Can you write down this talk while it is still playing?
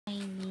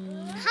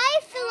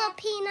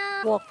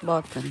Filipina. Walk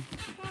button.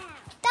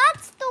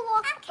 That's the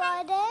walk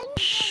button.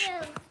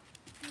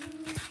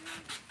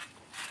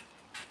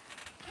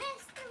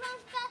 Press the run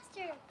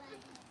faster button.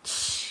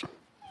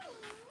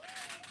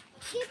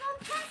 Keep on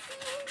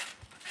pressing.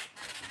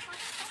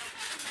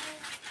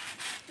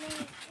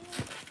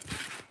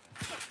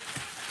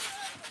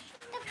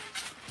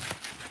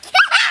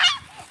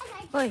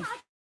 Oi.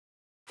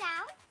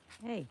 Down.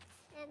 Hey.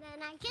 And then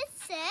I can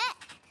sit.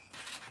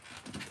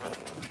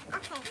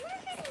 Okay.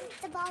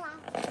 The ball out.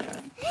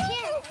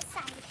 Here, this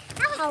side.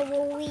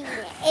 Halloween.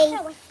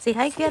 Say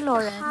hi, Kuya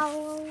Lauren.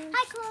 Halloween.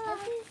 Hi, Kuya.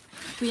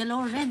 Kuya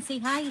Lauren, say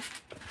hi.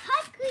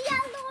 Hi, Kuya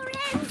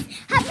Lauren.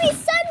 Happy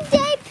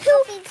Sunday,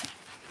 Poopy.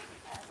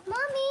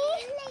 Mommy.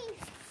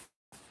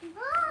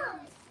 Mom.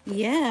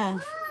 Yeah.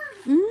 Mom.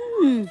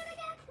 Mm. It's gonna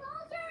get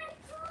closer and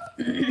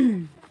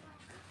closer.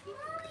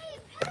 Mommy,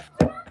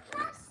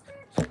 faster.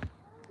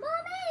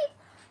 Mommy.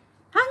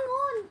 Hang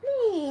on,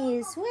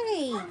 please.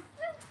 Wait.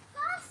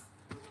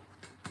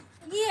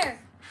 Here.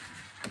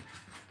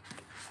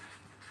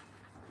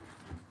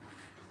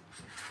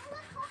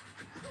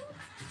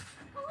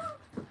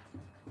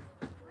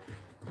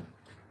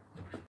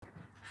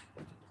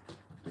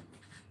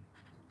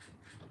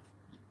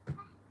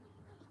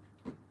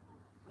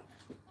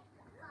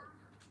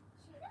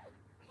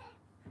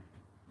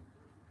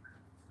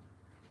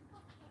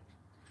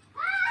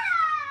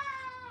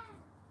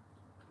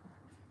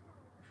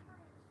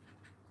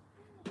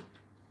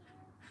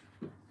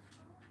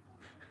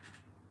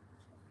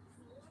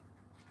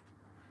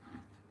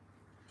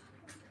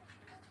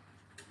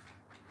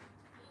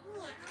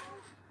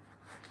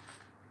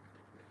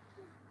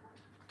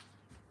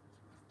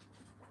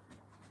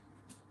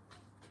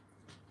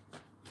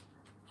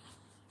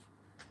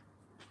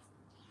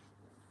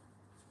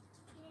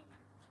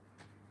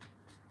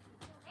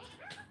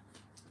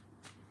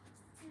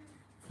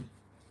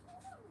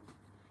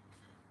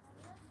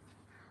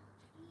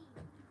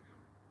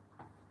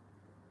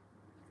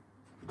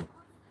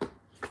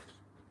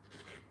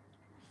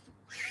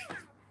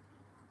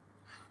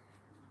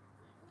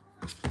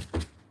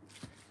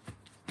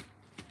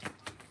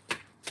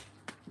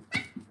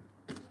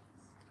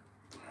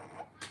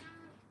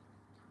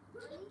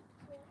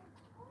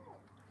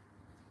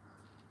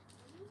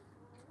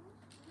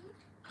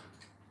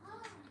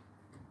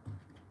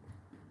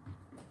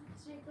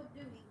 What's Jacob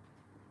doing?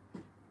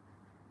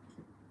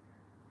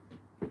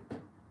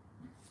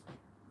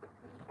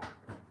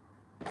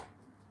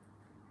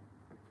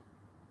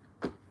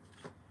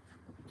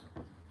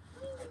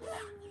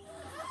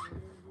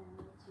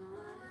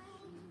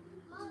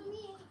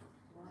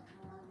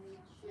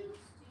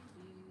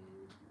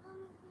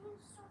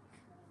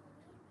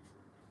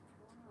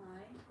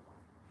 Why?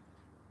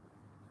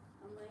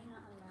 Am I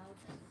not allowed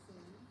to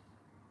sing?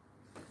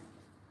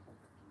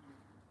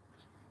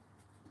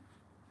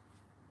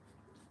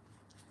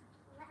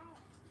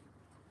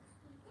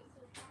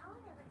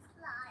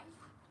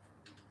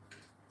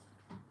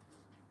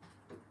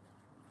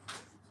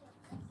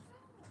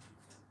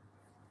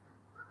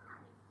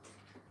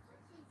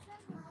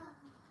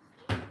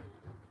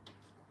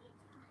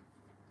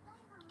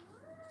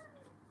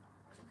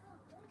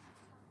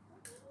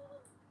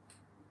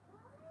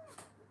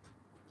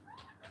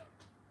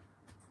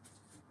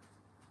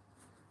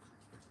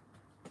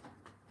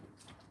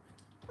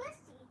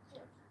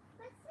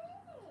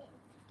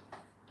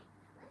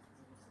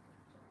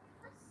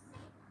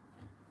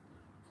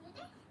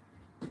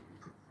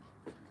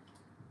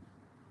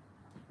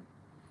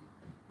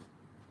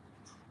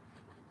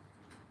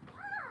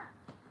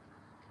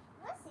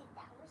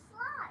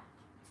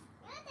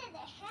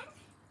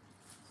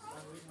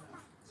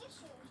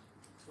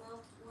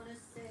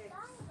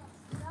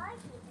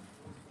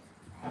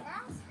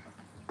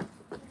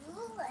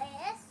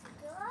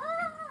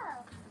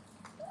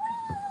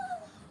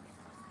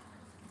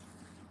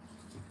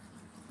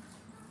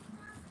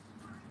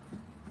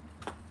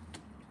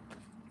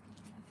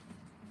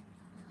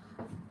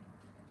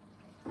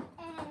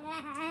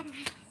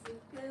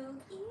 Go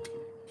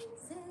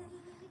easy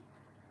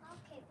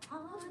Okay.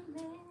 on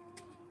me.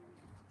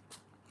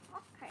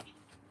 Okay.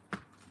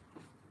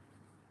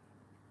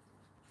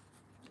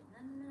 Na,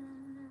 na,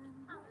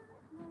 na.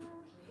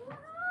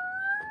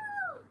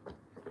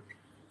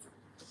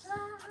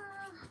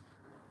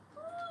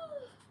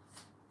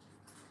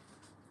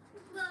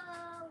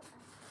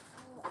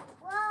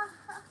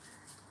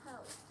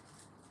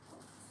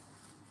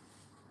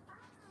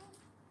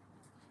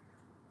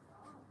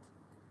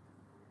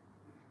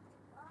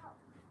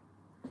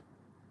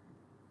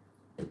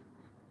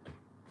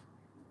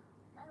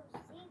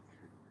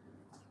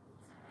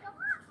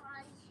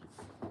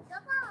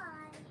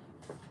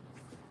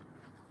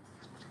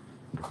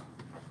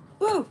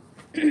 Woo!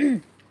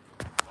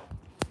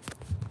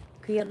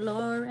 Kuya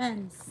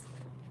Lawrence.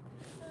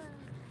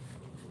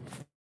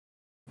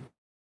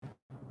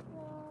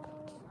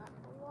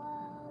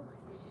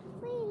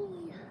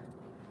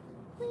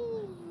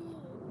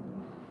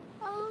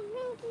 Oh,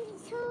 thank you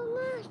so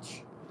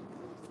much,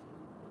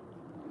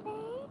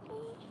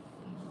 baby.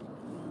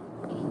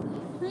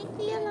 Hi,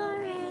 Kuya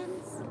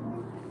Lawrence.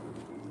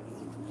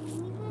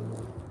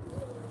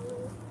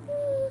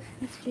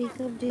 What's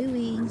Jacob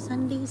doing?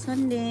 Sunday.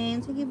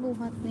 Sige,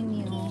 buhat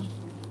ninyo.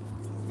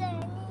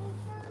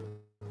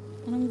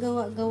 Anong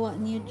gawa-gawa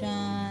niyo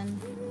dyan?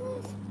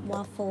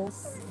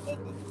 Waffles.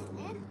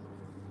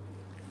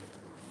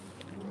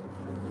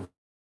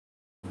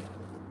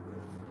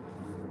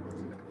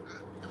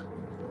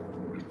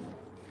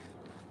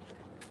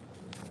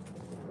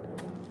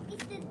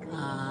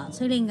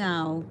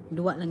 Sulingaw.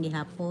 Duwa lang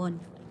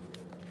gihapon.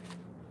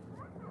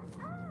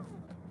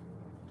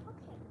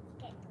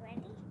 Okay, get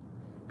ready.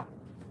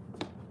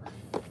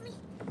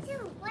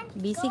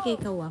 Busy kay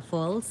ka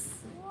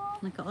waffles.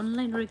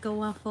 Naka-online or ka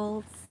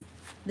waffles.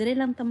 Dili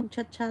lang ta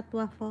mag-chat-chat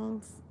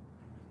waffles.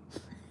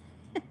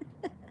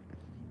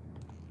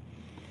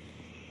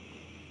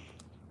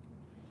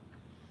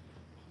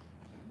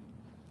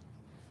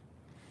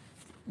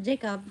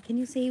 Jacob, can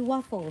you say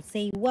waffles?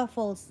 Say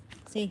waffles.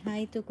 Say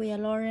hi to Kuya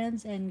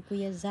Lawrence and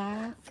Kuya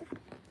Zach.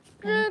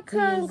 And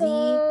Kuya Z.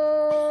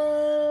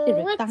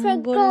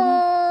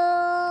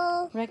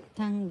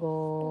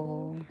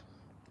 Rectangle.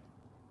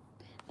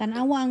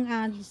 Tanawa ang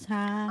ads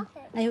ha.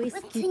 Ayaw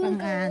skip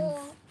ang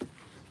ads.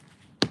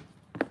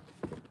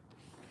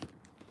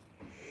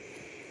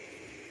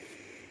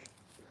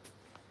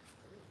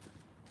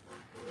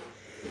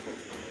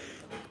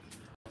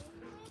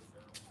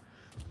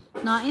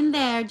 Not in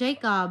there,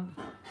 Jacob.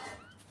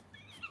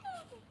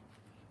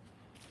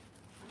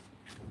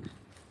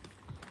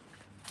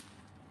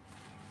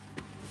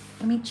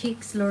 Give me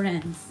cheeks,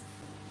 Lawrence.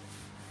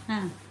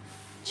 Ah,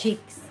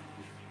 cheeks.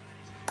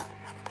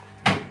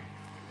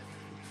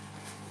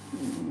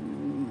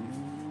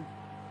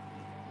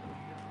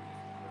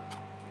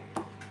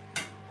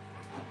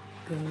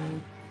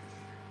 Good.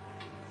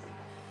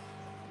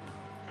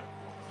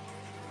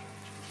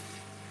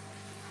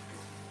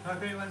 How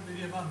come you went with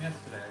your mum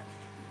yesterday?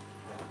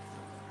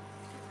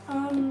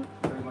 Um,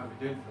 What you might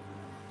be doing for them?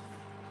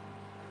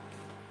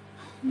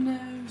 no,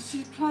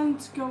 she planned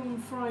to go on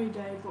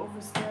Friday, but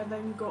obviously I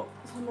then got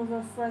some of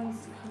her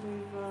friends to come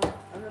over,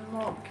 and then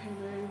Mark came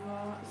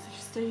over, so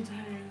she stayed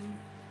home.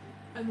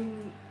 And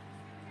then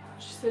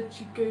she said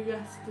she'd go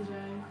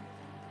yesterday.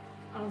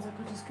 I was like,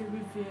 I'll just go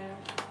with you,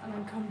 and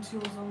then come to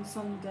yours on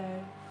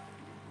Sunday,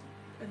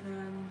 and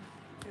then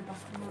go back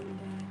on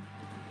Monday.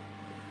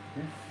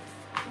 Yeah.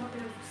 Might be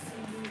able to see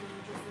you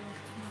and drop you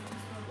off tomorrow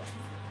as well.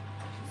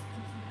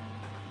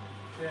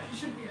 Yeah. She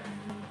should be at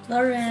home.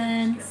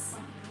 Lawrence.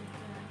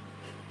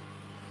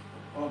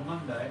 Oh,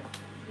 Monday.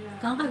 Yeah.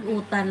 Kang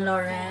kag-utan,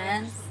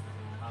 Lawrence.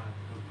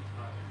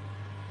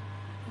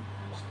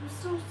 We're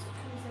still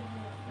closing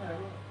here.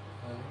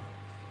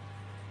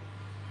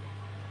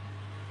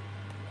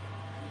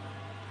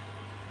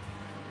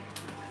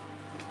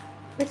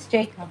 Where's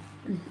Jacob?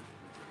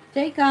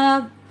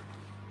 Jacob!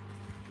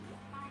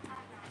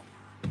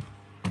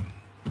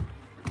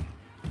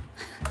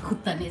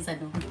 Utan is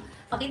ano.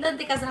 Pakita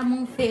ka sa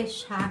among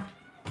fish, ha?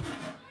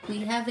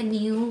 We have a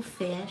new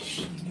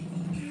fish.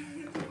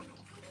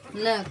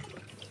 Look.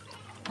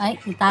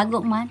 Ay, itago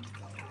man.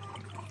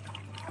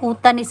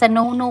 Utan is a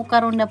no-no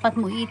karon dapat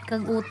mo eat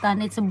kag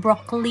utan. It's a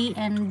broccoli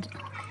and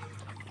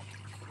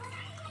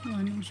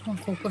ano siya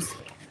focus.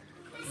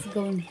 Let's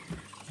go in.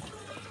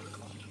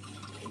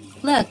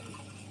 Look.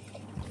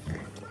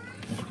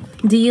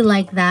 Do you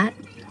like that?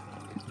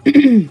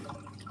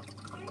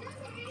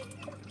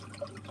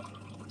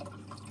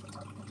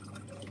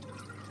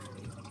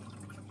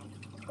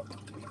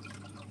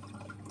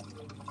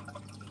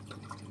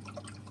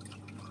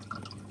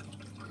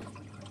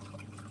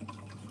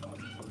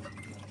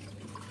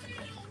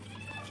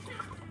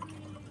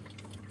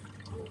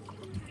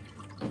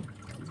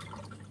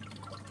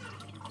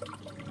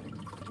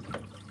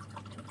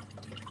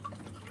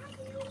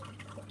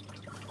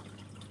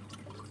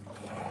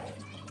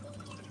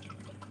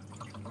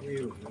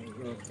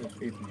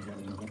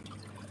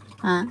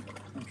 Huh?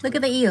 Look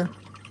at the eel.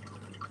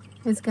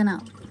 It's gonna.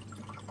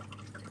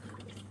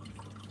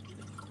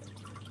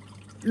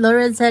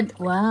 Laura said,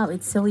 "Wow,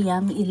 it's so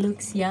yummy. It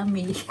looks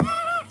yummy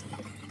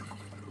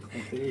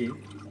To eat?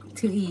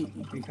 to eat."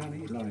 You can't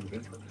eat live,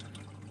 but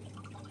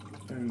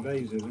they're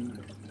invasive, isn't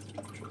it?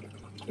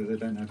 Because they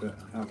don't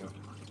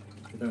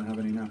they don't have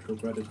any natural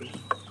predators.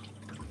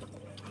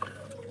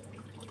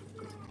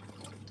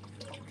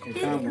 You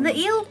can't The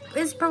eel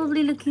is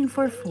probably looking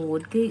for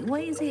food. Okay,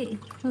 why is it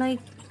like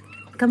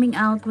coming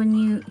out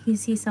when he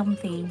sees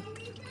something?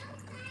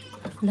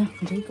 Look,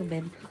 Jacob.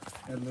 And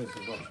this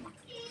is watching.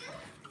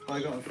 I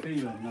got a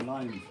feeling the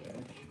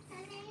lionfish.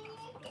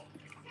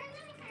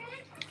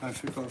 I've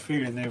got a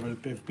feeling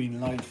they've been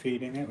line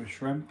feeding it with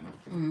shrimp.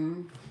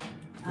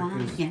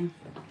 Because Yeah.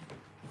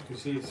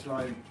 because he's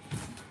like,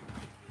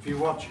 if you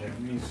watch him,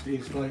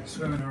 he's like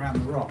swimming around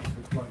the rocks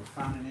with like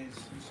fanning his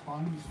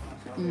spines.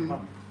 That's how they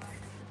hunt.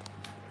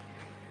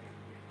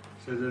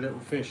 So the little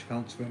fish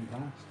can't swim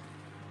past.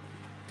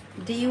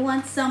 Do you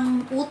want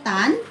some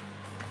utan?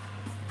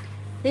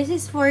 This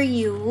is for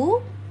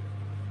you.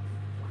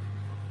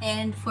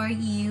 And for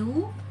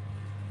you.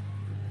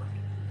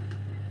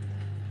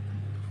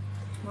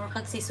 More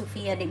kag si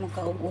Sofia, di mo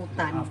kaong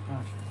utan. Half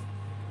past.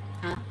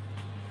 Ha?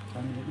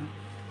 Tiny bit now.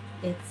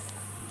 It's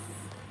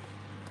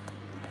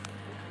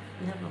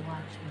you have a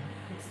watch, man.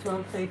 It's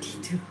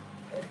 12:32.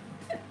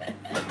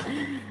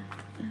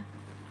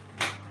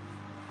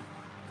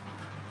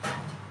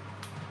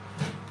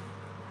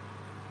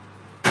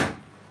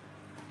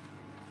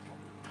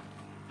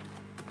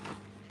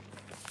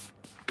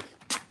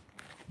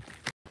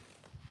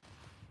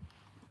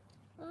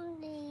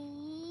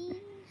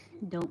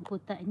 Don't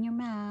put that in your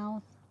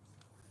mouth.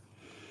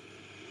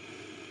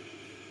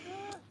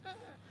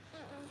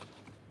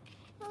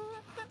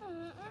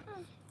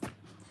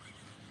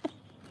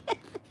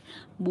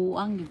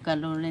 Buang yung ka,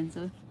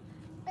 Lorenzo.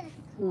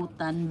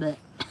 Utan ba?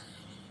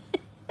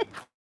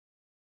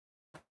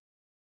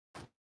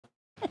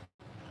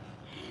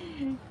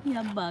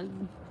 Yabag.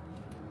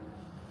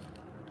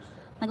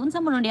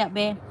 Nagunsa mo nun diya,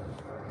 be?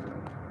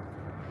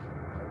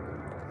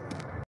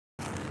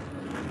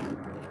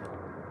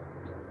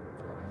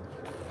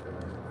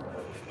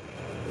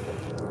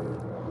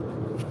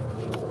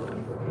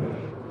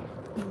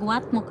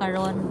 Guwat mo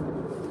karon.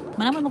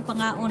 Manaman mo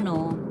pangaon,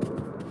 no?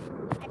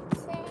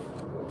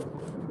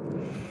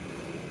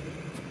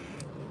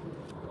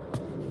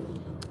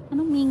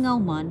 Anong mingaw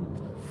man?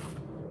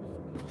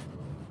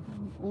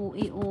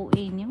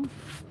 OA niyo.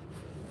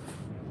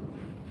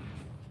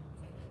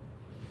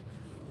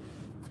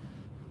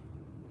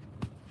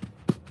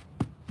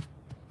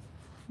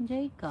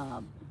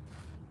 Jacob.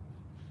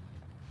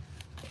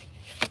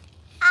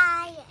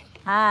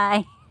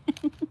 Hi.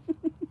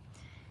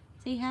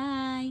 Say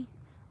hi.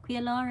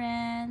 Kuya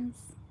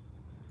Lawrence.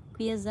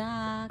 Kuya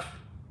Zach.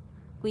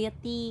 Kuya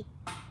Tik.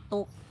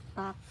 Tok.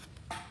 Tak.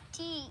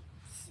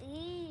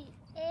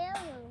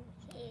 Hello,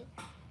 kid.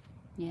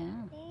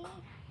 Yeah.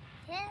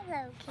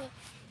 Hello, kid.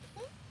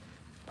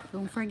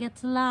 Don't forget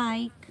to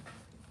like.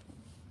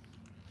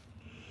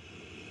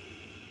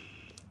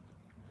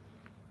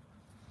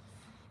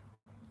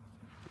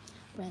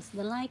 Press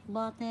the like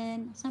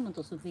button. Saan mo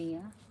to,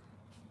 Sofia?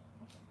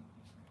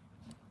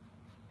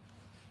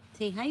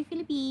 Say hi,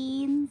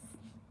 Philippines.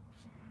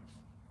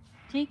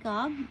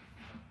 Jacob.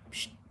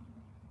 Psst.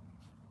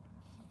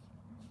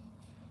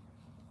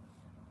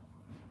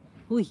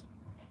 Uy.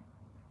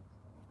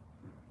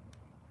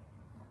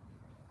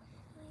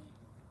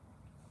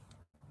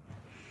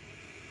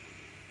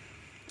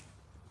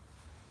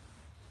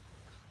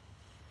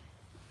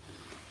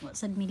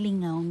 Wasad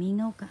milingaw.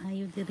 Mingaw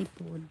kaayo diri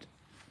pod.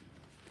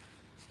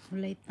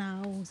 Walay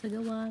tao sa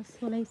gawas.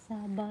 Walay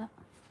saba.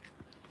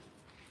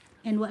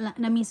 And wala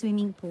nami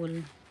swimming pool.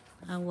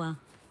 Awa.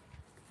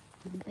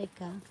 Bantay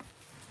ka.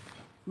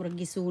 Murag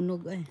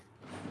gisunog eh.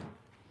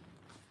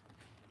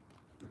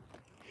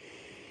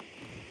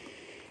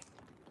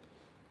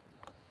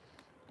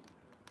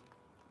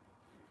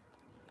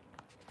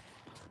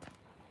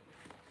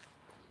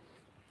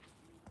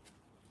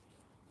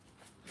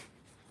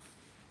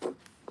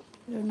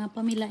 Pero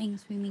napamilaing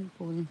swimming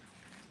pool.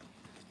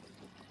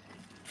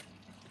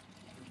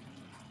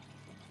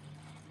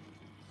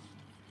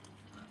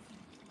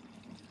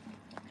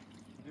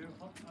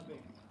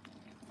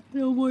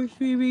 No more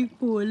swimming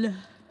pool.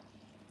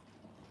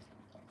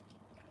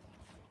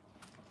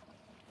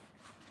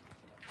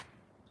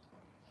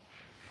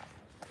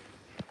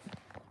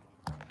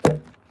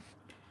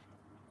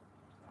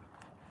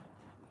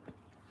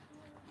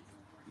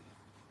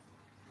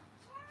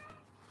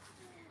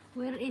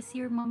 Where is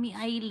your mommy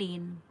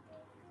Eileen?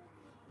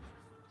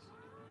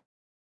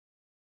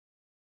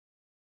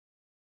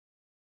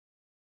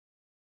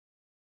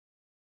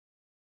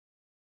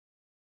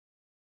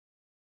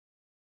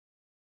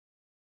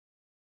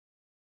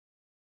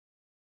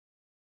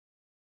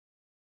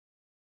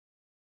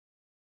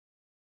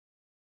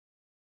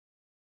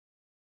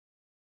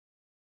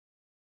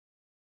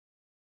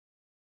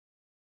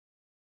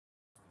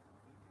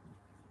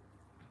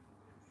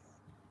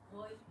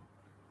 Hoy.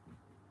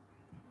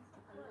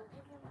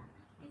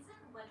 Isa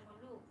ba mo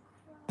look?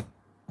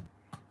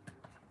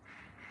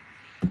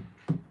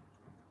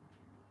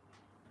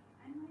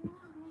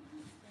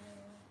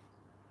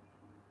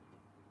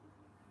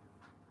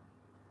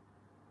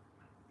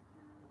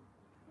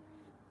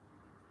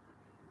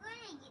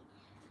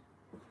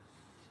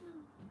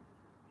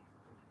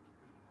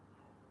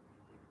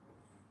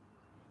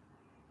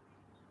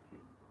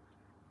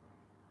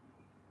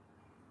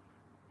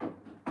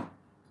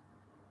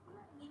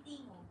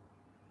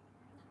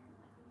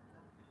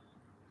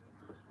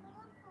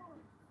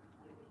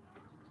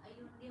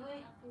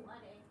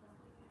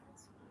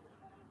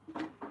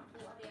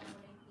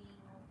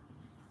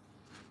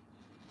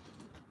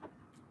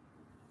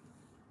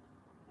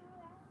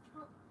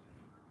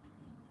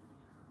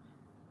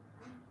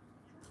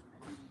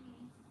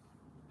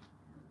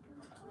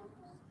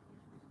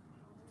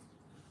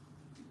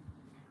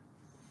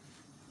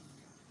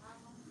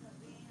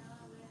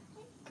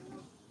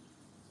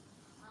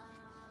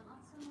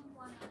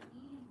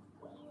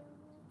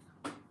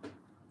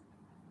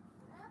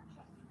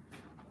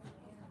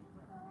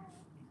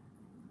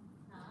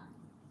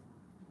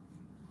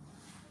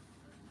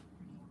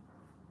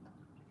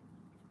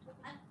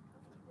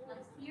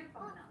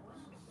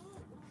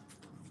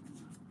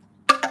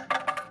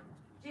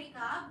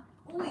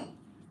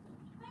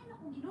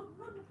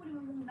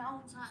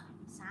 out sa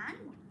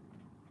sand.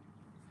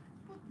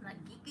 Put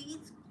lagi kay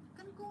it's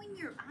gonna go in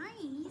your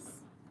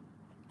eyes.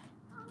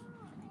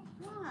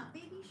 Wow,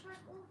 baby shark.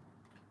 Oh.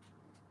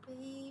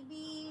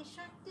 Baby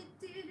shark.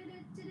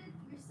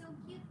 You're so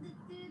cute.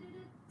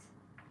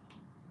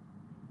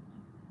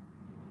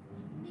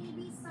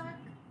 Baby shark.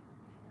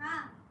 Ha?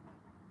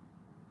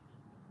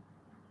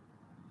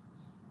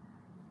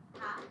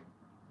 Ha?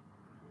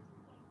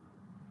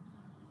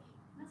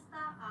 Mas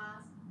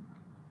taas.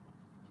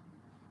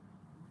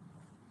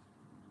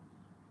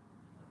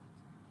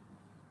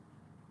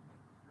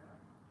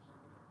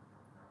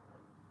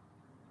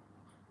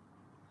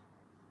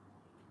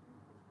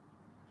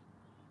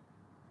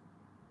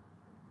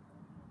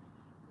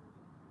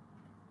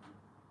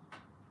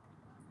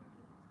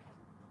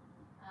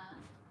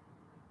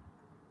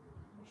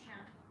 Siya.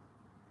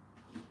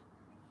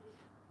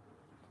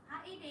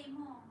 Ide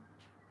mo.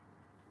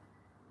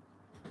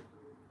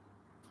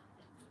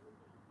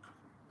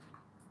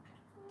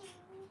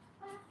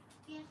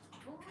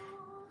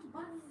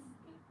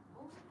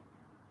 Basketball.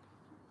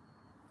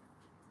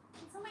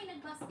 So may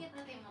nag-basket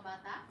na tayo mga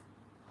bata?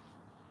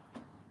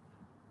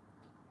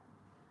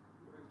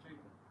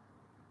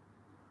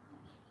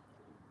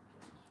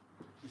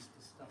 Just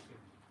the stuff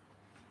in.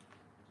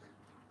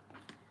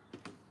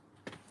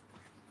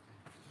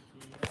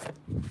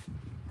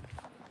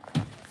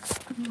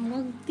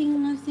 Huwag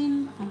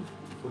tingnasin. Oh,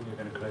 Thought you were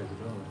going to close the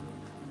door.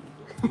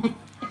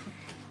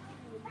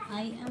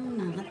 I am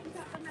not.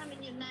 Usapan namin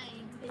yun na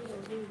eh.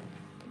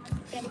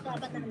 Kaya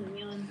usapan namin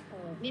yun.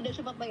 Hindi daw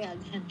siya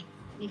papayagan.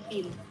 Ni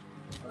Phil.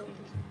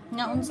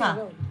 Nga unsa?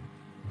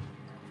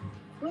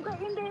 Luka,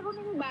 hindi ko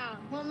nang ba?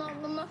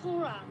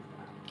 Mamasura.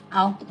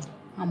 Aw.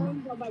 Amo.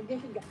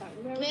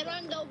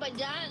 Meron daw ba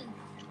dyan?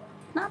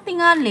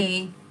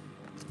 Natingali.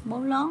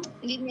 Bolang.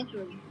 Hindi niya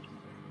sure.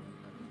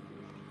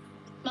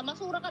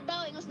 Mamasura ka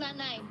daw, ingos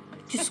nanay.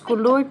 Diyos ko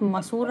Lord,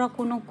 masura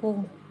ko no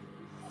ko.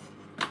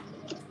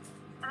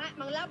 Ah,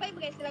 manglabay ba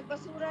kayo silang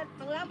basurat?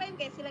 Manglabay ba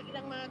kayo silang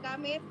ilang mga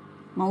gamit?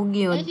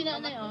 Maugyod. Ay, si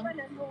nanay oh.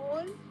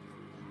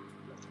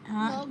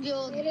 Ha?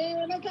 Magyod. Pero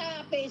naman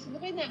sa Facebook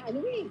na ano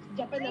eh,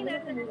 Japan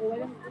naman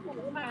walang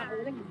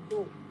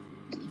ito.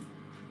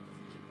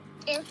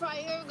 Air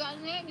fryer,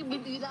 gani,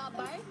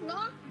 gibidilabay,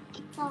 no?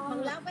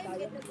 Manglabay ba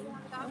kayo silang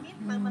mga gamit?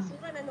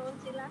 Mamasura na noon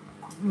sila.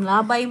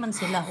 Labay man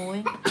sila,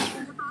 oy.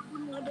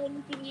 Nakapon nga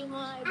doon yung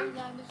mga ibang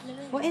gamit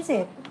nila. What is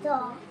it?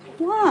 Ito.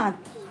 What?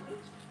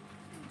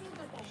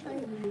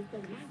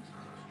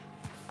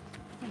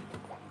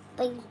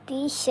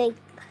 Baby shake.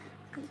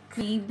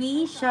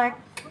 Baby shark.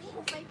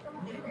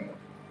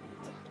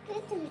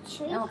 Ito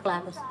shake. Ano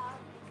klaros?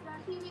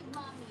 Kasi with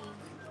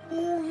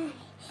mommy.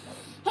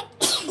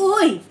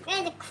 Uy!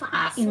 And the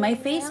Ah, class. in my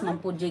face, man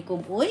po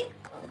Jacob, uy.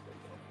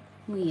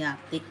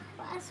 Muyatik.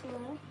 Class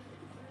mo.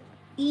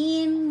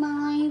 In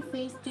my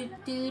face.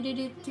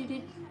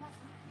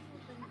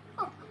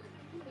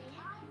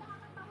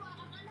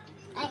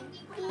 Ay,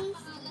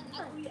 please.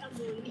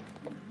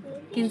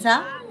 Kinsa?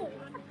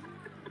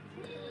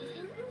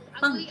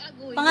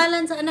 Agoy-agoy.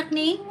 Pangalan sa anak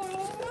ni?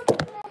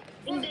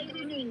 Hindi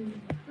rin.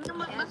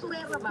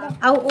 Masurera ba?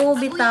 Aw, oo,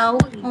 bitaw.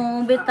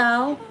 Oo,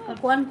 bitaw.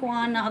 Kakuan ko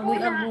nga na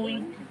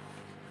agoy-agoy.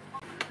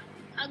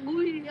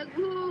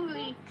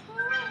 Agoy-agoy.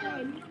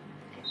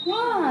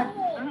 What?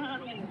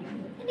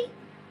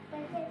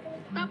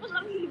 Tapos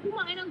ang hilig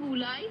kumain ng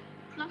gulay.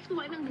 Last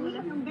kumain ng gulay.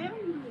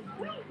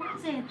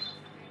 What's it?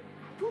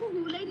 Puro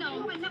gulay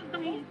na.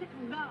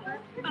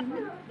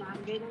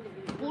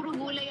 Puro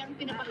gulay ang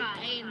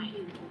pinapakain.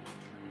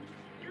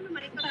 Ano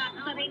naman ito?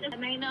 Sanay na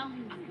sanay na.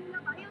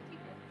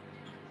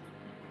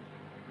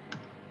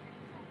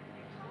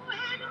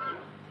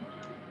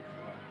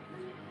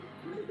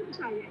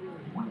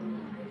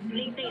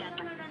 Late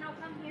yata.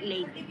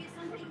 Late.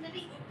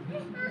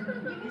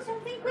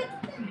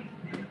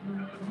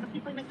 Kasi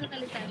pag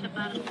nagsasalita siya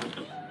parang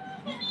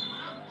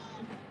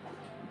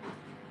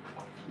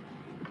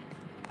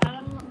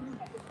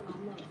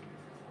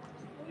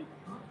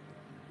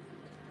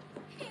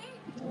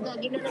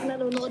Gagi na lang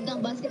nanonood ng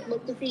basketball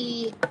to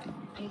si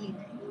Aileen.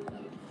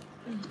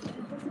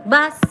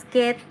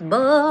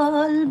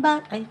 Basketball.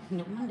 Ay,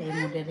 hindi mo dahil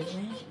mo dali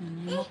eh.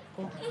 Nanimok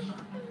ko.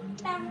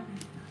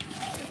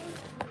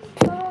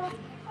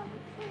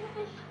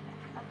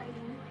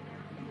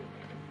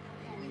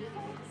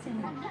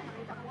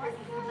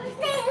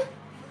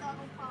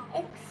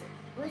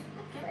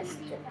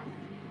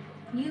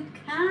 You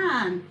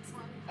can't.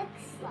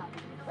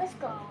 Let's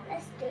go.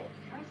 Let's do it.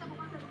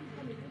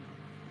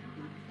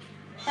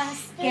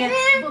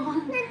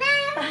 Basketball.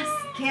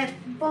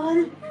 Basketball.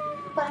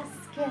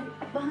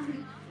 Basketball.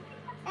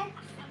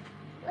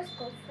 Let's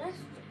go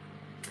first.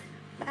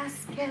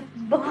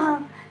 Basketball.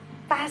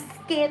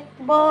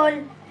 Basketball.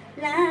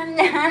 La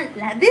la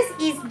la. This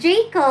is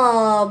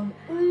Jacob.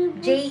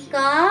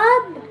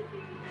 Jacob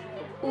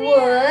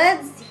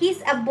Woods.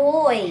 He's a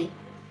boy.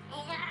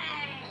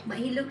 But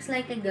he looks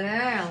like a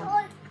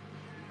girl.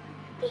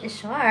 A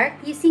shark?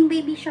 You sing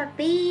baby shark.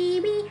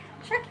 Baby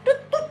shark. Toot,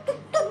 toot,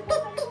 toot, toot,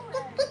 toot, toot,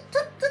 toot,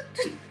 toot,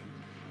 toot.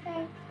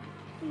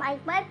 My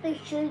Bye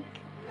fish.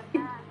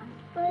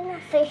 Bye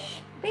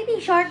fish. Baby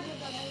shark.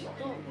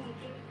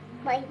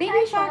 Bye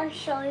Baby shark.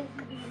 shark.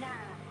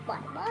 Bye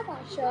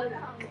shark.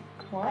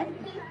 What?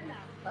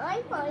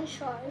 Bye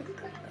shark.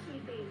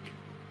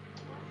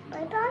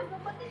 Bye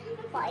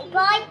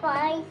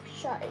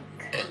shark.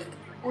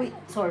 Wait,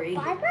 sorry.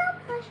 Bye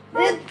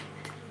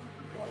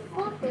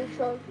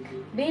shark.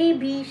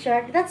 Baby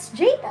shark. That's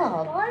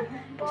Jacob.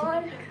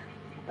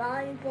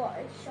 Bye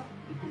shark.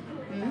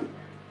 Hmm?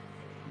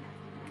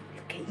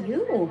 Look at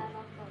you.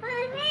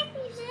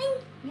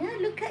 Yeah,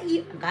 look at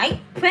you. Right?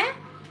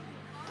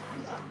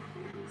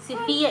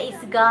 Sophia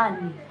is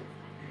gone.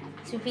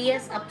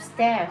 Sophia's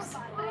upstairs.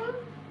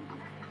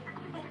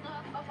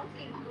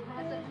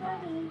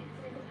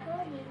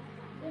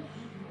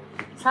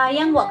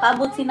 Sayang, wa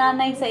kaabot si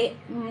nanay sa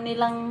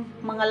nilang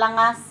mga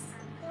langas.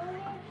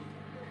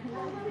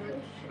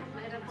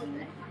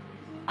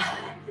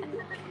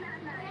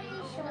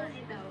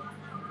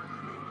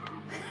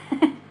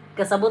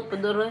 Kasabot po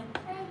duro.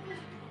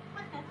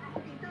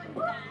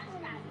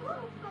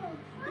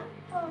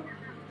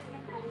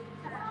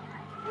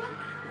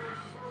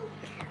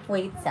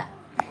 Wait sa.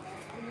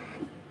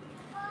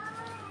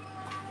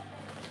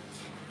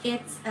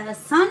 It's a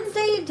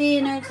Sunday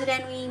dinner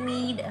today. We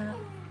made a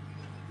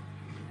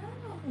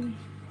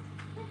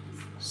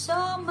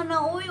sama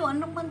na uy,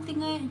 ano man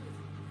tingay?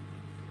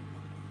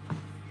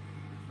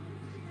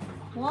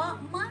 Wa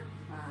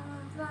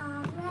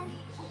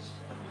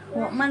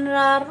man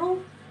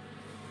raro.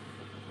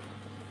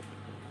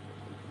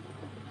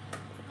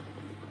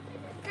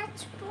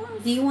 That's spoon.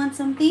 Do you want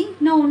something?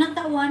 No, not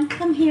that one.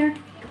 Come here.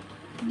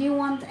 Do you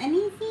want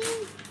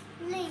anything?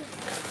 Leave.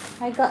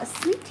 I got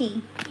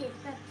sweetie.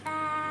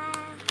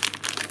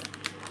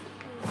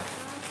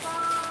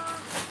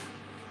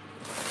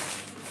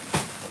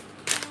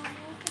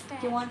 Do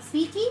you want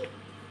sweetie?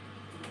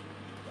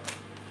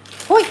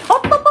 Hoy!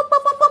 Hop, hop, hop,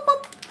 hop, hop, hop,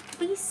 hop.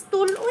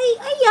 Pistol. Uy,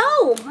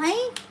 ayaw.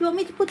 Ay, you want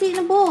me to put it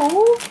in a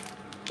bowl?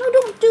 No,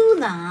 don't do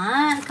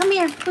that. Come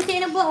here. Put it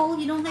in a bowl.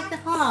 You don't like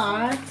the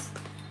hearts.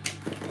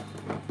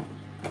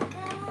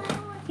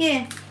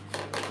 Here.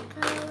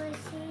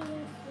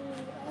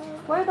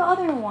 Where are the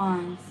other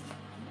ones?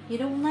 You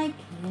don't like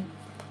it.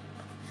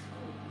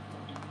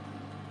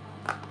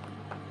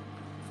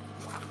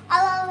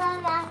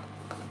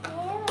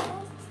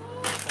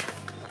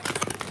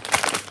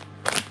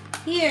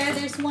 Here,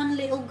 there's one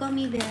little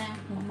gummy there.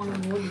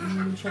 Manghuli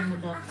mo siya mo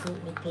dako.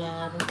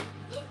 Klaro.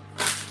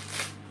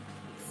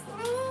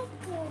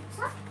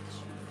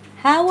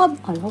 How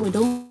about... Oh, we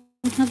don't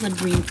have a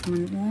drink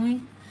one.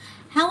 Oy.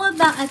 How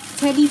about a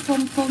teddy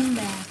pom-pom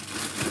there?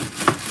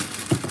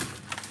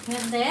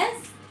 Have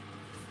this?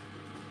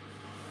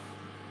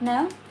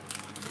 No?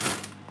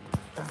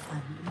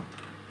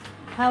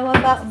 How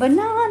about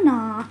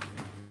banana?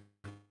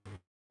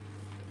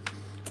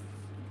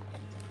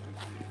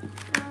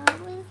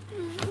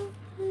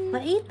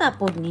 Paita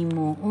pod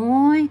nimo,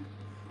 oy.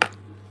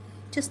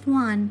 Just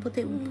one. Put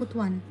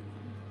one.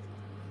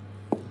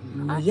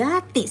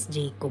 Yatis,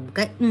 Jacob.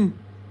 Kay,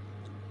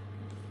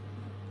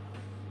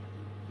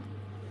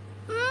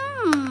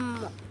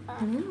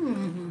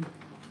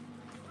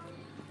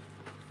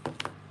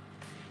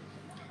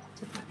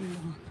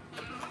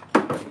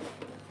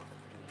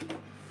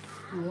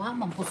 Wa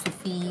man po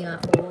Sophia,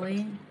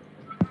 oy.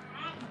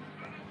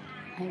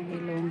 Ay,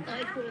 bilong.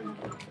 Ay,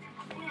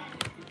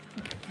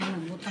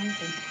 butang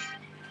ko.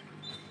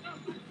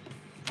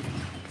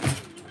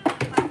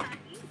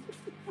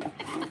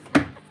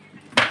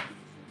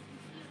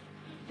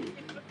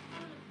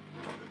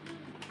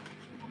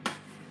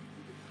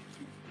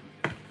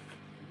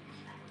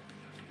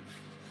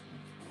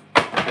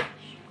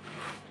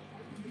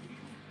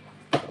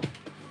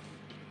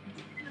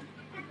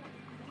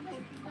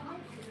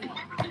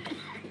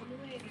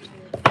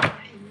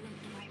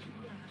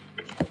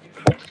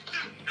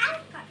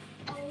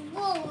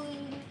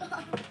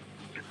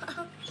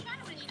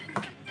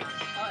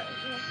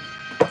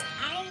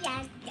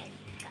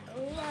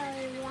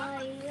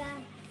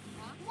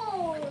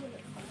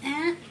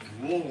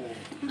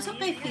 Masa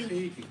kay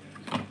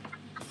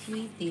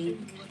Sweetie.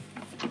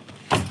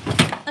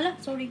 Ala,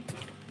 sorry.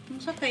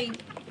 Masa kay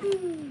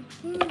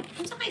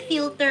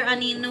filter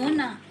anino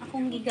na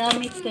akong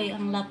gigamit kay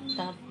ang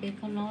laptop.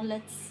 Ito no,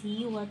 let's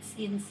see what's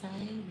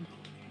inside.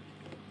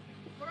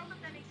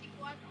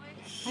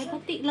 Ay,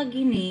 pati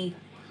lagi ni.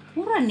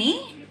 Mura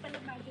ni.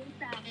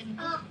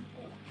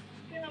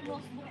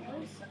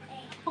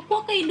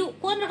 Ako kay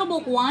kuha na ka ba?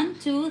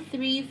 1, 2,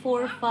 3,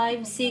 4,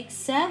 5, 6,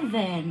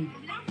 7.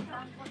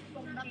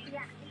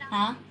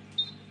 Ha?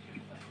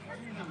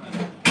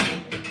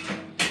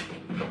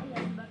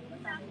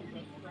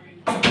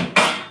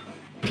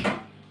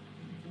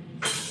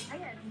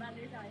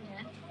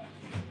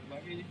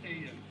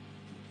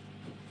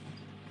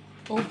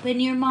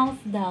 Open your mouth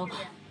daw.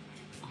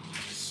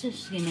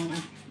 Sus, ginawa.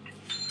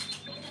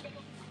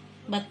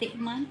 Batik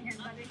man.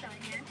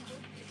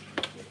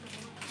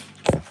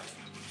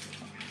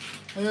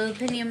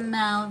 Open your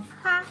mouth.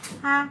 Ha,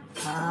 ha.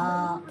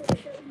 Oh.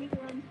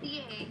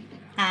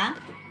 Ha?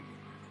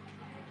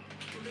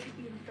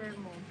 share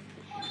mo.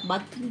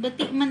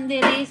 Dati man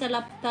diri sa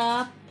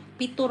laptop,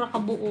 7 ra ka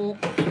buok.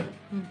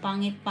 Ang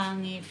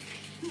pangit-pangit.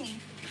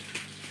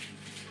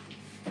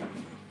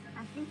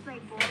 At least may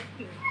board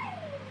here.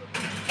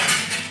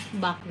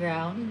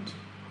 Background.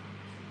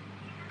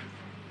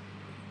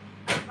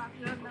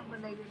 Background ng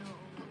balay yun, oo.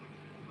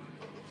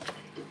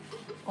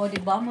 O, di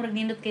ba? Murag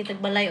nindot kay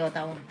tagbalay, o,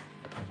 tao.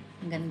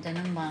 Ang ganda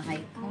ng bahay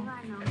Oo ko. nga,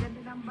 no?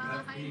 Ganda ng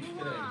bahay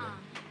mo, ah.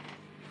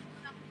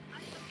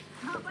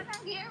 Haba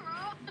ng hero.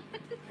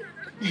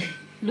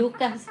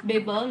 Lucas,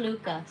 bebo,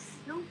 Lucas.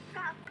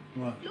 Lucas.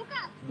 What?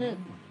 Lucas. Look.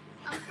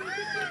 Ang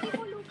pretty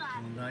mo, Lucas.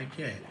 I like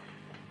it.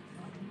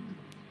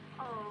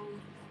 Oh.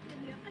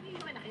 Kanino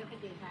ba na kayo kay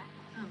Jessa?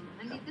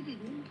 Nandito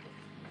din.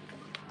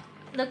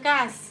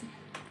 Lucas.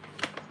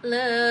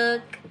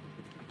 Look.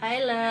 I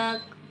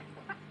look.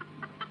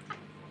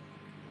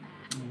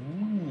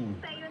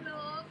 Sa'yo,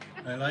 Luke.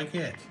 I like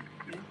it.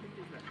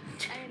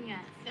 Ayun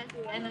nga. Kasi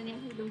ano niya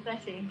si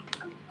Lucas eh.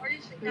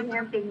 Hindi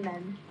niya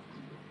tingnan.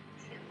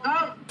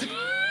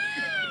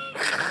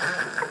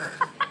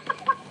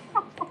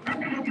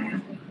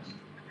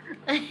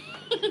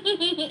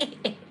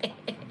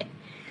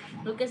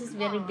 Lucas is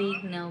very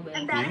big now,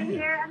 Ang baby. daming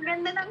hair. Ang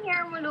ganda ng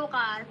hair mo,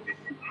 Lucas.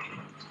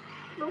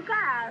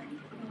 Lucas.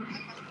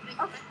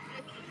 Oh.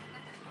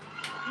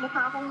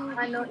 Mukha akong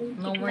ano,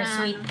 No insik more na.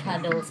 sweet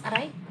cuddles.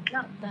 Aray?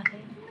 No.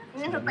 Bakit?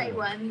 Yung sa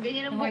Taiwan.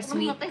 Ganyan No ang more buhok mo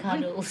sweet sa Taiwan.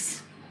 cuddles.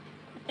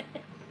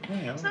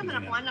 Yeah, Saan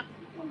na po anak?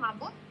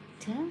 Kumabot?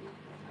 Huh?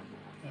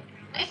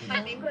 Eh,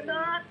 pati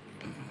kulot.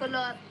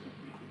 Kulot.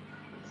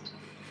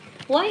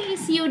 Why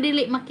is you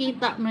dili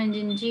makita man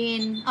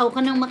Jinjin? Aw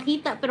kanang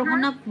makita pero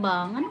hanap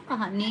ba? Ano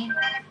ka ni?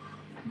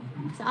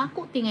 Sa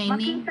ako tingay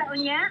ni. Makita o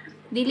niya?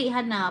 Dili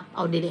hanap.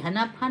 Aw dili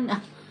hanap.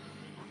 Hanep.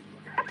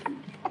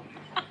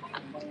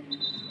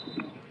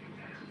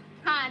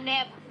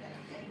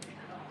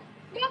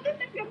 Bakit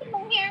ang ganda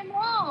ng hair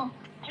mo?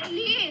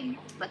 Aileen,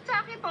 ba't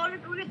sa akin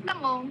paulit-ulit lang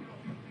oh?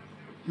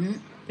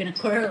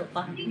 Pina-curl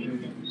pa. Ang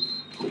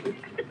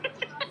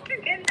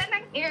ganda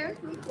ng hair.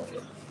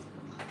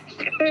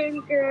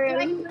 Girl.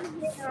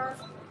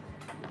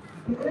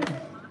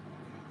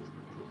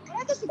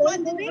 Ito si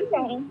Juan din eh.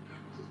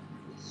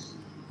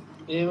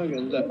 Eh,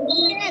 maganda.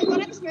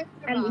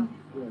 Ano?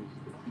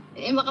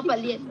 Eh, makapal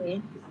yan eh.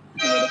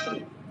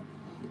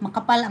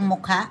 Makapal ang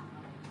mukha.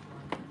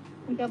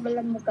 Makapal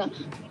ang mukha.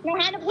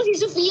 Nahanap ko si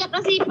Sofia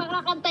kasi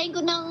pakakantayin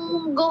ko ng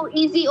Go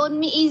Easy on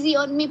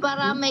Me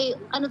para may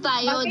ano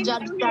tayo,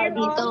 judge tayo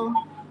dito.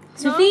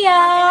 Sophia!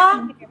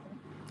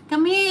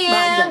 Come here!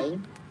 Bagay.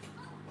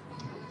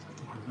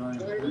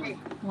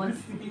 What?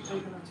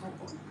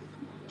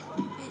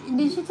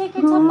 Did she take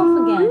her top off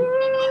again?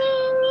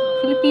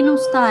 Filipino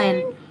style.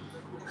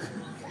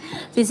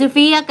 Si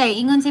Sofia kay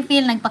ingon si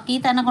Phil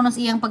nagpakita na kuno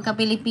siyang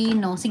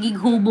pagka-Pilipino sige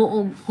hubo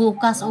og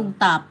hukas og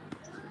top.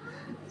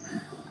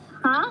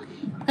 Ha?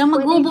 Kang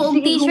maghubo og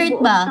Sige, t-shirt hubo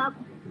og ba? top.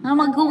 Nga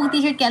maghubo og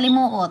t-shirt kay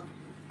alimuot.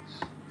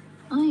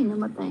 Ay,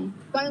 namatay.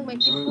 Parang may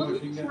Well, she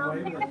can get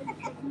away with it.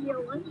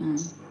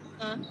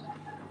 Hmm.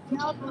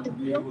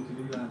 Be able to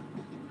do that.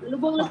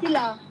 lubong na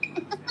sila.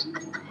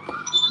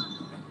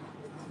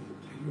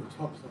 Your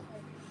top's off.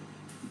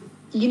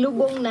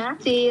 Gilubong na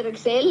si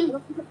Rexel.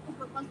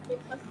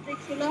 Plastic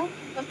sila.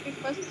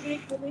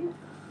 Plastic ko rin.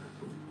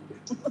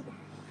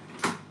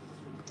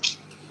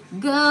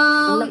 Go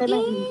Ang laki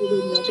ng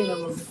ilong mo. Tingnan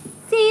mo.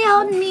 easy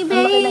on me, Ang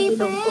laki ng baby.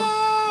 ilong ko.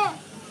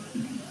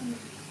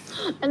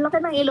 Ang laki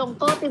ng ilong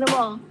ko. Tingnan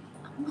mo.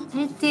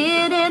 I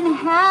didn't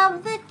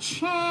have the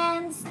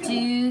chance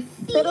to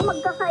Pero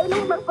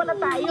magkakailong lang pala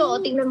tayo.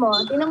 Tingnan mo.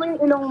 Tingnan mo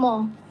yung ilong mo.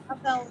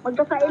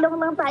 Magkakailong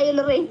lang tayo,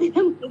 Lorraine.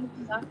 Tingnan mo.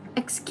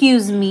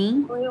 Excuse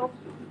me.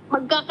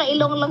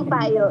 Magkakailong lang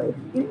tayo.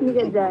 Excuse me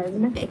ka dyan.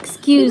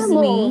 Excuse Tingnan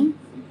mo. me.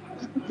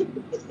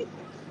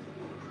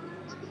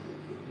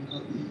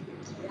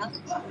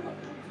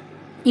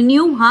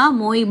 Inyong ha,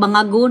 mo'y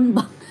bangagon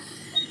ba?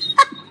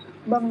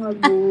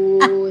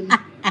 Bangagun.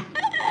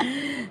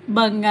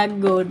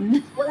 Bangagon.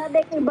 Wala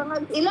din kay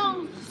bangag ilong.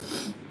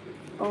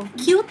 Oh.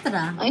 Cute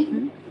ra. Ay.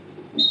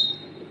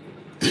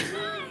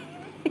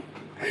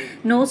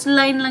 Nose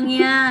line lang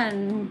yan.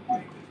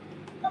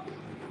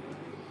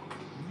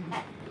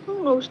 Ang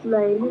nose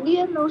line. Hindi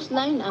yan nose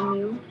line,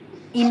 Amiw.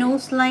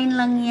 I-nose line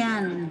lang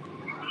yan.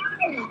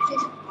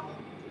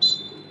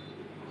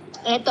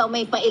 Eto,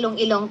 may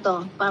pailong-ilong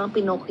to. Parang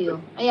Pinocchio.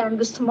 Ayan,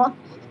 gusto mo?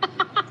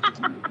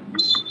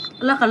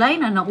 Wala kalay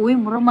na na. Uy,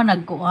 mura man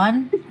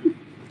nagkuhan.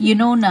 You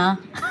know na.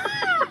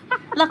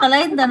 Wala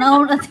kalay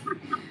tanaw na.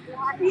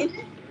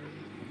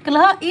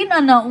 Kalain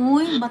ana.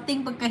 Uy,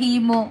 bating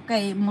pagkahimo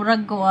kay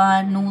murag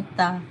kuhan.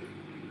 Nuta.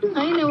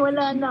 Ay,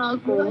 nawala na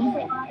ako.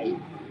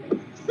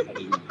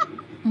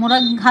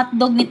 Murag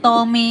hotdog ni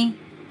Tommy.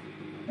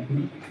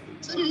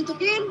 Sorry, dito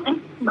kin. Ay,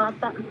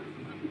 bata.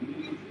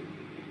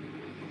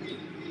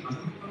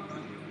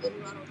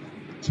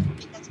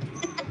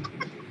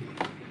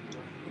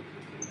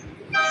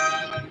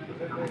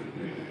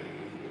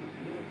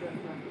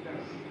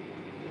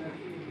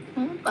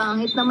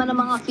 Pangit naman ang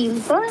mga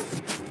filter.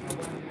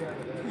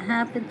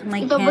 happened to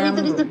my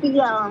Favorito ni camera?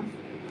 Sofia, oh.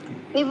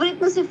 Favorite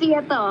ni Sofia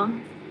to.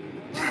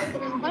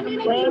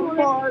 Wait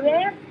for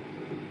it.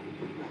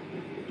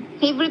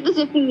 Favorite ni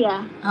Sofia.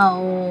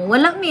 Oo,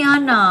 wala mi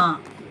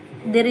ana.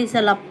 Diri sa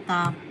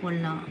laptop,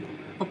 wala.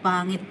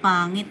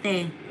 Papangit-pangit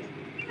eh.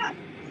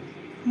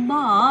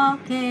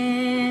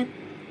 Bakit?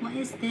 What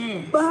is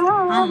this?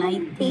 Ah,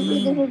 Favorite ni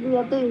lighting.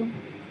 Sofia to eh.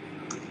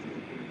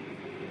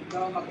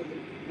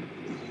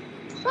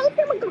 Bakit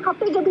ka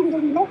magkakape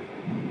gabi-gabi na?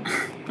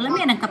 Alam mo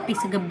yan, ang kape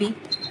sa gabi.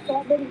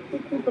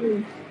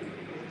 7:53.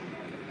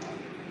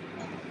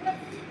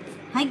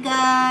 Hi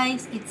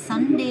guys, it's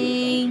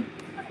Sunday.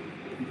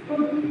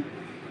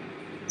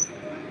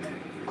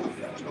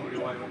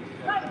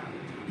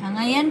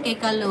 Ngayon kay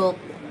Kalok.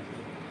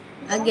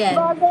 Again.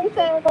 Bagay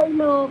sa'yo kay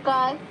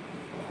Lucas.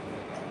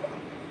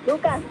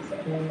 Lucas.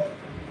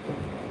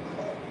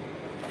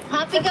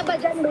 Happy ka ba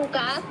dyan,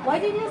 Lucas?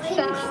 Why did you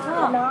Sa,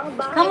 ano,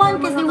 bahay Come on,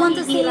 ng because mga they want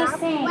to see you mahihirap?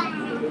 sing.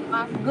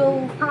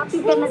 Go. Happy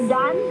ka na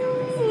dyan?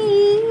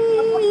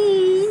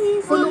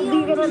 Pulubi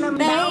ka na ng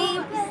daw? Baby,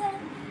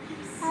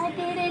 I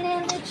didn't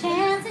have the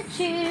chance to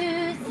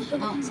choose.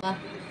 Oh, so.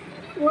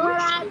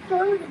 Wala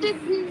kang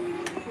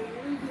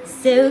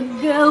So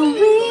go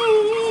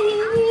easy.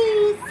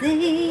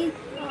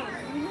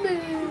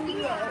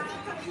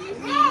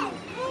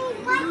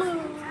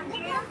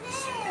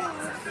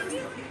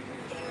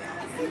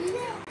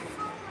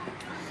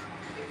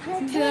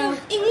 Go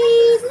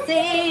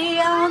easy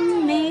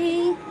on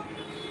me.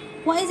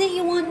 What is it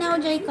you want now,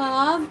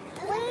 Jacob?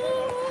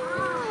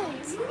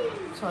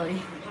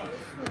 Sorry.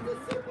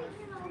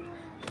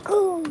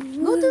 Go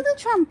to the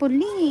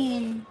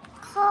trampoline.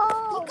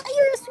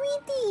 You're a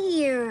sweetie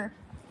here.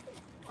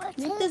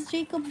 What does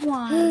Jacob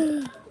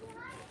want?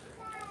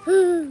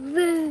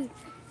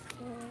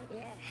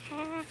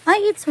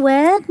 It's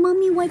wet.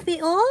 Mommy, wipe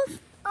it off.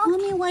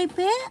 Mommy, wipe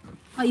it.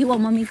 Oh, you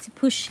want mommy to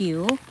push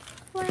you?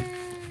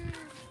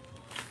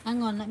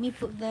 Hang on, let me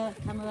put the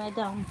camera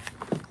down.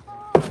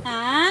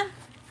 Huh?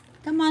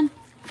 Come on.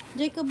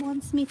 Jacob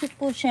wants me to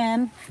push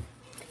him.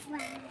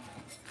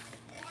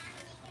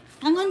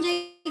 Hang on,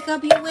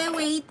 Jacob. You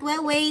wait.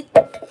 Go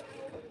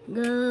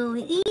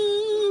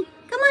eat.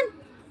 Come on.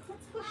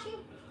 Let's push you.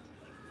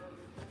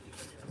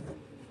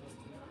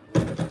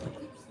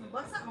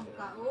 Basa ang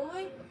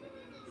kaoy.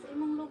 Sa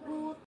imong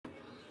lugot.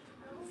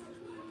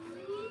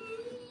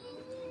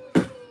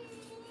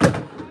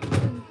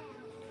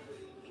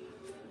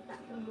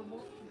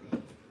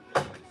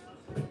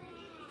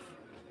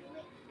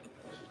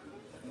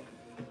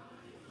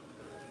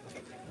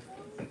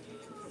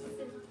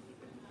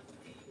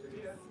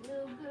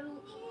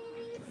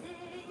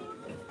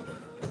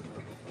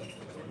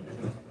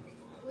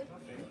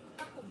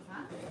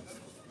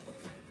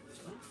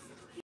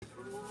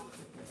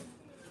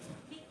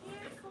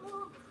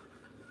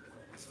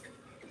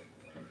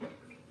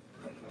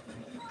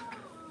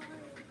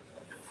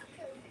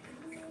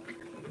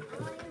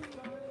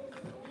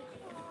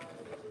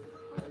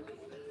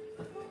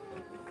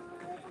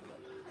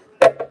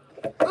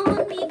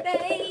 On me,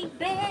 baby.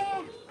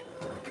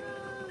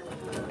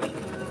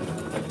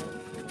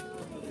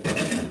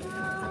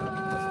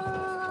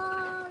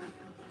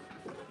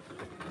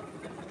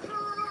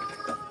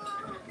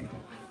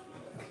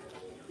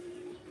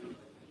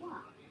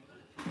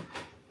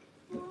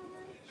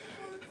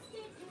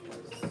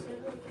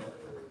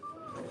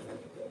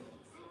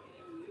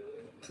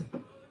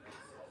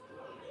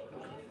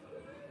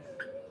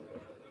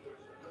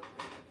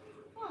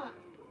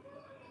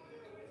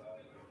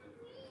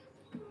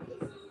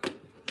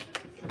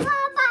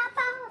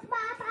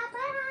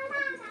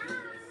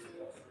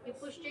 You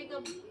push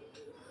Jacob.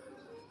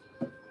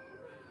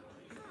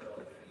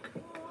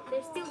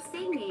 They're still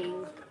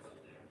singing.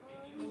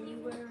 And you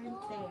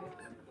weren't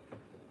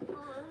there.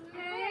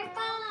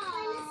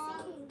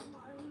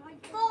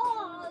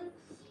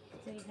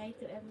 Say hi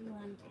to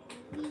everyone.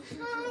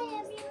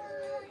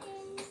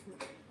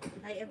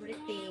 Hi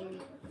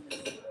everything.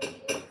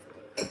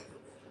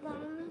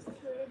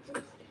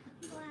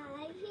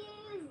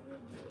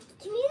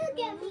 Can you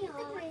get me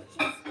all?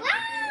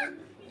 Ah!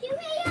 Give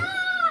me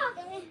all!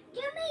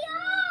 Give me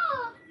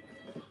all!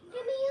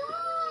 Give me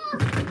all!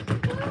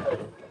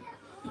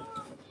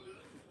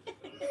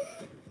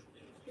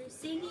 You're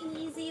singing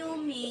easy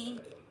on me.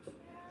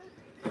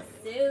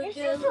 So Is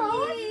this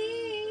old?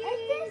 easy.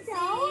 Is this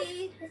old?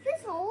 Is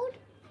this old?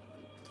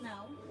 No.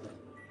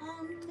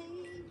 On me.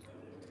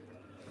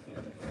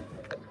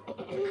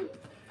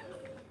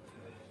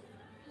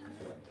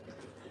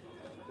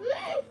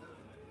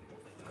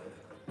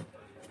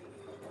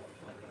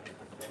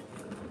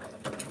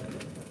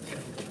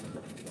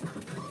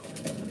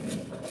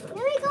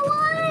 Let me go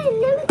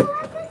on! Let me go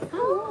on this.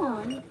 Come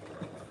on.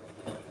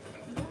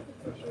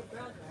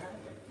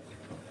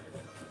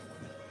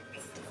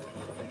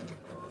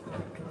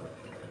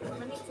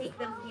 Let me take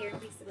them here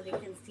so they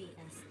can see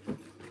us.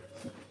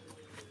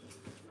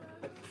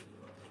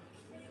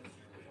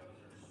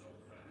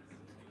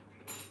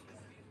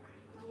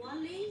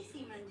 Wali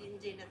si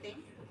Manjinjay natin.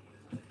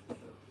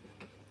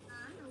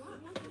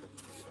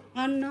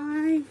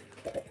 Anay.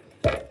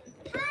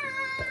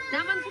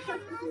 sa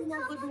kusina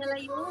good nga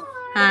layo.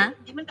 Ha?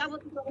 Di man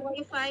kaabot ng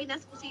wifi,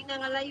 nasa kusina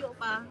nga layo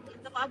pa. Di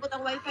na kaabot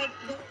ang wifi.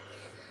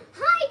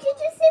 Hi, did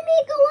you see me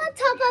go on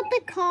top of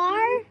the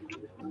car?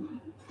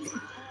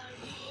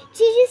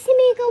 Did you see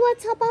me go on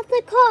top of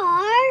the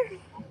car?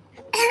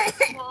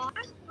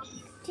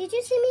 Did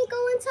you see me go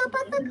on top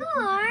of the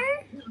car?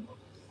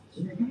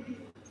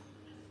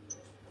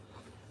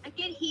 I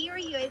can hear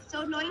you. It's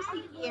so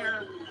noisy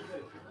here.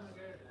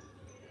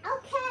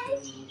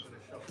 Okay.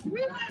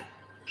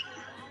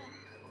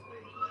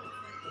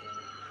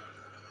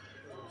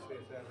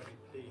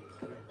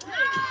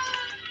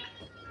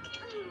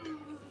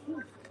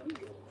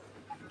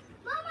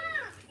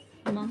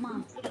 Mama,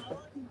 Mama.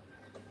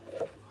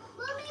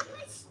 Mommy,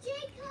 push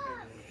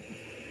Jacob.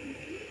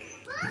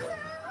 Mama.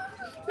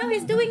 No,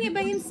 he's doing it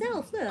by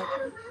himself. Look.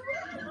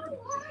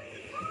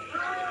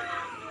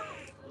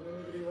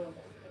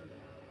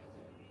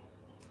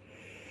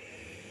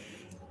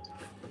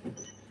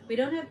 We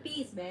don't have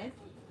peace, Beth.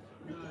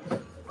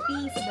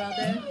 Peace,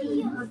 brother.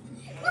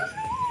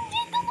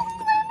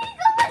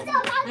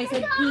 I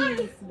said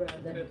peace,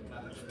 brother.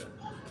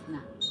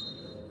 Nah.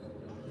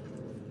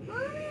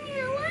 Mommy,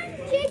 I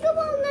want Jacob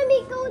won't let me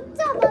go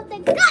top of the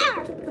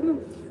car. Come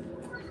on.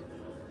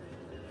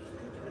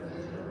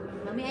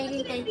 Mami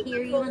Aileen can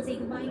hear you. Say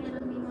goodbye na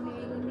lang ni Mami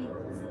Aileen.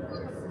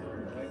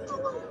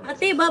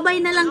 Ate, babay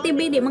na lang,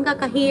 Tibi. Di man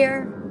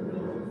kaka-hear.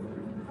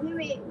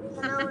 Anyway.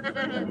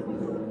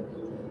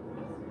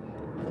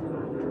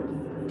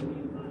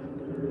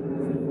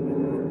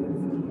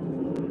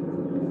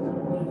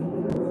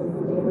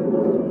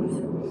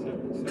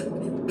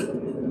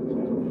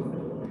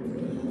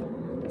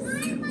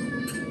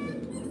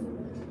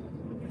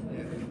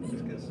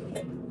 Just get some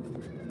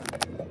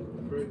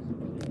fruit.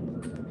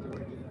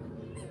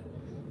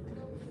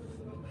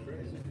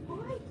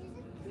 Why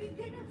is it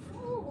gonna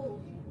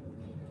fall?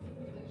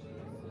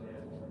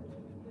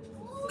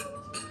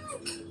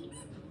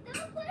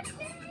 Don't push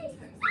me.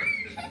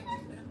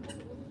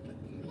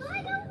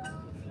 I don't.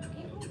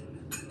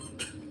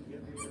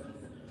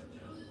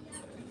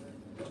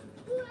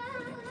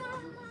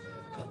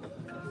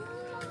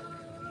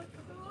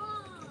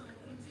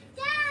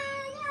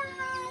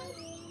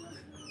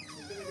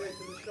 Can we go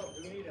to the shop?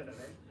 Do we need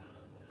anything?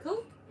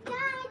 Cool. Dad,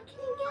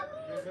 can you get me?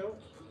 Can we go?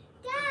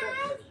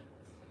 Dad!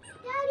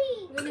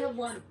 Daddy! We only have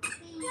one.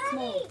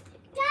 Small.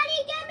 Daddy,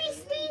 get me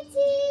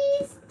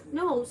sweeties!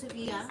 No,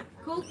 Sophia.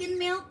 Coke and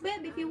milk,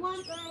 babe, if you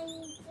want.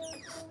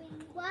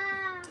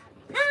 Wow!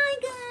 Hi,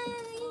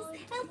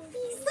 guys. Happy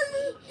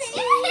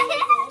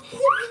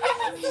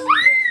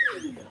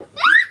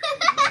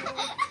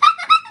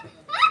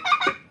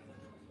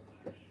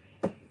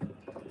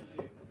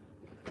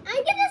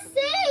I'm gonna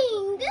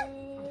sing!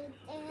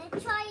 And a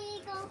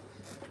triangle.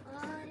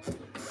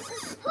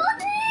 Hold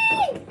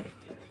me!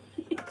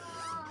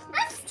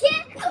 I'm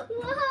scared!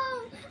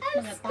 Whoa!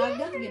 I'm Mga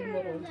taga, scared! yun mo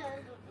ro.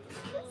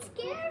 I'm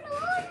scared!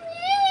 Hold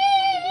me!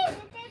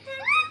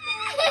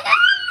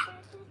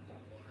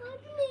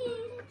 Hold me!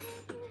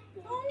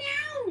 Oh,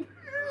 no.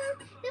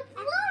 The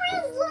floor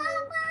is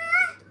lava!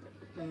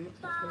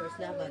 First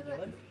lava,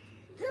 yun.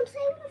 I'm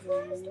playing the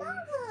floor is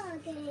lava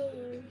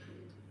game.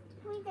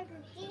 We got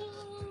a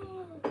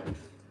game.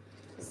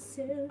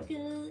 So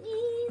go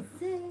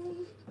easy.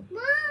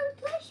 Mom,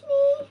 push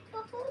me,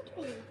 but hold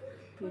me.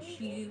 Push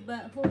you,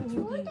 but hold Hold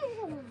you.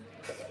 on.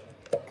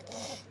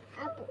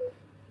 Apple.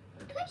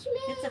 Push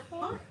me. It's a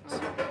heart.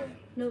 Apple.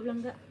 No,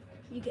 Langga.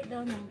 You get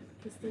down now.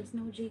 Because there's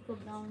no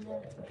Jacob down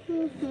there.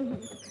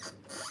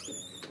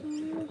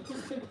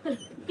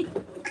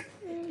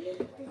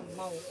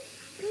 Wow.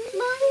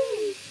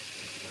 Mommy,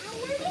 I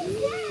want to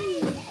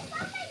play.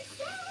 It's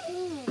not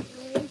my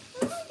play.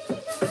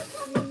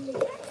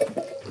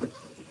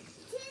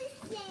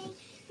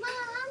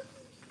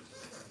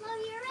 Mom,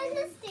 you're in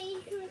the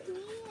stage with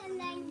me, and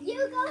then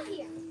you go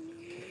here.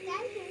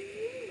 Stand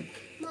here.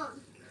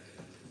 Mom,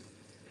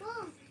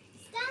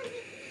 stand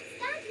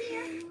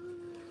here.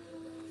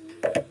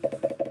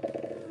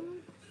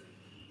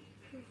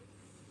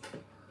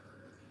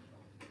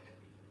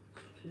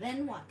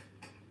 Then what?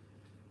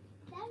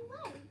 Then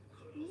what?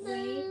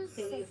 Wait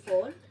till you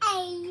fall.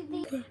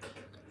 Baby.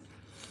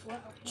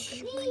 What?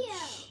 Here.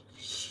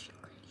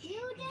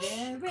 You just.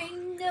 There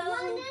ain't No,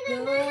 no no,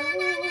 no, no, no, no, no,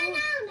 gold.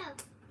 no, no.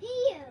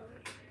 Here.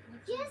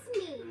 Just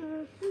me.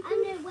 I'm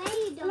the way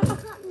you don't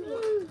cut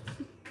me.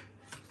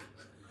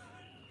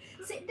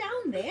 Sit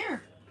down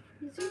there.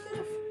 You're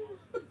gonna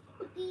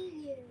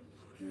Here.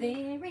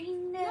 There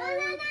ain't No, no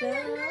no, no, no,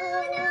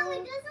 no, no. gold.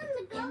 It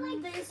doesn't go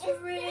in like this it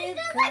doesn't go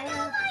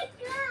river. like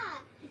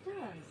that. It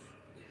does.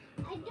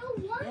 I don't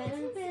want to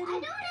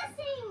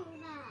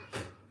sing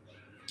that.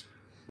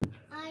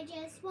 I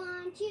just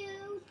want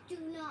you to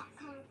not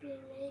copy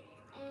me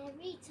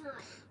every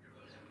time.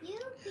 You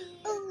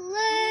feel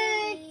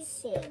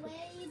Let's the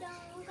way you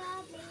don't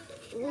got me.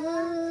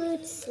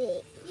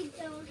 see. You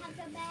don't have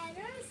to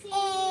better see.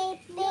 A,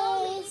 B,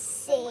 No, me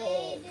C. the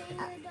way you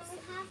don't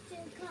have to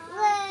copy.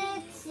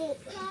 Let's see.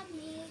 Got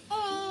me. You A,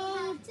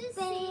 have to B,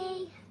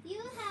 see.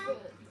 You have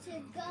to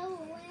go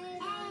where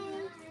I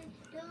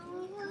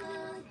don't want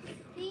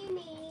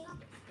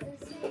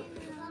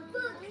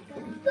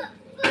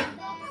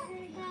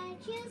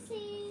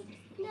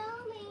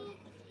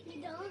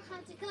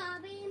have to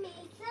copy me.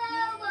 The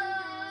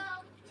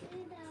world do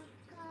not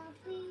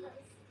copy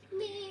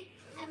me.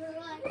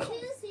 Everyone to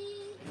see,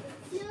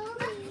 know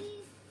me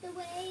the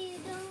way you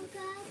don't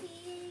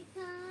copy.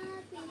 You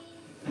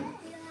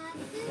have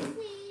to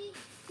see,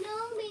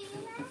 know me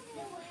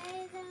the way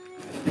that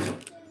you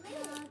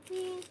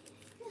copy.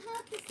 You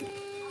have to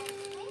say,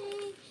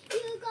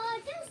 you got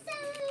to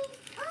say,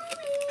 oh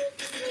me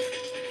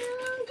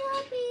don't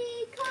copy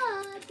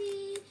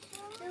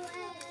the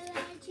way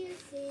that you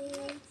see.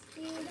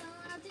 You don't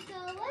have to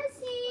go and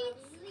see,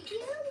 you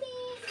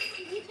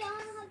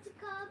don't have to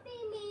copy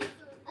me.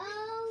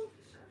 Oh,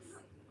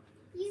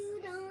 you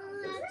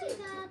don't have to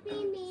copy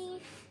me.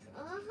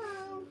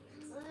 Oh,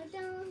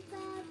 don't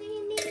copy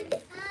me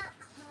at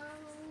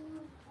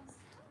home.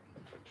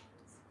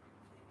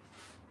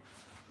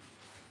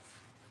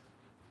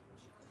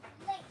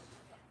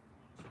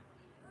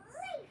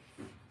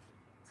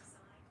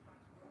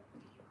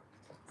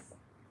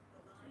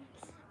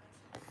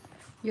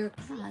 Your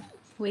cat.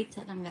 Wait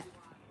sa langga.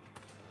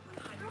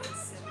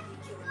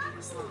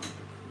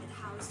 and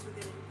housed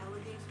within an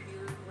elegant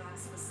mirror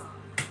glass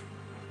facade.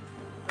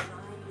 The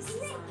line is Can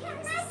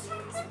designed I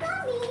check the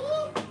gummy?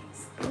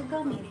 The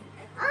gummy.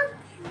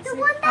 The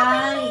one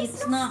that we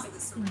It's not.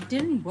 It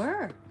didn't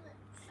work.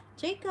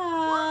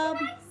 Jacob.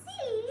 Can I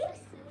see?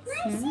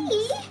 Can I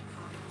see? It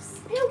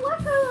didn't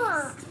work a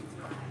lot.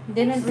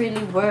 Didn't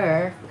really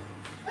work.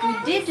 We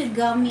did the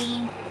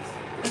gummy Can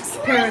I just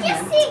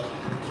experiment. see?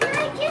 Can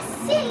I just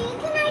see?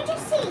 Can I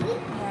just see? Can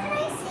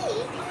I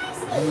see? Can I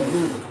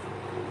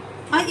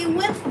see? It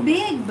went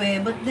big,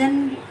 babe, but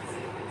then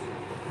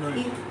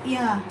Right.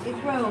 it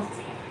broke.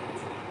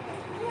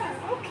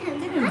 Yeah, okay. It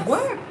didn't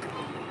work.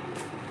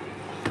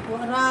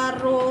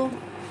 Wararo.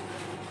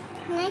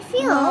 Can I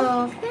feel?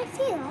 No. Can I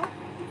feel?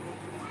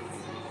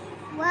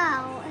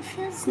 Wow, it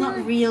feels It's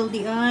not real,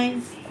 the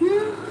eyes. It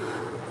feels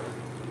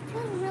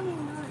really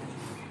nice.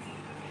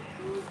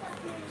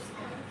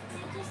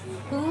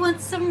 Who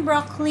wants some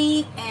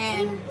broccoli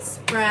and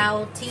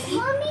sprouty?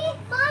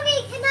 Mommy,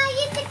 can I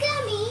eat the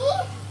gummy?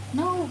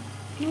 No.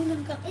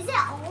 Is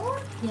it old?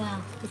 Yeah,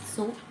 it's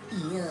so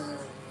ew.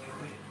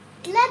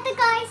 Let the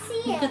guy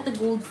see Look it. at the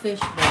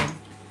goldfish, babe.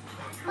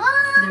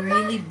 They're Mom,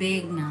 really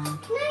big now.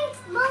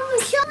 Mom,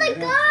 show the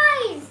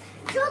guys.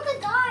 Show the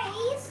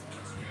guys.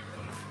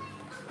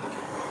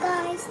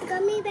 Guys, the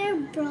gummy bear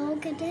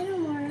broke. It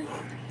didn't work.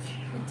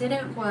 It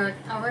didn't work.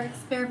 Our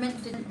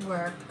experiment didn't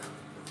work.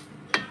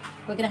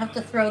 We're gonna have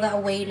to throw that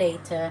away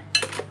later.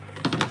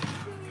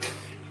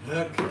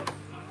 Look.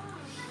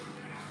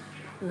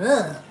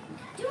 Ugh.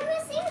 Do you want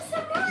to sing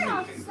some more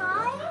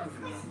outside?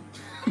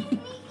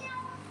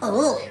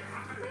 Oh.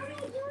 Mommy,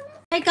 do you want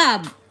to?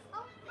 Jacob.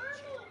 Oh,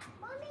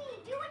 mommy,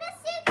 do you want to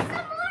sing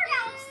some more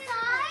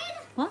outside?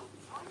 What?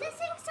 Let's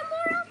sing some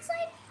more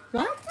outside.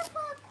 What? I have to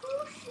put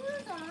cool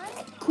shoes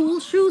on. Cool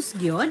shoes,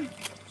 good.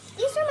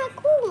 These are my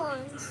cool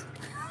ones.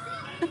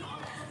 I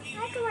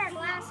have to wear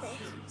glasses.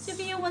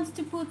 Sophia wants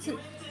to put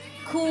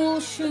cool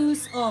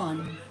shoes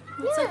on.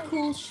 What's Yeah. a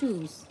cool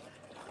shoes?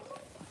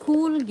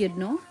 Cool, good,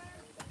 no?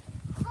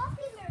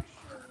 Popular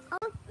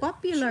shoes.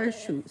 Popular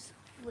shoes.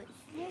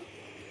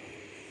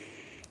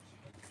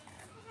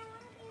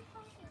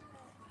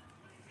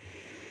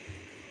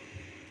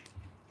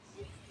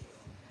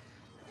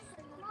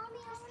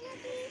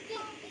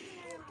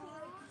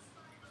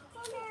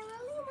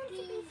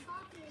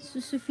 So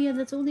Sophia,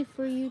 that's only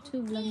for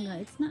YouTube, Langga.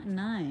 It's not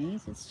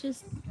nice. It's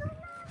just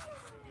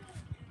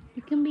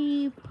you can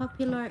be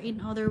popular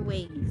in other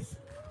ways.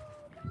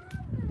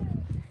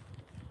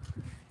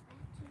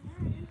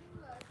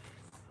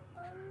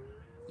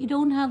 You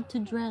don't have to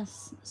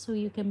dress so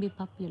you can be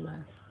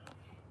popular.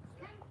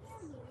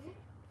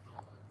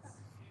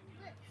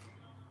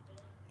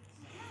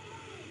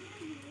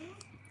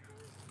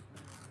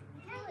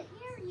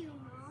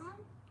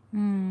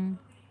 Mm.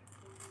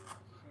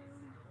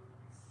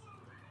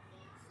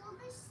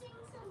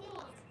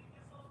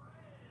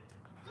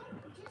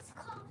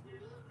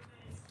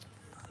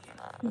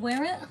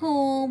 We're at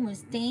home, we're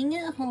staying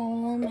at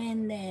home,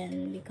 and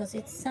then because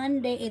it's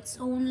Sunday, it's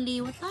only,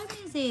 what time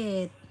is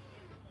it?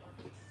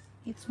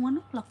 It's 1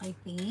 o'clock, I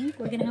think.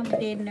 We're gonna have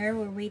dinner.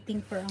 We're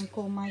waiting for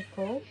Uncle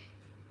Michael.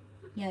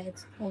 Yeah,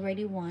 it's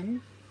already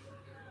 1.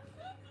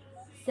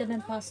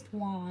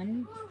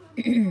 1:07.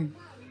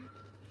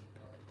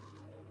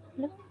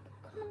 Look,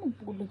 kano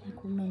magpulog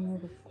ako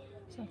nangurok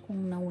sa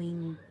akong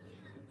nawing.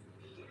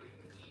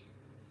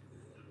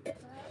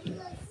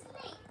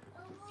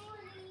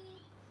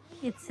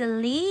 It's a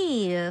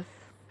leaf.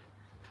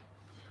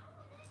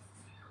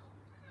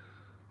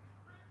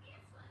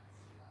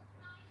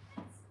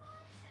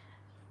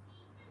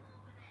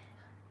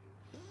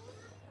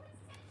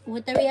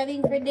 What are we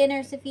having for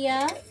dinner,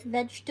 Sophia?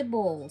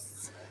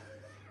 Vegetables.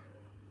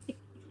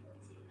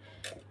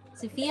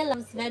 Sophia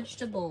loves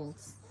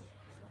vegetables.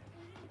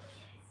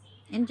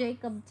 And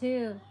Jacob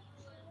too.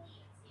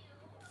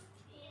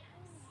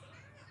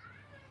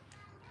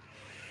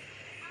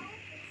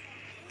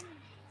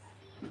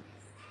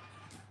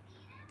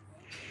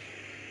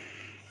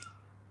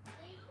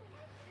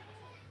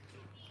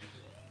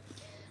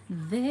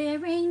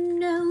 There ain't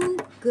no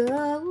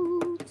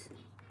gold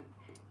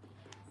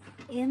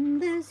in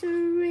this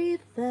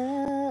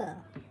river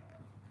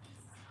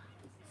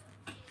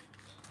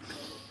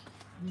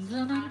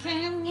that I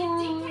can't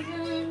walk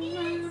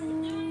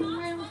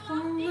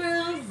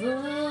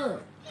forever.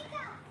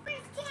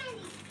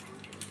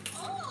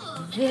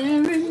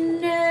 There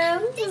ain't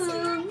no.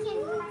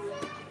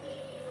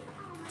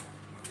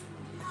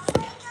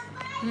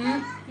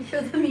 You show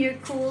them you're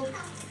cool.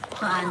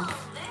 Fun.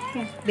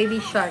 Here,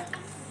 baby shark.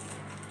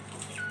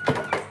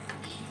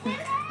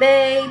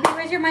 Baby,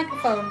 where's your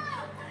microphone?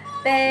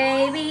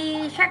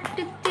 Baby shark.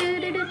 Do, do,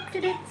 do, do,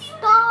 do, do.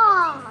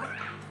 Stop!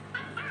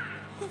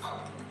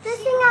 This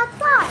thing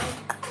outside.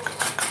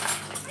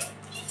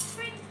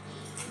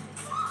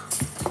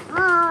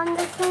 Mom,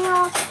 this thing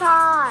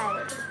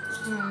outside.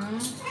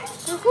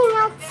 This thing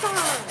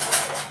outside.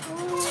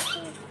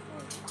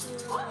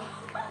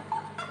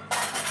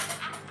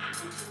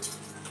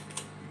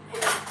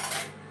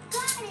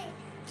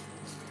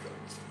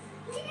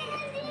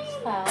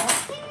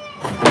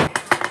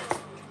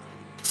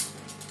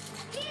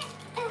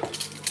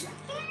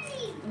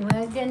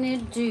 We're gonna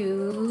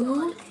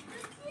do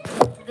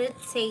the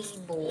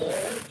table.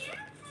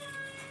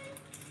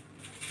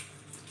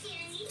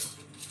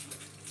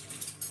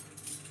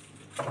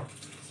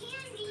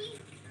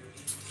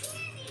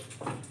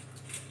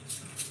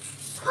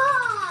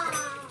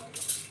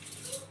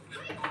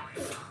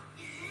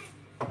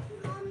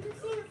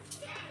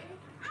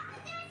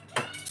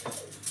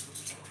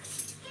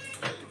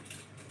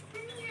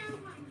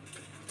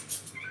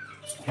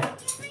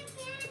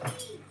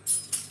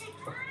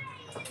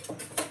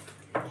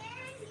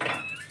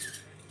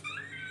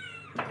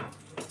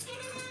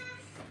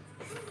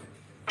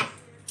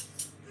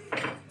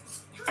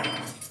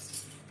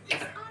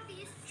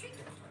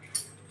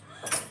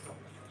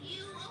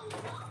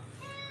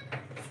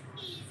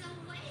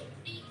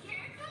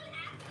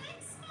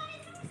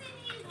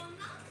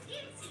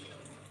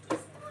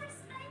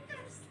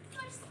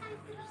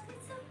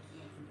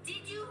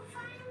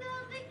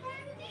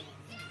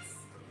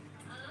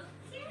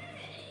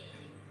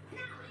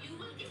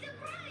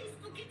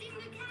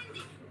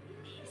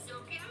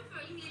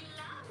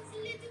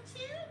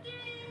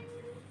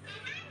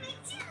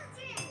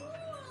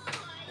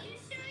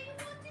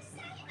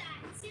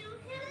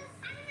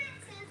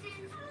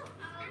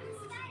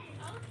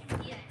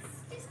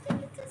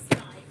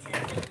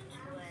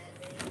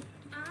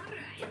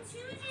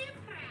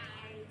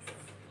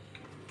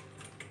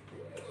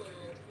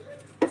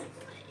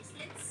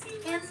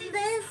 In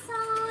this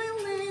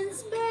silence,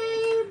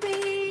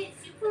 baby,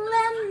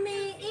 let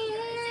me in.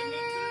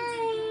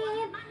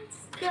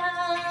 Go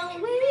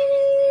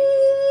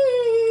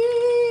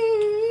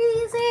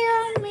easy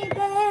on me,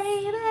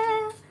 baby.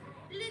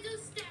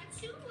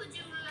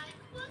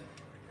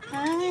 I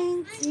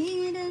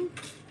didn't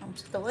have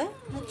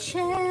a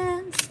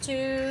chance to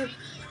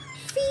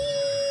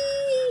feel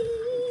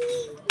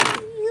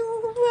you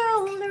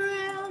roll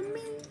around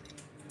me.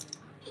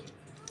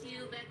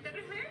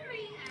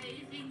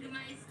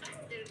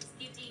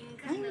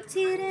 I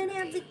didn't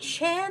have the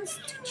chance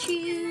to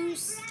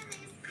choose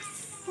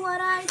what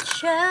I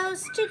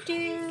chose to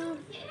do.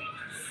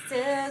 So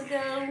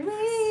go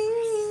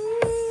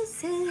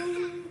easy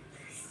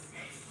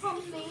on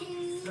me.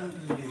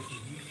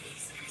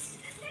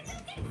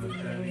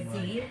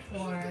 Easy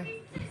for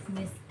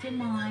Mr.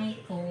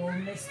 Michael,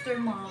 Mr.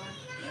 Mark.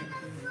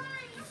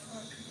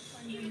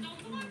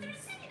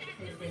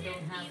 They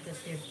don't have this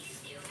here.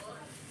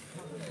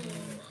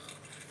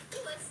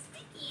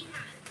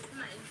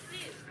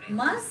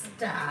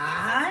 Mustard.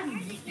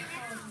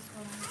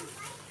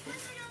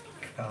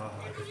 God.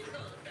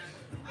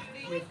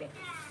 Whip it.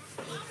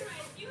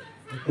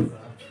 Look at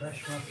that.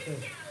 Fresh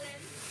mustard.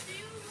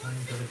 I'm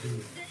going to do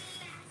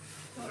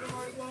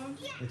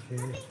it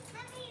here.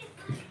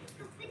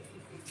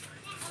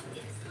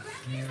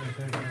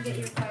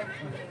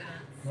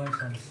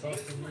 Nice and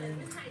soft in there.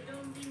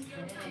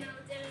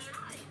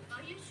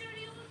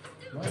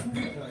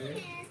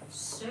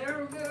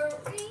 Sugar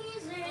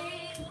easy.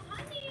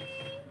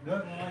 No,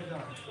 lie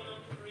down.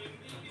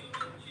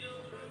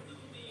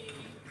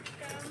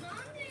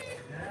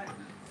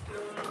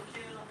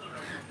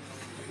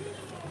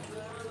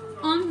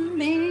 On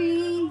me.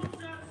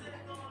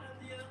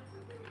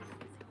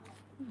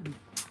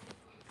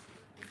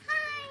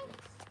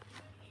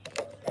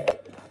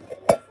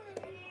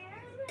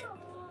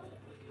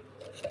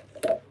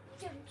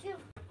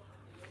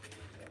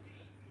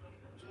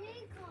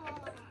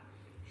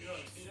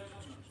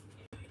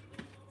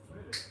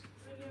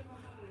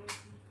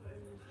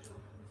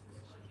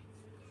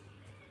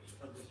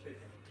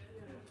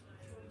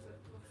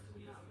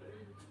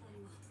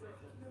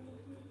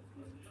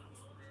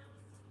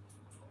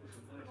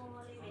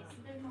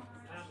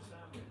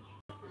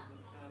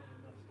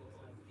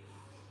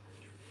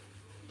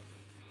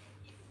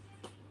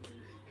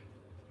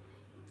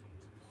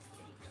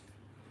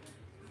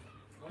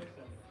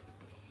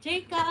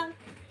 Jacob.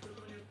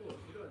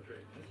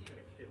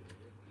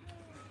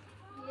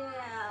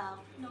 Yeah,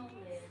 no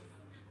Liz.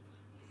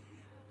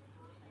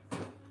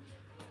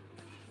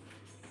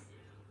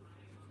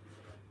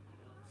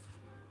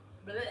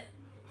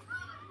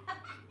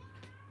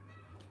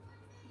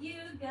 You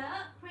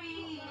got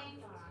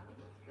pranked.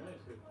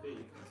 Nice with beef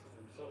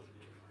and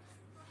sausage.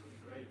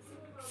 Gravy.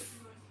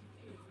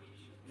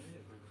 Yeah,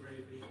 with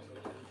gravy and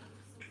sausage.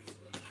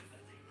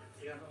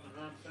 You have it on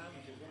a ham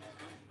sandwich as well.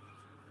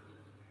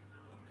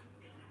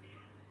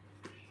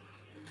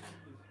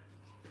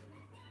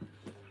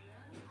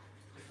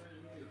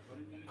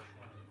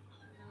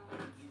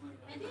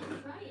 I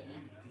didn't try it.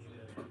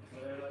 I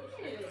don't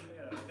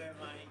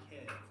like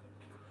it.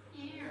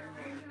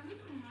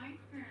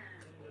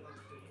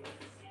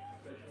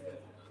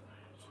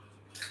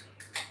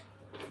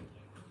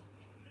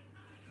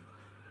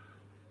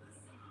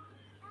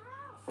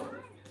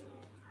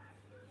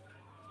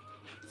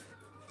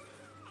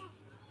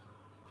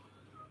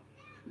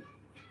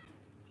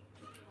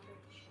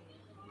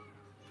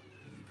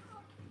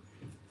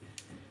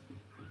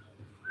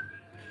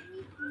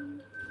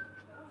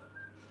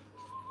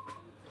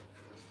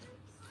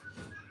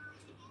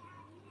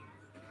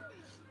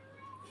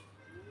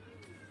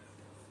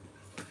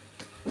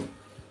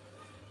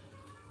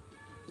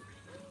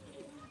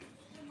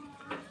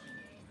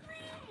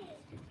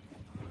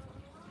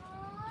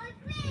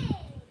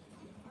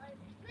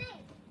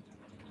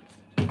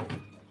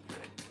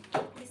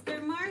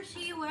 Mr.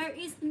 Marshy, where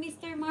is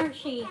Mr.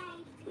 Marshy?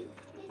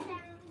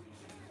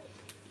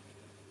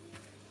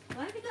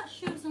 Why have you got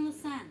shoes on the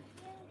sand?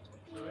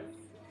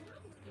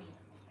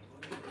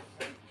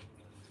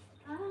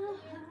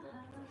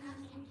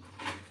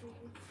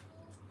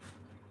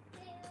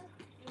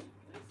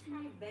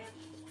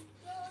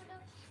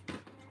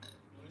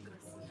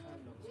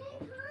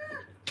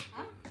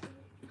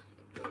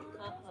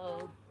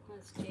 Uh-oh,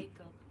 that's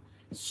Jacob.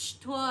 Shh,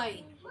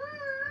 toy. Mom,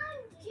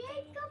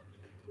 Jacob.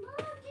 Mom,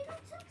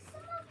 Jacob took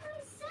some of my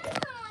sand.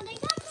 I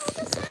got all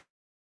the sand.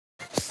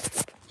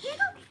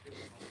 Jacob,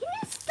 can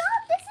you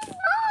stop? This is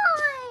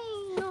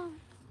mine.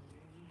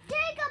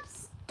 Jacob,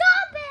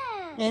 stop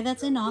it. Okay,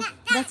 that's enough.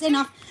 That's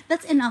enough.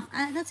 That's enough.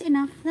 That's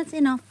enough. That's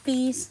enough,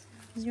 please.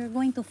 'Cause you're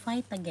going to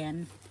fight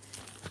again.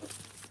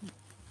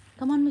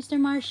 Come on, Mr.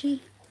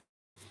 Marshy.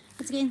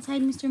 Let's get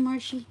inside, Mr.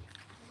 Marshy.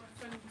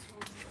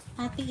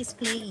 Ate is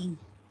playing.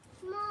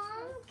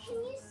 Mom, can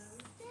you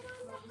sit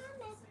on the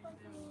hammock with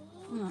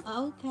me?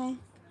 Oh, okay.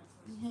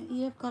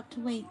 You've got to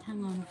wait.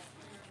 Hang on.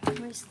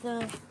 Where's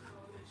the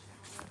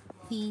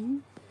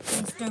thing?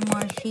 Mr.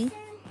 Marshy.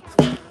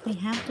 We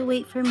have to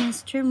wait for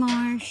Mr.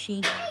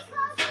 Marshy.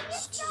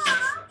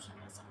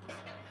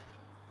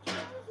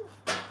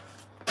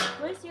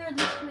 Where's your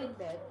liquid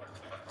bed?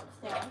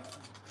 Upstairs.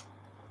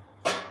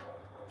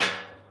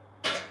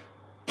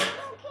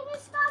 Mom, can you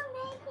stop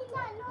making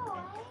that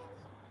noise?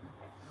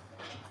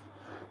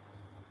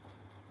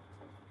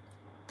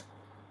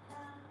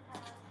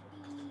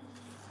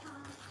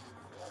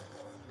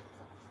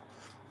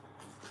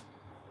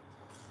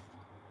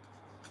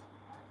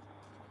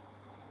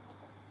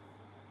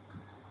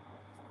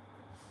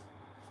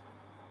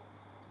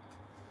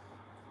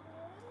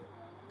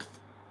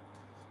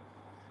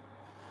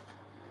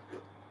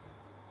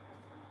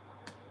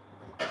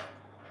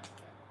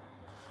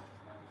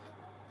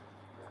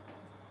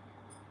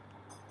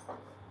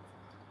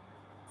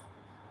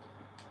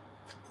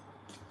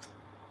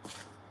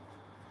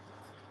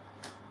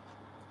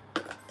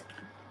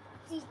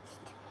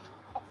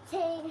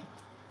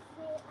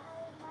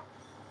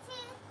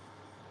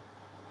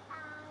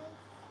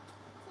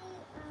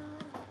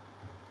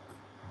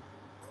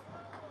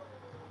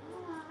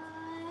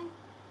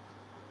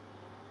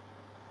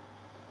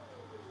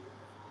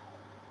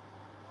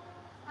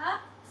 Huh?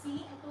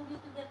 See, I told you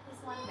to get this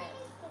one bed.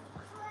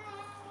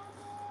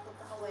 Put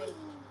it away.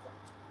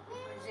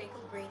 Or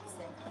Jacob breaks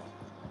it.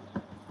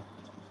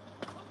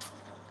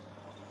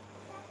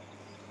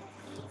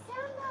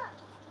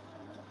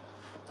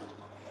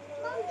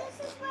 Mom, this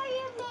is where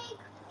you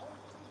make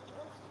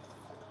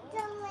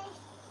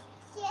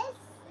delicious.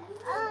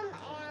 And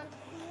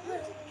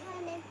would you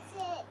come and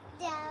sit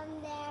down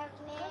there,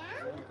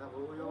 ma'am? You have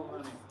all your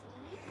money.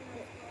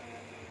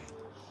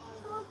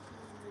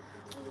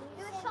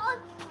 You're so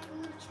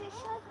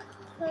nutrition.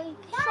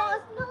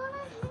 That's not a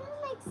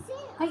hammock,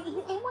 sit. I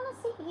want to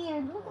sit here.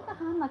 Look at the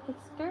hammock.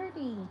 It's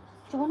dirty.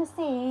 Do you want to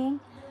sing?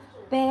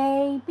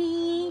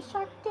 Baby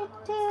shark,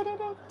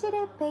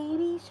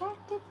 baby shark,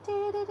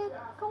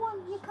 go on,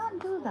 you can't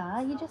do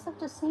that. You just have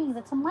to sing.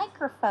 That's a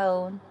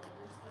microphone.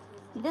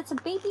 That's a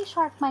baby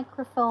shark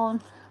microphone.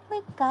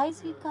 Look,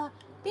 guys, we got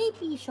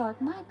baby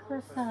shark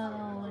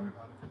microphone.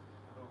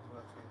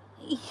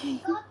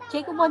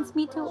 Jacob wants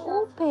me to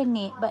open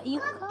it, but you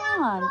Got that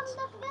can't. from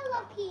the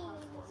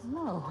Philippines.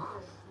 No.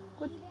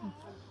 Good.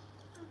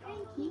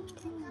 Drinking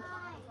the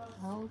guys.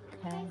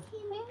 Okay.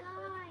 Drinking the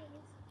guys.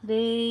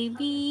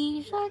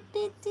 Baby shark,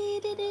 you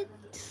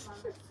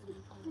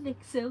look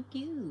so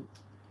cute.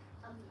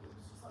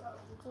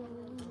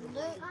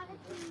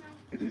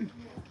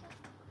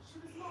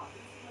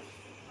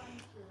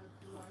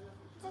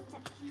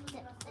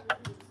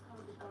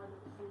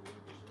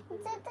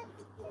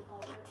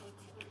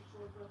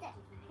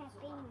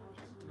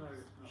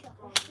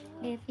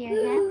 If you're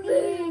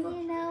happy and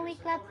you know we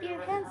clap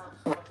your hands?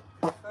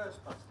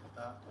 First bus did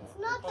that. It's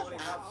not Probably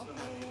have about some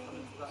coming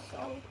to that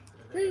stop.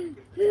 Woo,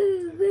 So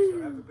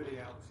everybody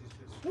else is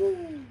just.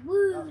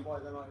 That's why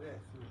they're like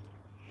this.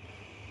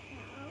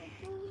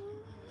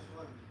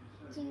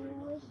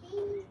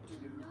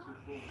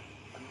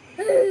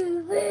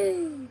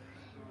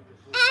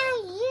 And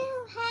you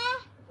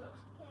have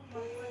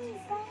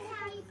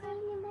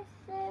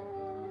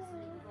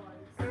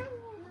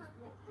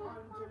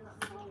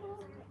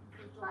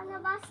one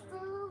of us to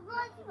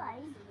good way.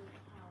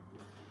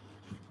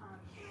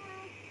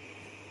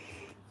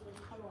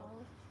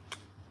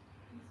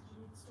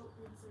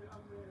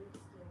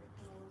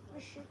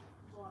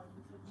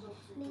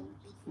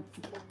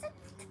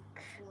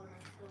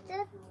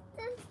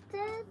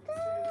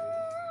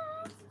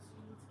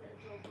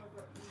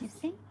 You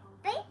see?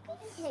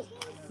 Baby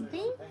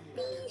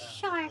Baby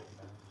shark.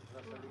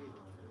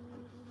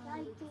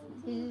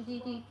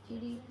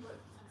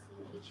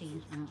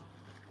 Change now.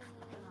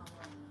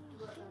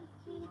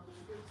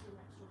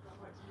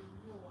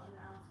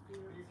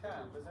 You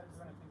can, but that's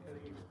anything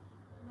illegal.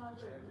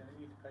 So you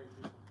need to pay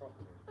people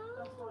properly.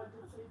 That's what I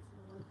did say to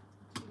them.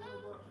 You know,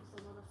 work for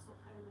someone, I've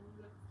stopped paying them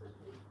less than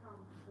 £8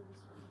 for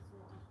this one as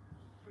well.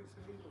 But it's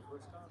illegal for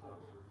a startup.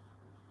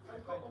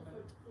 I got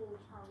offered £4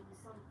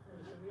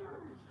 something at that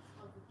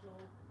other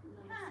job.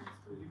 And then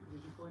Did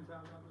you point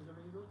out that was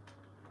illegal?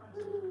 I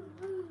didn't.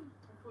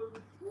 I thought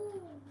it was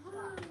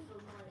that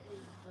for my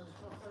age. So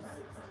 16.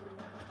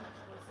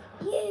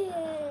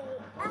 Yeah.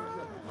 Find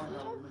out the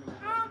minimum wage.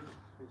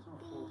 It's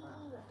not £4.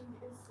 I think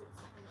it is 16.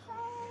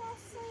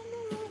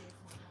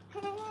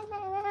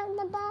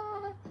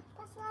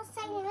 That's not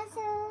saying a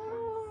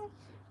song.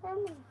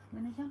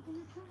 Gonna jump in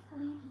the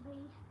trampoline. I'm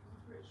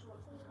pretty sure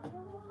it's the kind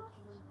of more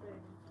common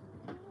thing.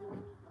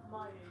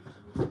 My age,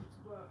 you need to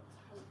work to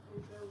help pay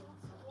bills and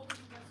stuff.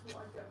 Obviously, that's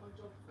what I get my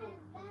job for.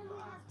 Then we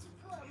have to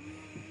put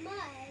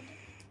mud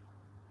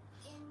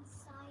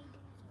inside.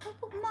 Don't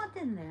put mud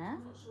in there.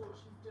 I'm not sure what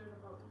she's doing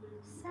about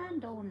losing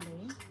Sand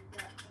only.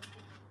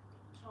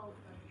 child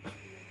benefit.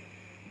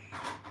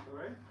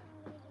 Sorry?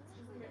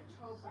 She doesn't get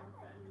child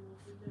benefit anymore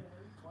for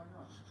live. Why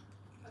not?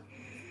 I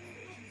think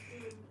what she's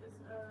doing is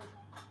B-Tech. No,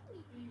 I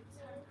think she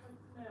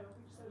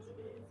says it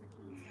is a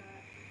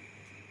B-Tech.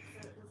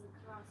 So it was a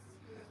class.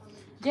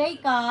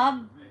 Jacob.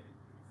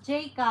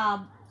 Jacob.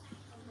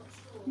 I'm not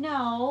sure.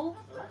 No.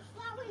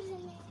 Flowers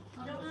in it.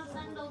 You don't have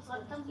sandals on.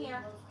 Come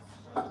here.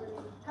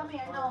 Come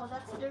here. No,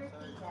 that's dirty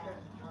there.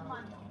 Come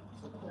on.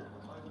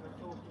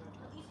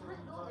 You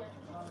can't go there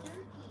because it's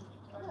dirty.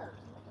 Look.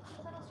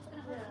 What else is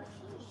gonna hurt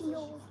your shoes?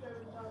 No. She's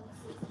going down to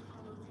 £60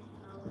 a week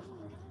now.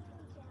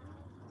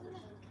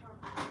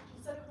 She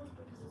said it was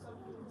because it's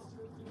something to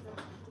do with these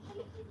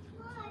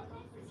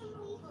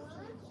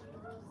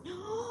No.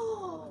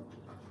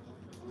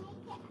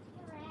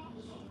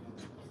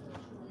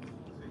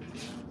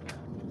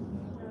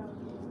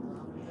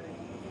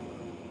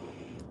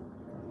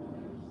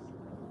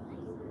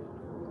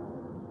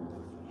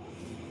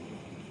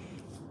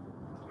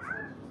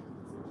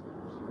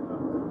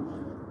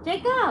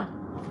 Jacob.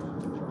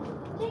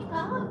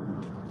 Jacob.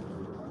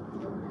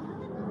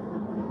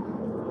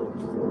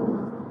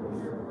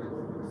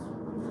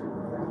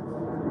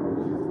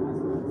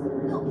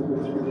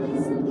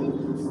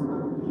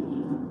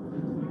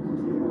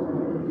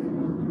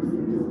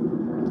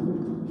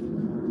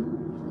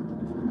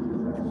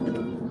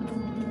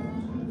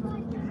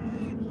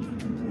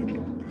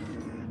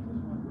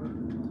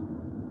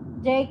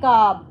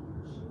 Jacob.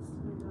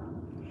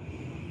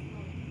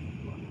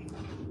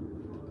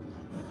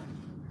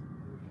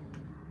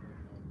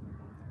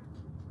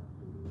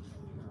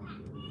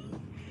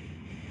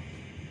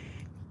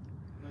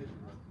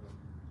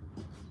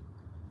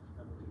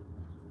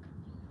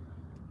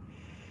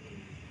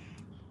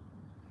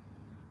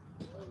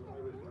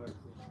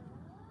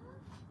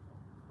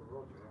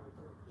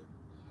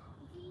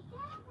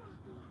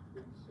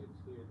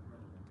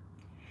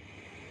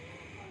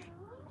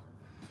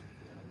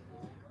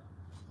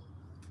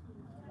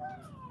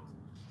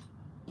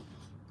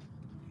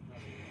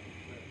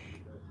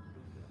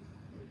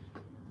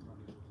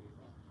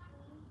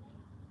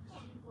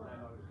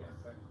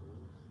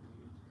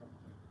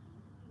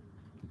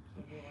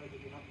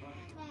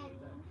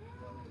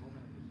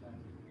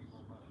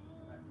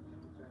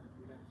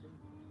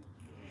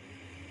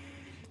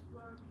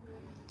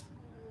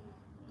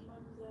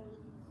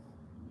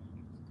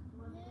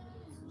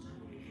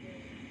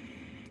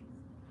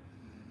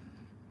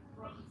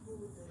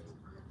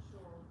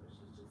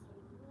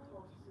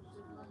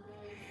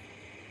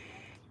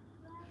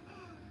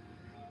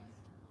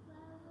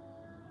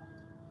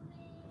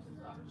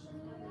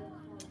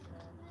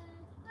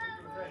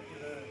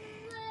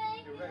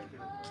 You're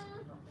regular.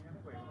 Nothing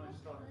anyway. When I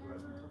started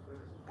working,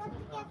 Gotta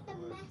get the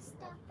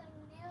messed up and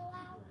mill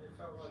out.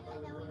 And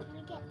then we're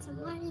gonna get some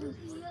money.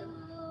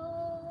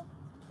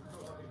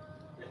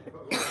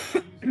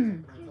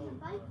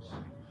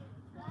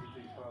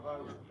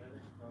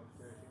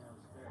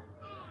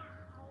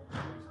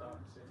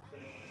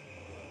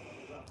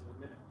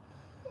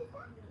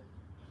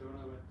 So when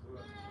I went to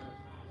work,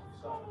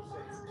 Start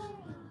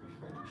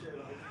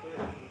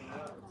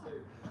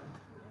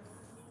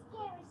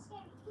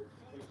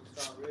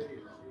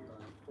really early,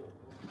 like 4,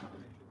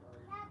 finish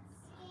That's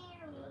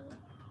scary.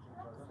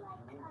 Looks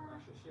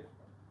like a shift.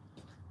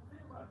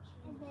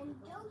 and then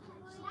don't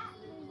worry,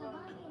 there's a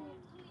bug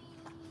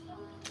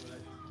in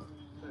a tree.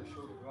 They're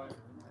short of right.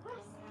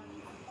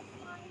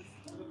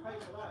 The pay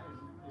for that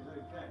is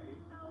okay.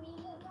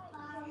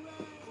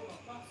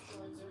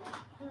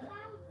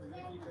 And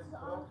if you can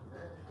put up,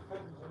 it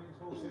depends on these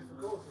horses for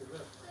courses.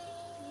 Look.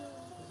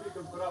 If you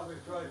can put up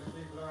with driving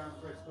people around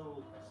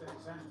Bristol city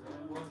centre,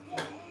 then what?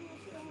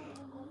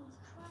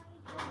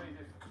 I mean,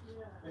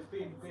 if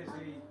being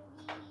busy,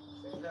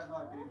 if you don't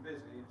like being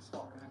busy and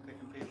stocking and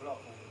picking people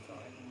up all the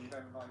time, and you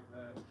don't like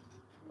the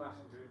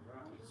passenger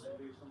interaction, then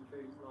do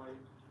something like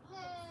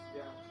the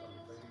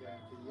outside, so you go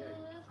into the 8.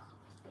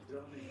 You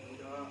know what I mean? You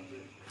go out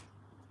with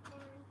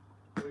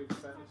 3%,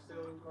 it's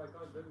still like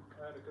I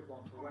had a good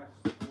one for West,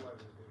 all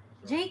over the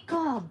business.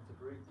 Jacob! To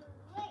bring,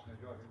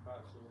 driving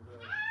past all the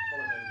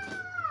holidays.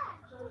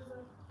 Those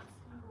are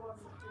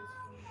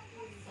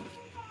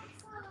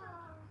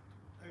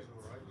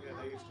alright, yeah,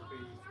 they used to be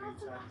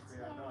 310,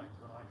 309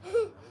 when I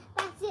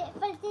That's it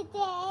for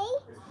today.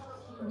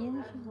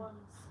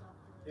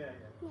 Yeah,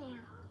 yeah.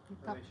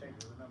 But they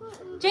changed the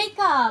number.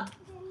 Jacob!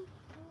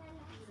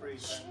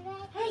 310.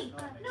 Hey,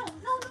 no,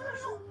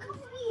 come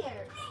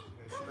here.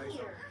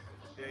 Straight up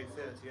the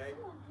A38,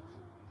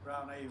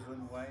 round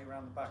Avon Way,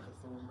 round the back of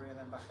Thornbury, and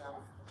then back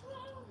out.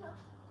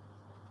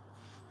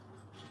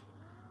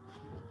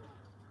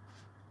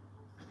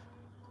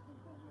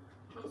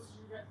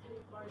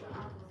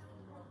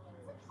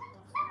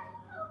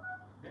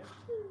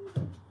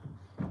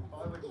 I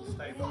wouldn't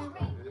stay much longer.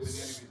 It was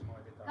the only reason why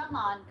I did that. Come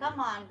on. If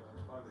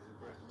I was in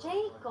Bristol,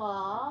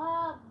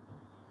 Jacob!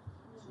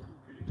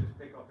 could you just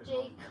pick up his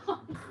Jacob. Bristol?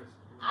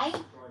 I,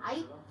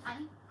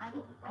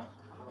 Drive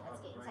to let's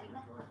get inside na.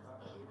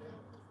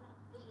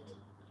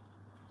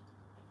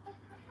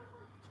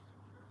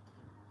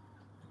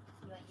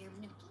 You want your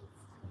nookies?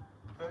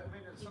 But I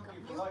mean, some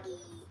people like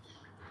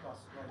us,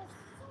 like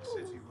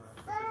city work,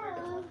 because they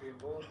don't like being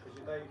bored, because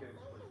your day goes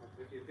quick.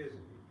 If you're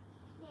busy,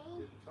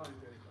 your time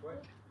goes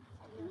quick.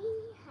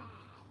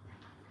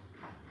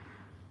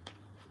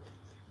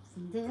 For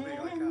me, I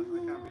can't be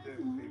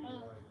doing people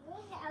like.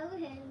 I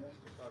mean,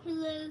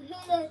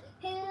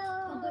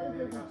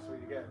 that's what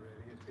you get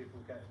really, is people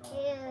getting on.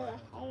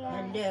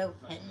 Hello.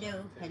 I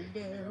don't care. It's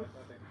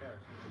not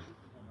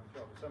my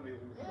job. Some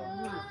people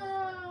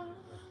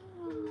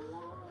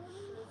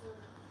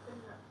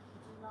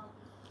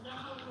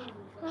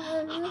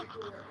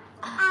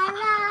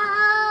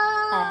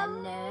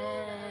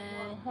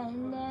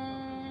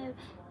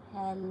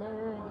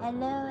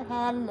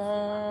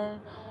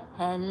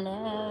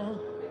Hello.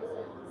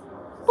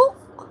 Book.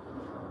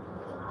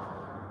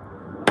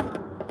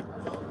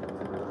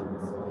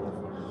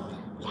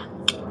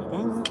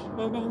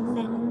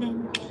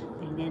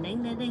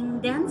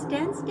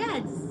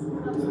 Dance.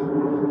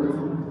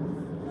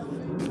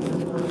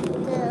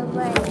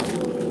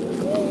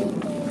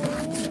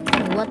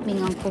 What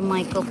mingang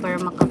kumay ko para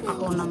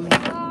makakauna mo.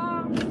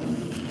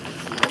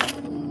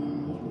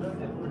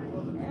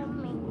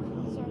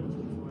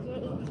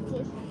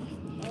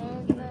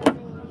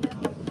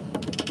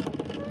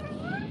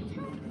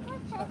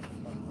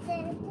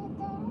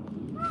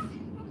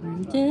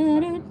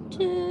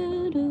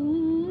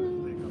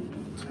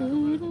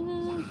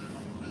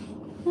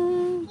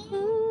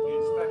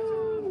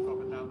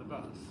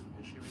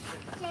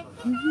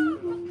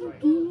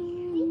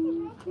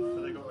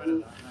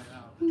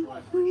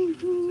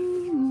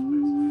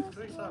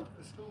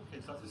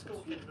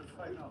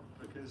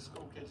 because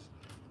school kids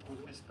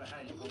would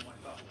misbehave on my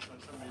bus, so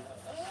somebody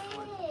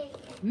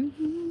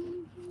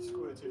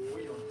squirted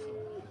wee on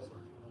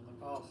the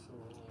bus,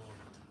 or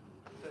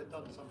they'd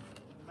done something.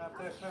 Now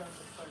their parents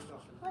have phoned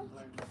up and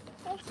complained.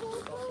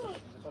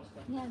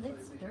 Yeah,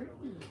 that's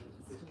dirty.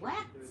 It's wet.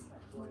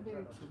 I've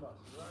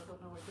got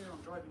no idea,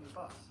 I'm driving the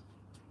bus.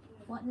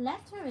 What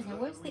letter is it?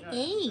 Where's the A?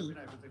 You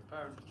know, but the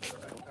parents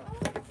phoned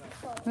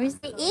up. Where's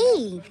the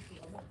A?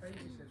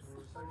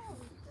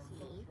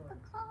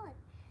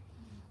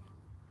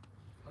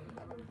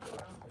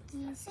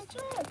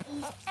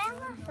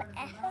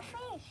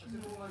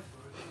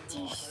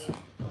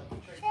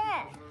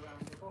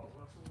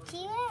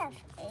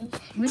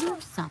 Where do you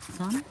have socks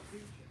on?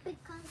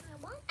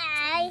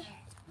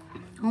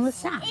 On the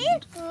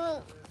side.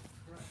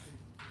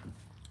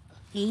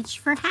 H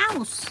for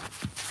house.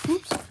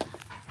 Oops.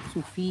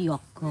 Sophia,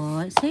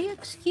 say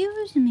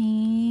excuse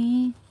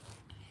me.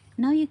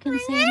 Now you can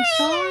say I'm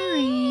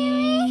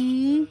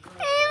sorry.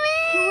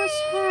 It was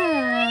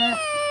hurt.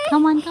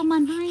 Come on.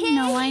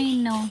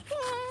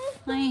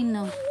 I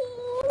know.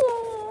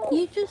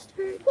 You just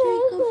hurt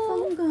Jacob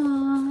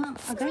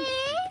Funga. Okay?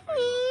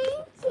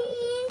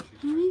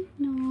 I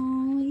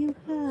know you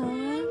have.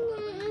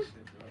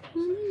 I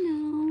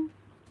know.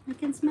 I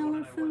can smell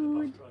our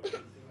food.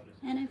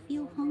 And I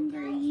feel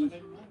hungry.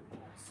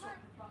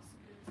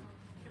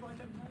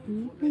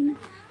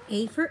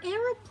 A for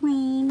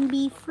aeroplane,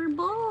 B for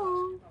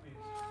ball,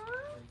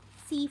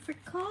 C for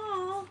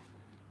call.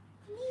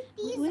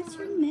 Where's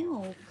your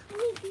milk?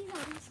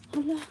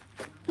 Hala,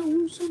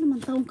 naunsa naman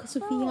taong ka,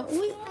 Sophia.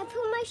 Uy, I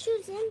put my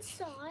shoes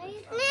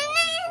inside.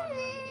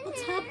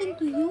 what's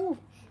happened to you?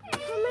 I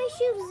put my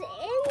shoes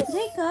inside.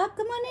 Jacob,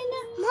 come on in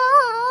na.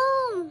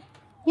 Mom!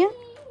 Yeah?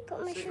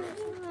 Put my shoes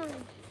on.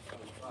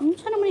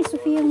 Naunsa naman ni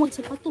Sophia,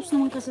 magsapatos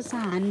naman ka sa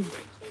sand.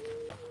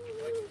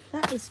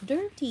 That is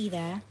dirty,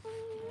 that.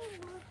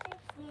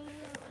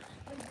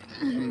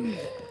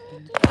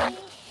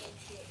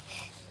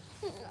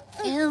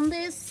 And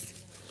this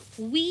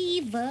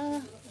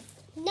Weaver.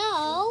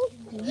 No,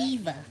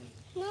 Weaver.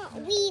 not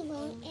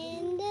Weaver.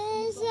 In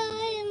the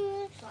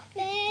sun,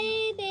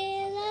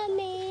 baby, love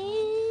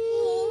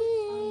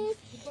me.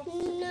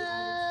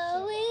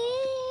 No,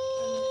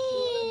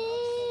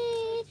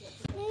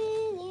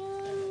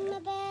 my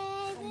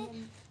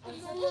baby. I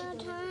have no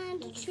time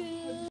to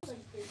choose.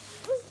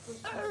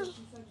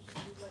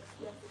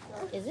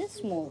 Is this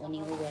small on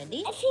you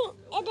already? I think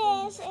it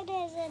is. It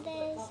is. It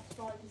is.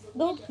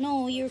 Oh,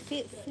 no, your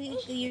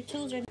your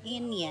toes aren't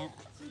in yet.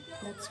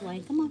 That's why.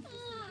 Come on.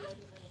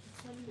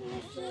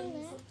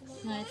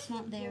 No, it's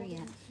not there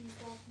yet.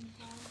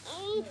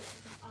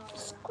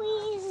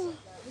 Squeeze.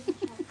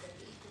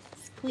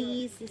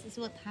 Squeeze. This is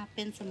what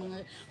happens sa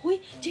mga...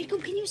 Hoy,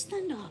 Jacob, can you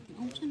stand up?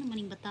 Oh, siya naman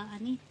yung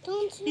bataan eh.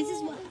 Don't This is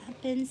what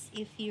happens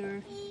if you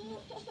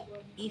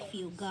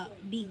got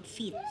big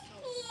feet. No,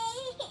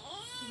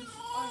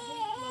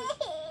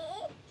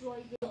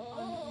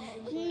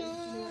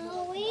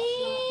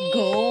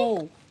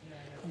 Go.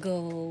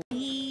 Go.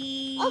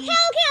 Okay,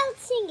 I'll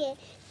sing it.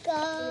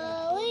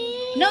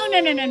 Going. No.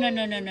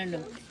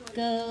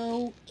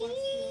 Go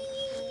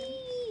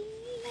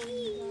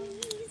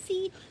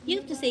easy. You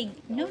have to say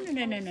no. I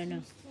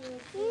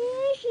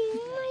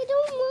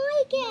don't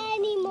like it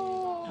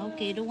anymore.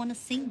 Okay, you don't want to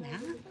sing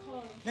that?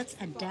 That's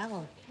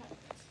Adele.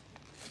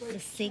 The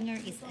singer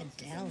is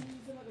Adele.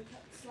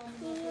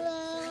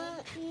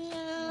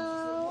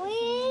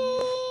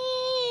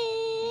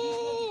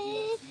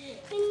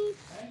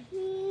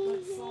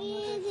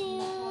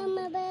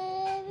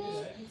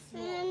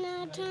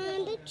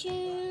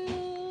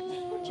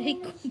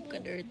 Jacob ka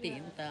dirty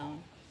in town.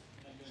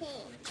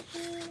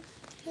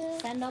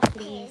 Stand up,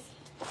 please.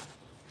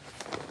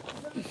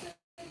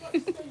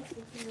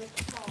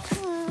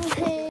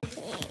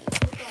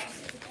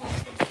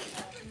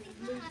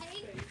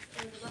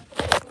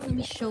 Let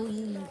me show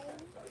you.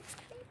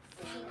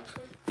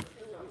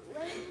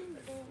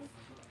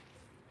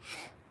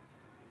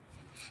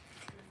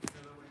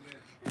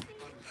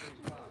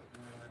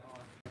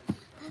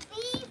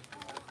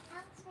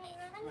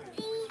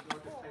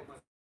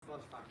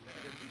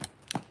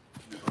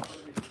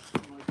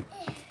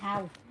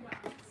 Ow.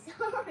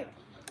 Sorry.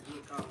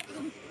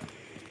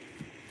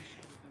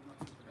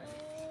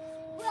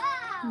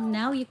 Wow.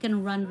 Now you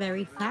can run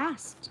very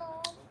fast.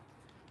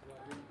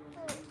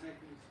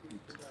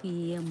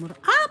 Feel more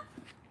up.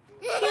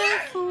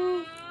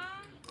 Careful.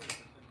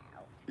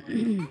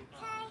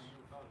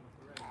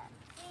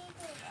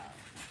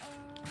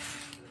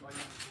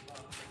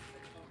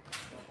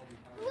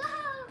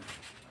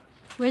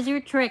 Where's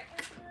your trick?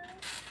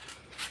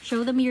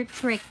 Show them your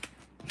trick.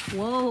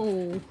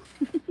 Whoa.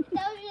 That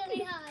was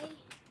really high.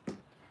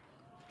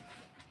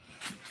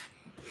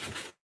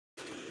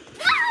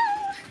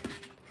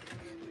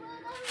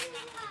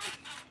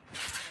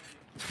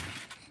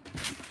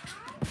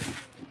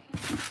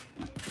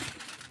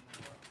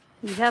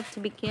 You have to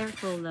be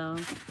careful though.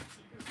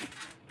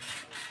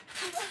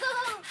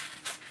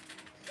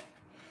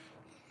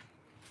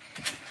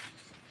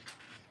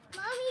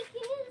 Mommy,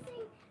 can you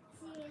sing?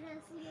 See the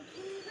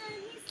sleeping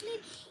bunny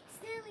sleep,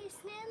 silly,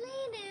 snilly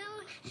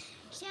noon.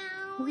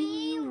 Shall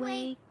we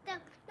wake them?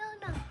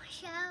 No,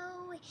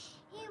 shall we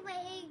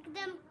wake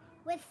them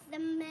with the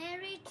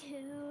merry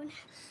tune?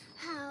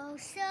 How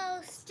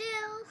so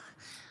still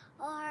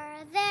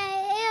are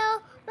they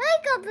ill?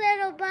 Wake up,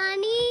 little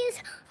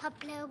bunnies.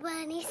 Hop, little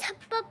bunnies, hop,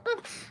 up,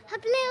 up.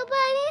 Hop, little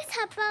bunnies,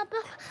 hop, up,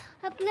 up.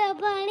 Hop, little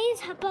bunnies,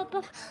 hop, up,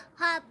 up.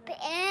 Hop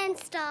and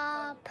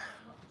stop.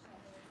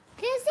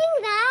 Can you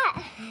sing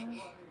that?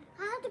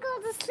 I have to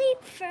go to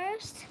sleep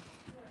first.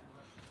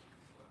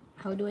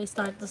 How do I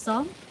start the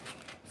song?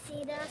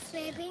 See the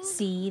sleeping.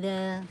 See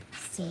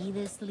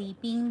the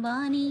sleeping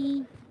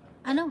bunny.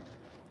 I know.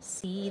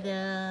 See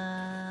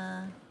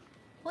the...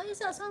 What is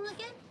that song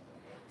again?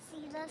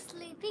 See the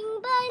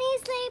sleeping bunny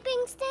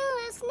sleeping still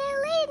as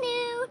nearly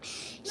noon.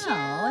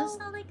 No, it's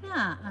not like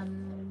that.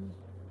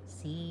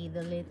 See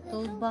the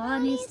little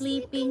bunny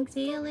sleeping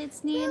till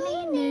it's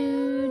nearly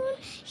noon.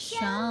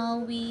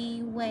 Shall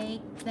we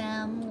wake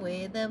them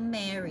with a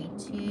merry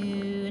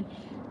tune?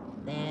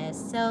 They're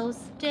so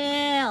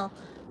still.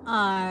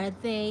 Are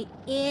they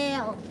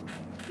ill?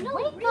 No,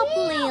 Wake up,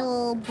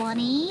 little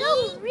bunny.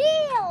 No,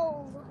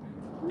 real.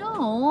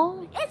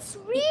 No. It's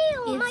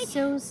real. It's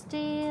so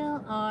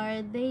still.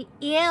 Are they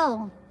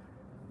ill?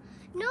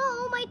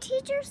 No, my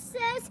teacher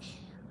says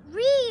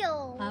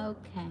real.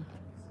 Okay.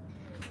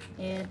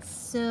 It's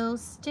so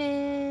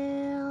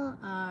still.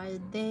 Are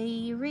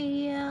they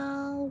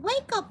real?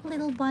 Wake up,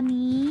 little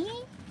bunny.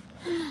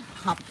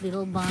 Hop,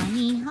 little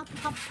bunny, hop,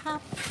 hop,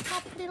 hop.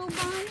 Hop, little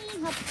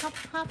bunny, hop, hop,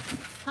 hop.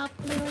 Hop,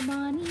 little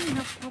bunny,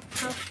 hop, hop,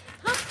 hop.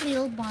 Hop,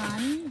 little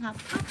bunny,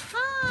 hop, hop,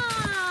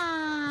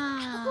 hop.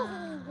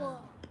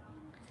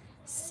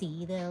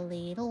 See the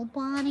little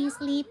bunny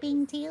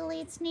sleeping till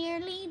it's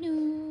nearly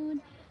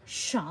noon.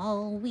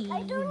 Shall we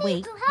I don't need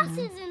wake glasses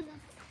them? in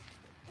them.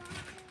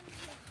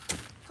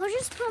 I'll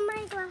just put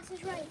my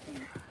glasses right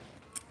there.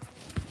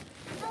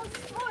 I'll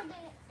store it.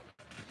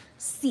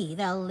 See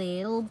the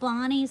little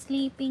bunny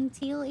sleeping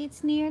till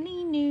it's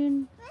nearly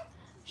noon.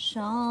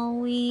 Shall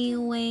we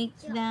wake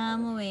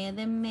them with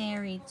a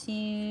merry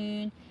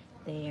tune?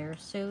 They're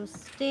so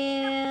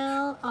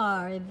still,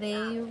 are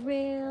they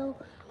real?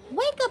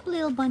 Wake up,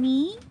 little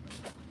bunny.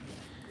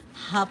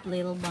 Hop,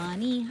 little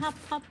bunny, hop,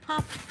 hop,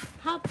 hop.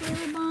 Hop,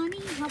 little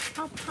bunny, hop,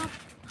 hop, hop.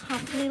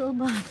 Hop, little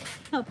bunny,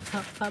 hop,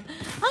 hop, hop.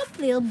 Hop,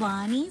 little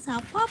bunnies,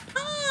 hop, hop,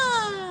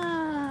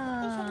 hop.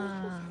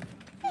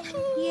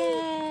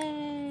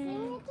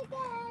 Yay!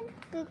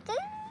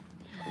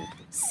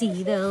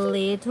 See the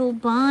little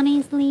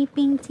bunny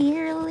sleeping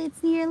till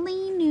it's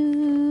nearly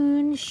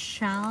noon.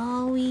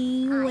 Shall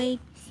we wake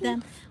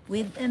them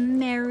with a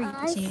merry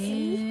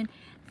tune?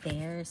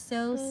 They're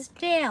so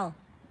still.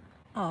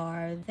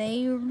 Are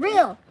they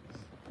real?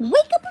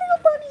 Wake up, little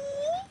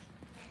bunny!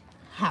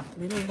 Hop,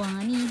 little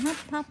bunny, hop,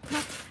 hop,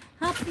 hop.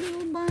 Hop,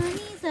 little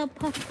bunnies, hop,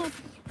 hop, hop.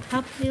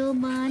 Hop, little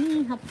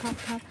bunny, hop, hop,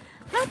 hop.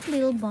 Hop,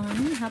 little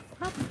bunny, hop,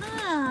 hop,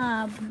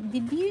 hop.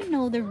 Did you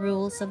know the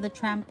rules of the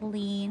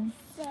trampoline?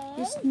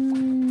 There's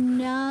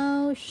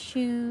no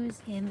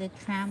shoes in the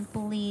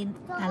trampoline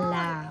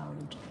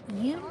allowed.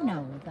 You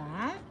know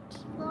that.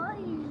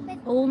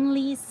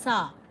 Only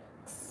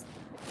socks.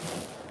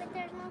 But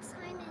there's no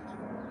sign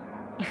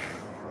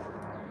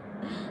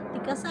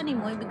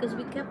anymore. Because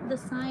we kept the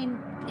sign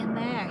in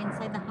there,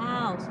 inside the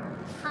house. You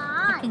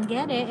Hi. can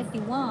get it if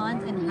you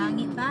want and hang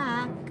it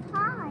back.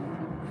 Hi.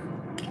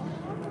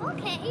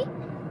 Okay.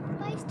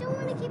 But I still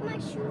want to keep my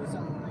shoes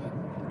on.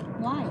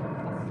 Why?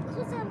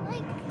 Because I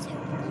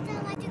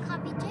like to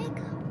copy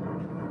Jacob.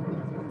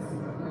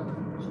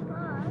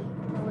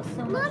 There was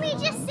so much Mommy, fun.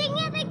 just sing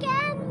it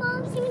again.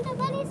 Mom, sing the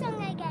bunny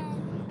song again.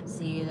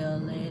 See the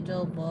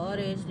little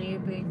body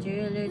sleeping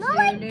till it's Not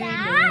like nearly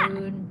that.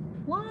 noon.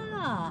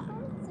 What?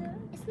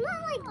 It's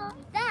not like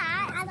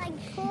that. I like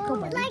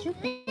why did like you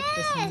put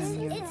this one in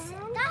here? It's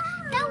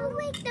that will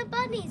wake the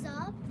bunnies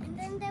up, and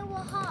then they will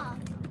hop.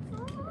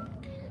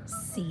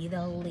 See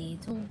the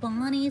little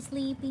bunny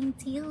sleeping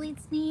till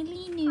it's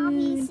nearly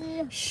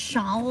noon.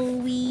 Shall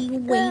we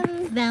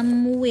wake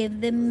them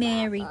with the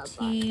merry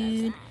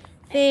tune?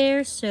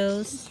 They're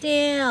so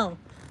still.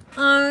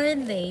 Are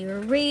they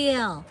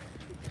real?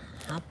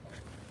 Hop.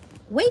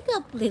 Wake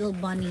up, little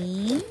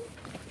bunny.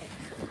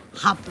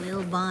 Hop,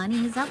 little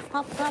bunnies, up,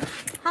 hop, hop.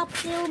 Hop,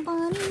 little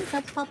bunnies,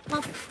 up, hop,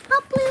 hop.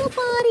 Hop, little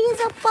bunnies,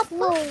 up, hop,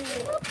 hop.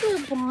 Hop,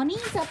 little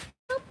bunnies, up,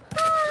 hop,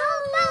 How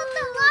about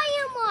the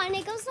lion one?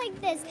 It goes like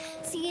this.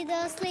 See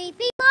the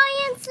sleepy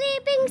lion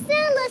sleeping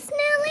still, it's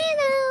nearly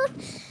noon.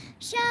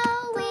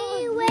 Shall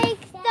we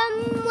wake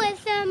them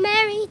with a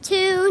merry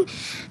tune?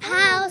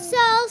 How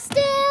so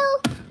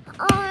still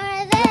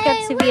are they? Look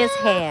at Sophia's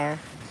well? hair.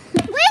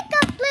 Wake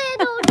up,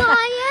 little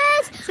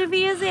lions.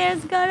 Sophia's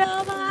hair's got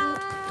over.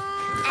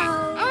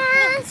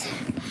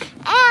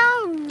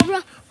 And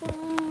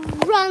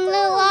run,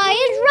 little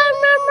lions, run,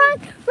 run, run.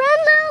 Run,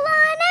 little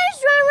lions,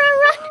 run, run,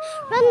 run.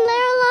 Run,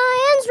 little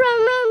lions, run,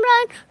 run,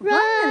 run. Run,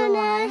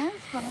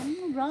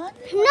 Run.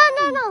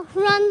 No.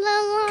 Run,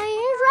 little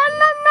lions, run,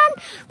 run, run.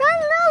 Run,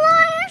 little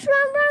lions,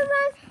 run, run,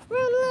 run.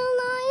 Run, little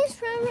lions,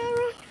 run, run,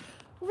 run.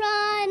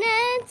 Run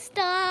and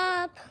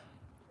stop.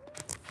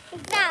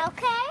 Is that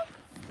okay?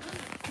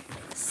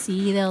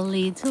 See the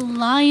little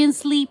lion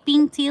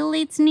sleeping till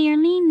it's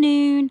nearly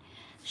noon.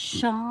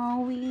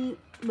 Shall we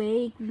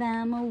wake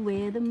them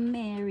with a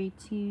merry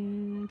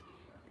tune?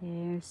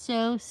 They're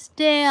so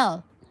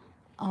still.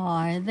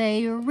 Are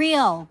they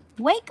real?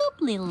 Wake up,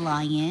 little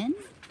lion.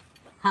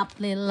 Hop,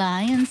 little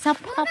lions, hop,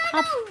 hop,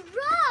 hop.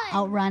 Run.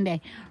 Outrun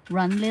day.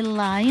 Run, little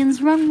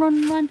lions, run,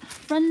 run, run.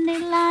 Run,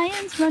 little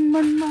lions, run,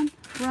 run, run.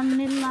 Run,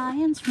 little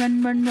lions,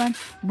 run, run, run.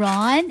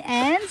 Run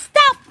and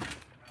stop.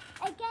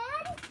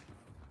 Again?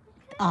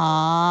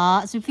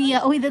 Sophia.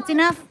 Oh, that's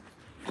enough.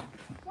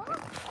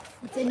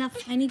 That's enough.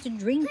 I need to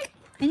drink.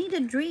 But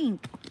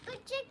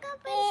Jacob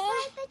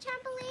inside the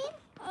trampoline?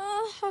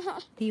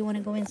 Do you want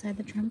to go inside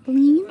the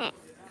trampoline?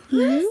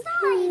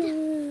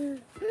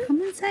 Inside.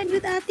 Come inside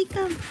with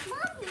Atika. Mom,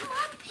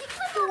 pick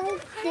one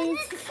up and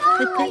put it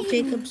Look at inside.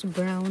 Jacob's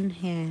brown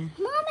hair.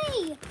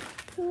 Mommy.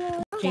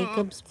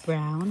 Jacob's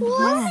brown hair.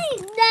 Mommy,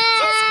 just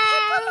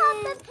pick them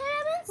up and put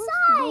them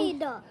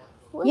inside.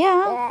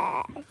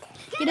 Yeah.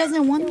 He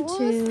doesn't want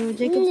to.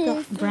 Jacob's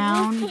got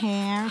brown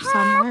hair.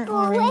 Some are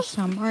orange,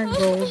 some are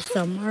gold,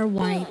 some are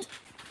white.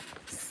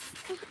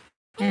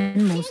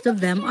 And most of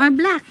them are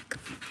black.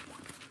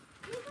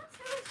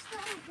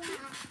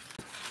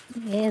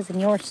 Yes, and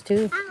yours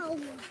too. Ow.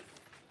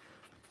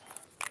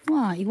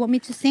 What? You want me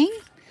to sing?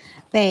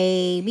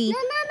 Baby. No,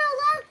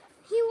 look.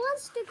 He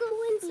wants to go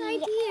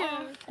inside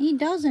here. He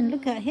doesn't.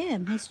 Look at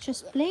him. He's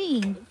just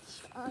playing.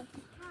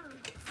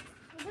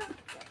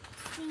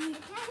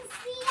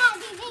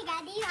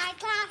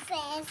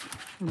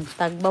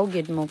 Magtagbaw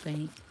gid mo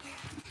kay.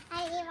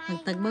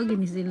 Magtagbaw gid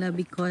ni sila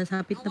because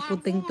hapit na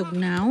puting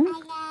tugnaw.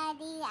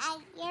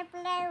 You're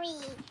blurry.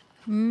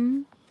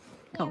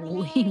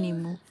 Kauwi ni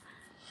mo.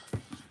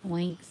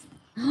 Winks.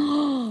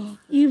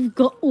 You've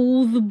got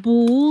all the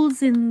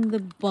balls in the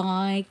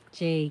bike,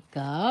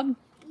 Jacob.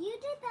 You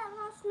did that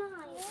last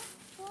night.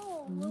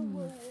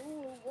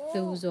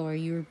 Those are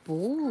your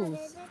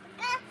balls.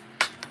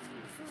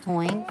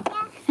 Toink. What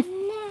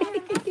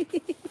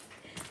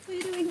are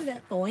you doing with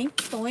that? Toink,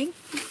 toink.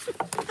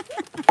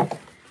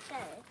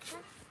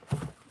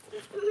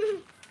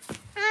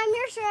 I'm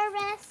your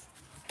service.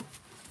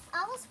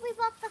 I will sweep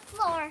up the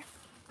floor.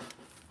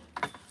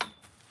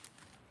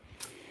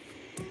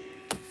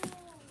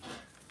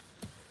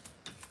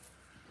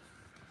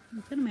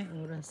 Ito na may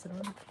oras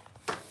ron.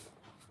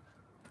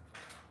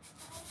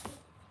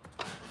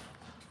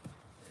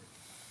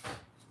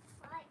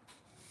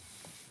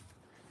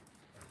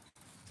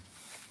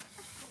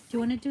 Do you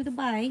want to do the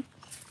bike?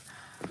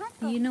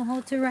 Do you know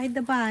how to ride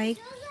the bike?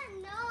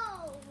 Doesn't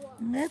know.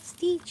 Let's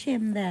teach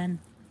him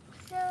then.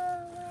 So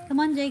Come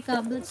on,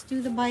 Jacob. Let's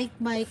do the bike.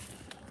 I'm scared.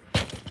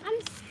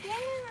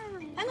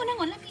 Hang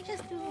on. Let me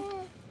just do.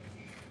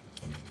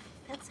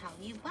 That's how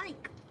you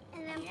bike.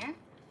 And then Here.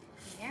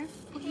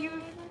 Put your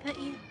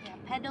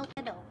pedal.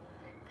 Pedal.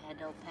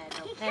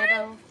 You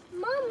can't-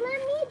 Mom, let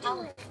me do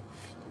it.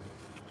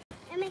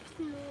 It makes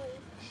noise.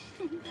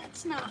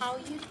 That's not how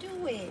you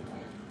do it.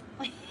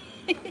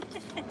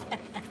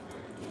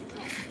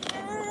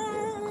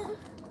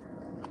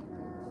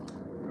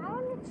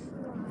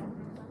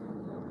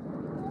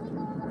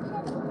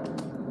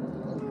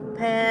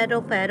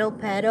 Pedal.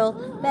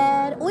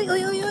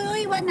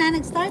 Uy. What na?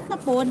 Nag-start na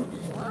po.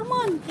 Come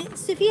on.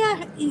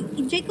 Sophia,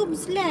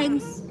 Jacob's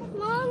legs.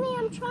 Mommy,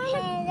 I'm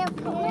trying to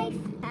put my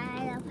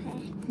pedal.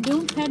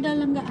 Don't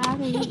pedal lang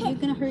gaari. You're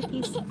gonna hurt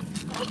his.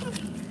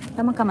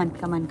 Come on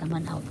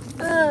out.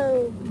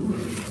 Oh.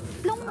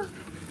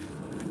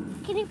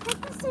 Can you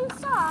put this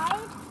inside?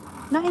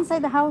 Not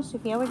inside the house,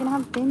 Sophia. We're gonna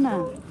have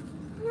dinner.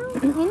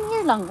 In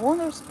here lang. Oh,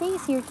 there's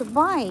space here to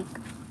bike.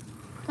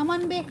 Come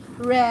on, be.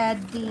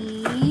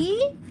 Ready?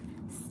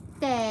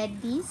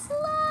 Steady,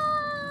 slide.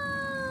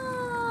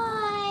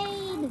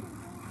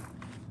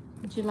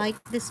 Would you like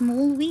the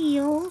small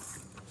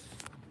wheels?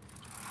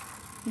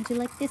 Would you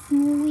like the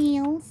small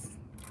wheels?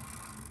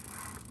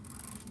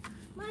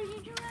 Mom,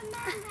 did you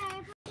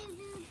remember?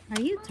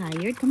 Are you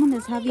tired? Come on,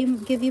 let's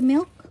give you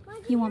milk.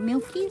 You want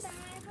milkies?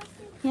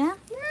 Yeah?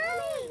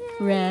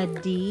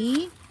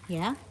 Ready?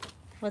 Yeah?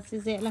 What's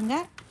is it,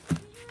 Langga?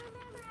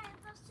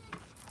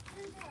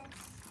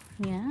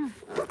 Yeah.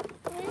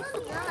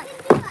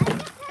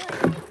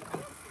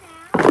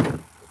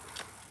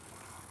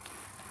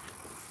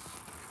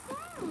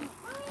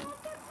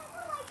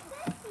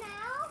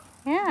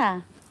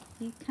 Yeah,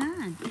 you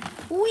can.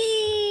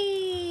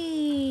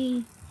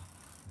 Whee!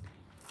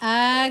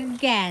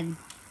 Again.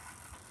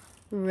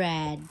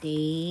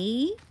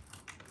 Ready?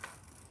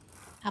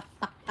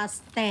 Apaka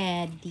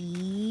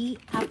steady.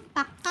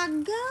 Apaka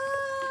go.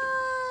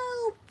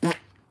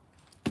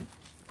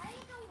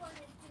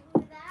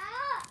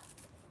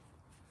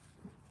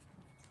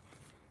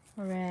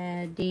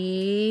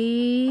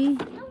 Ready?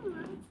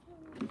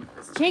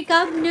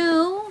 Jacob,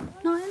 no.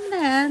 Not in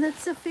there.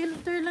 That's a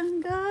filter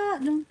lang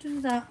ga. Don't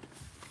do that.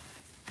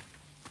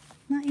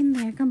 Not in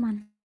there. Come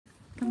on.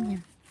 Come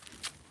here.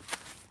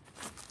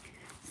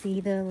 See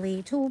the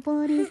little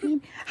bunnies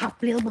mean. Hop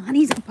little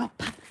bunnies up,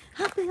 up.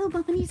 Hop little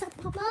bunnies up,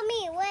 up.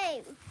 Mommy,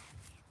 wait.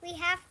 We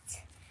have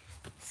to.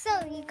 So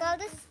you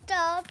gotta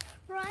stop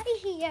right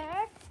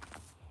here.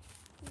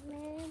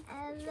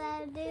 And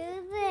then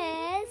do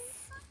this.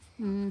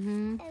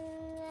 Mm-hmm. And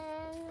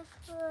then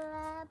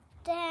flap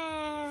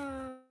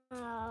down.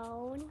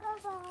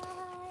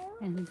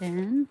 And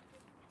then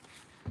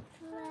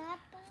Flap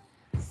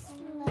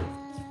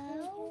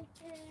slow.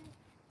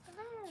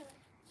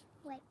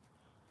 Wait.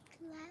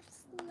 Flap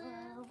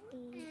slow.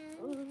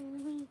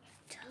 And we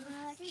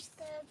touch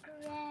the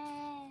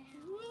ground.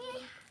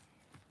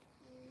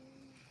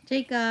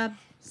 Jacob,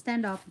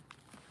 stand up.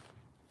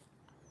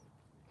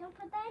 Don't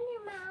put that in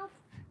your mouth.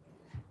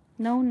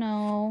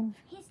 No.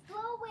 He's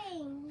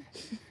blowing.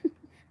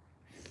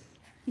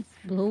 He's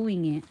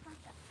blowing it.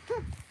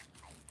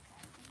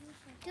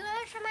 Do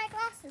I have my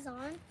glasses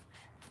on?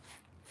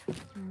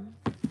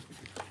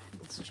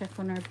 Let's check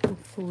on our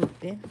food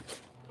bit.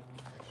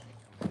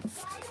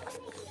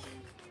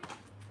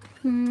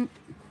 Want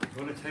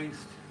to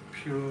taste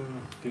pure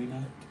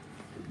donut?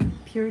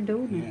 Pure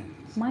donut.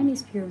 Yes. Mine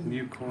is pure.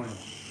 New coil.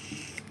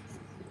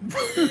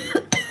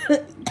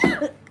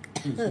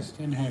 Just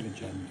inhale it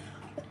gently.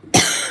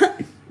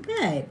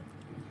 Good.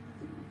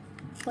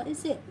 What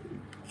is it?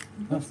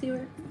 What's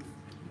your...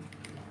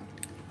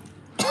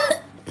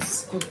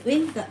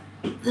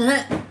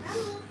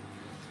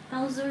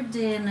 How's our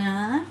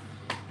dinner?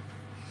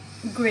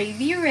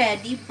 Gravy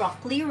ready,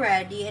 broccoli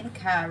ready, and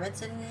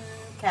carrots and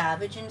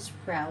cabbage and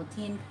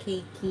sprouty and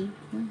cakey.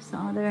 Where's the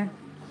other?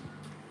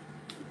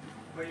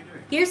 What are you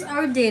doing? Here's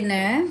our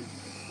dinner.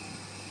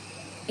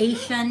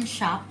 Asian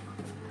shop.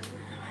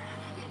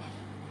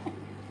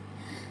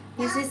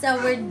 This is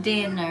our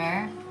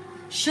dinner.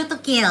 Shoot to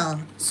kill.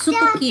 Soup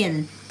to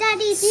kill.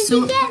 Daddy, did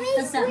you get me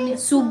What's that mean?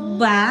 sweet?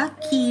 Suba,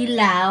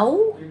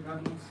 kilaw. You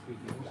have no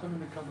sweetie. There's some in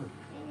the cupboard.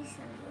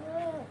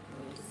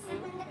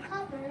 Some in the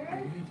cupboard.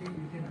 You need to eat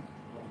your dinner.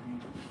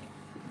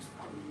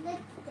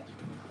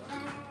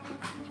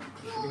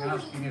 You're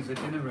asking, is the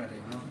dinner ready?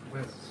 No,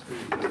 where's the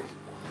sweetie?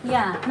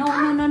 Yeah. No,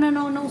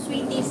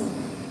 sweeties.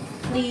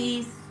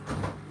 Please.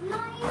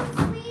 Not you,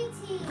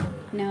 sweetie.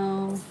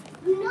 No.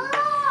 Not.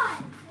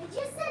 I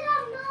just said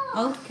I'm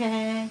not.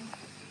 Okay.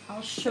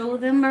 I'll show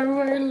them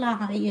our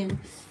lion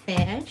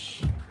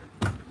fish.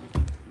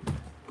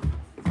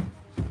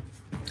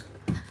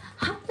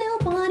 Hot little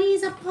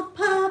bodies up, pop,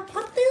 pop.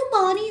 Hot little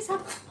bodies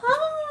up,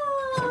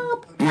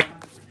 pop.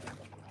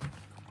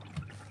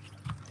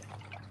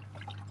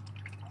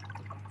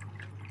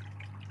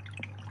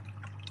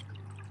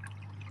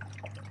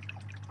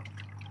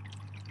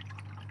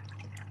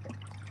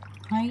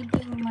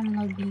 Hiding man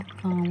lagi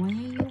ka. Why are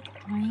you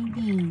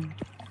hiding?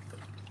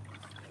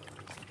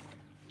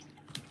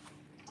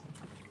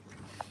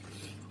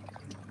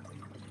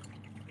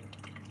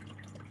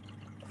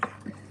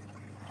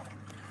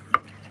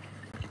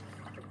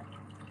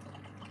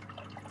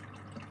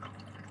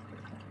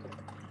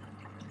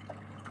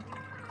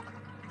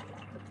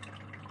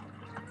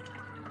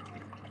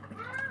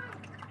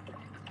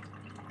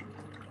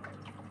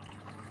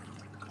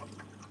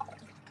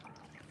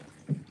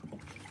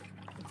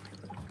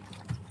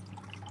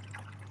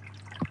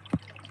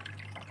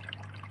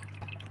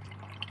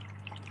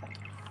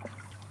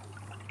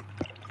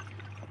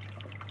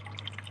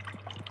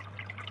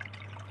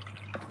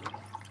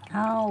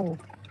 Ow.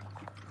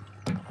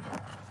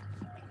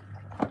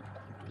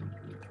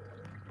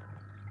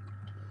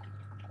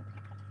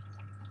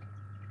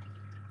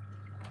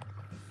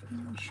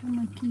 Hindi siya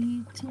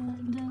makita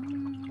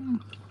lang.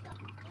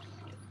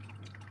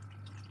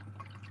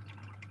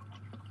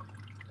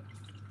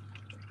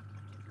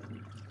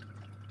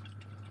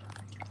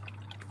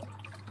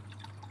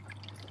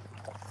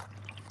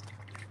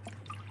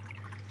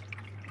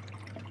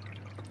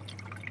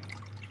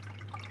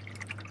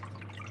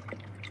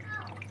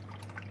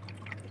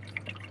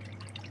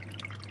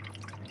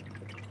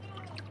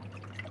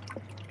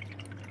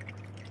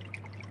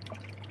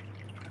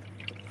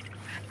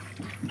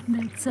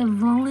 That's a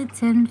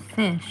volatin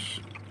fish.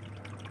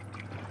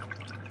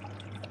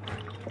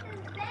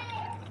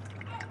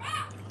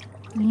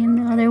 And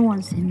the other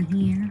one's in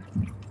here.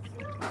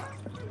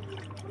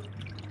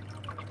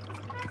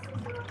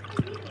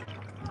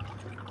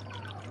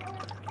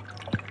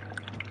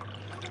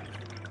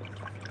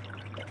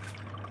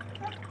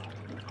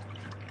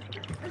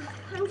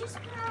 I'm just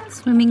gonna.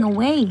 Swimming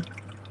away.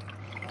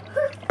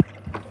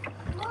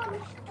 Mom,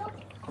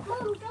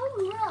 don't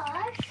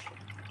rush.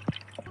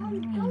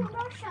 Don't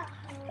rush at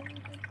home.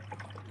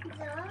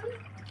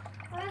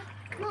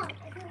 Mom,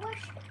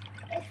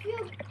 if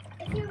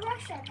you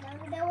rush at them,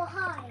 they will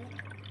hide.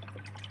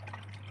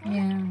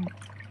 Yeah.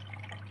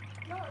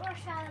 Don't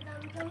rush at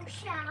them. Don't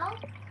shout.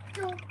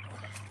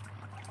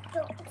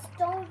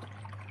 Don't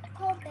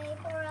call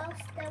babe, or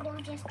else the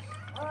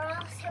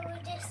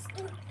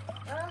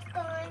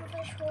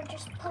lionfish will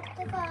just pop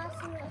the glass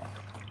and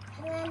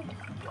then.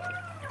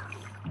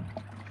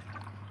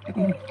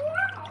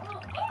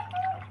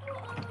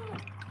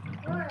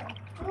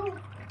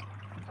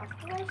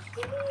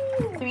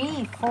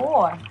 3,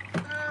 4.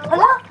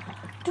 Hala!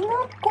 Do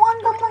not go on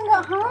the manga,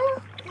 huh?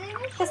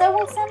 Because I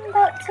will send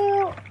that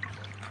to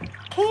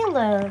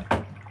Caleb.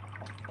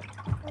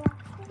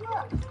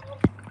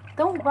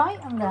 Don't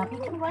write on that. You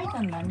can write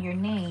on that your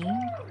name.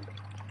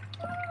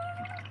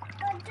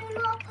 But do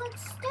not put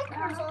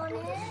stickers on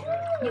it.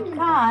 You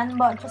can,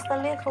 but just a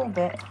little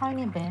bit,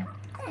 tiny bit.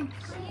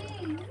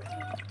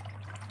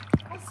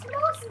 A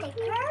small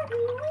sticker.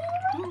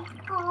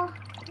 Oh,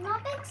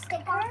 not big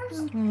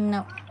stickers.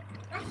 No.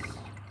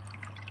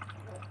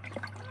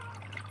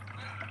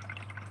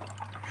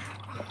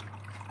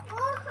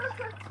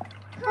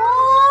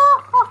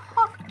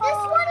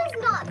 This one is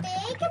not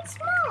big, it's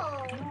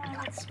small. Yeah,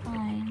 that's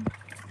fine.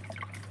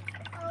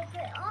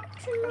 Okay, up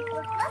to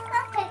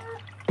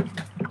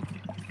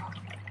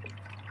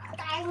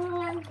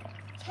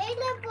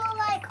Caleb will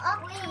like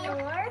up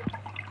here.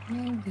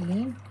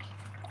 Maybe.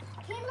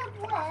 Caleb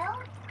will.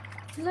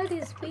 Let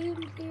us swim,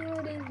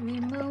 let us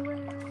swim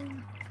away.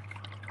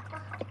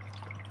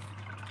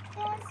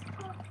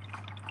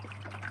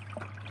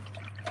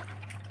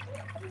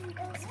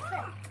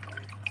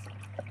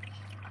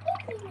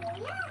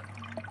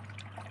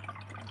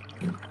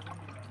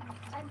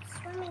 I'm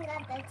swimming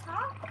at the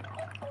top.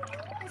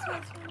 This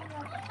one's swimming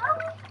at the top.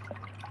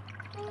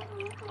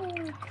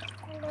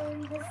 And then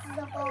this is a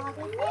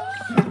body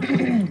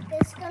fish.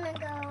 This is gonna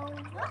go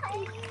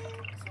right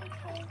to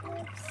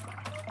Caleb's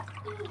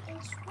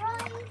is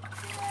right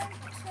here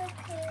to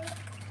pick.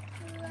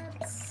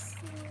 Let's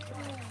see.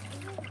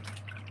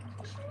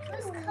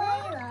 Who's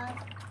Caleb?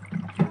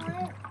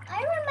 I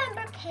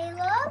remember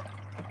Caleb.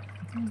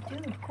 You do,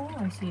 of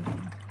course you do.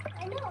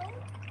 I know.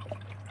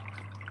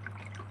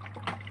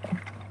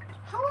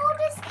 How old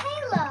is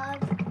Caleb?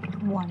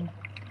 1.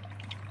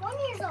 1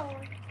 years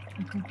old.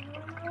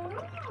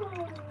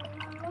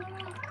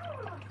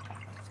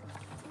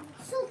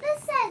 So this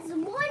says 1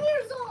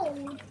 years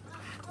old.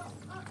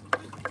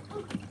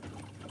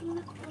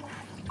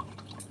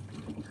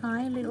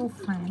 Hi, little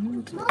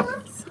friend. Mom,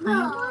 Hi.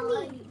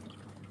 Mommy.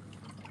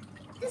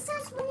 This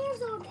says 1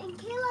 years old and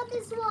Caleb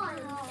is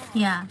 1.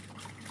 Yeah.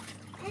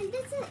 And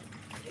this is,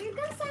 you're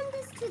gonna send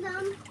this to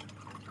them.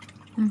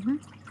 Mm-hmm.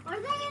 Are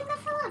they in the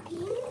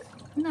Philippines?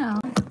 No.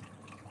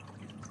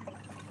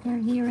 They're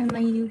here in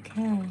the UK.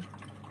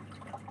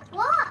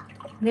 What?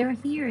 They're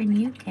here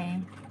in UK.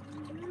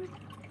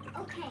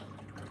 Okay.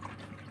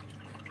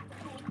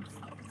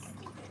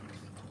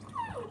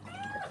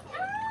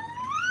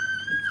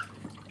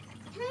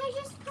 Can I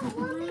just put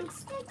one big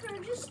sticker?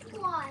 Just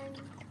one.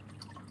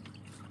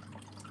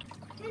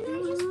 Can I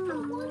just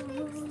put one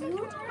big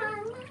sticker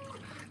on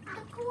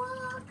the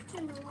clock to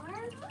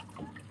Mom?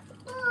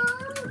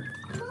 Mom.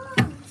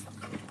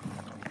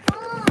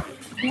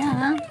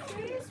 Yeah. Can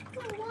I just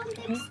put one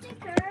big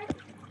sticker?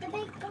 The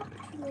big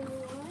doctor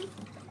one.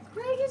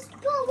 Can I just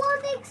put one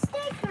big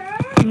sticker?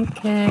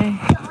 Okay.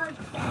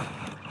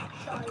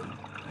 Sorry.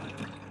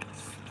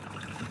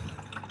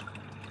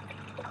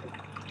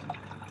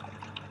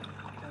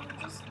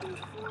 Just be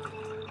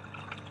floating.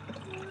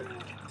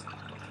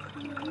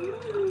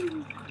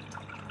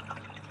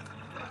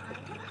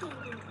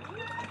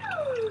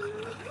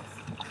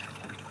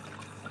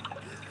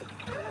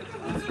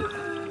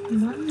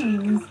 What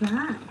name is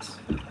that?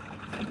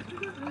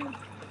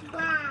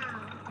 Wow.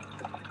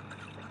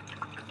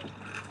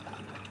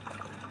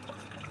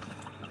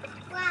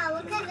 Wow,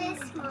 look at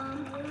this, Mom.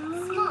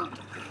 Small.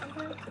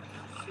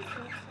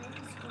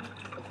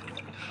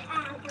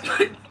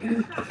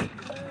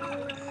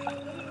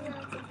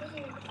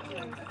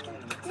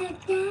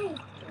 Today.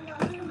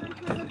 Oh, this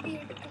is a baby.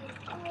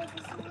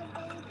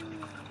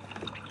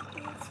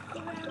 It's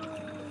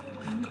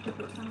growing. need to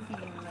put something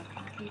in like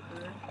happy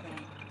birthday.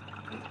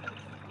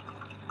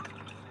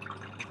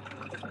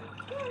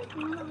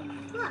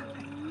 Look,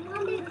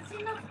 Mommy, that's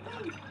enough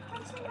thing.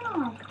 That's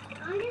enough.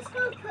 I'm just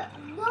gonna put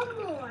one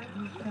more.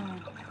 Okay.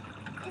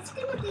 It's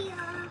gonna be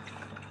I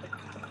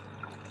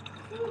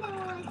think they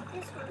will like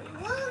this one.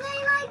 Will they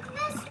like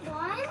this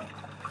one?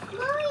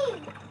 Mommy,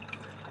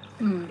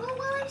 well,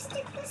 will I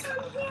stick this on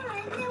here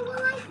and they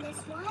will like this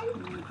one?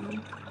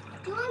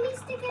 Do you want me to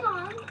stick it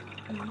on?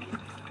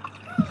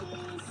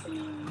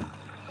 Cheesy.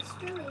 It's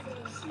really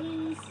big.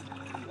 Cheesy.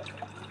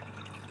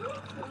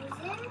 Don't close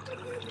it. Open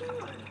the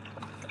door.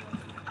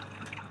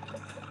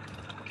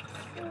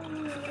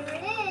 Here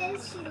it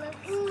is. She looks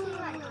cute.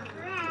 I got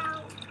her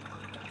out.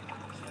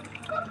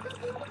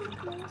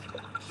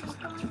 She's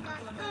going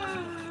back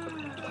there.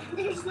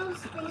 There's no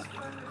space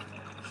for her.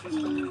 She's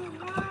going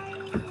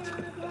right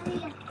there.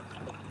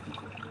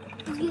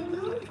 You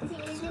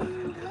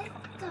didn't let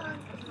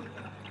donkey.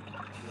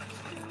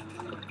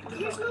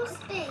 There's no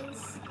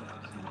space.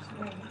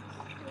 I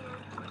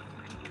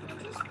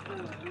just put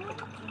it right.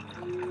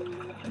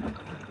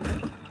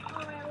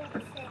 Alright, won't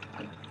fit.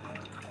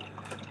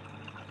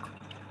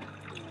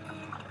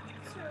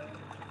 So,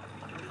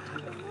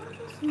 we'll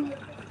just do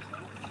it.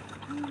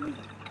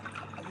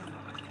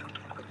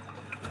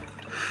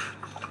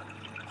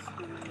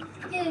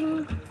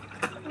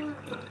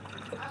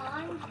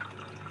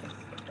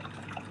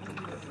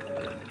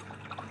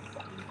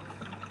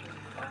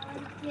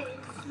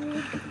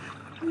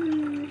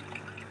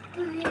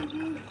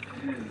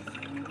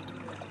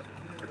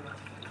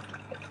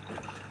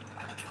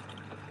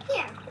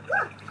 Here,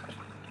 look.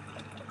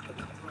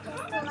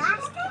 That's the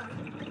last one.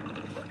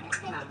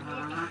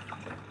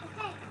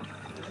 Okay.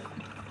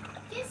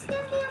 Just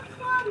give me a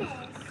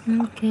promise.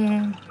 Okay.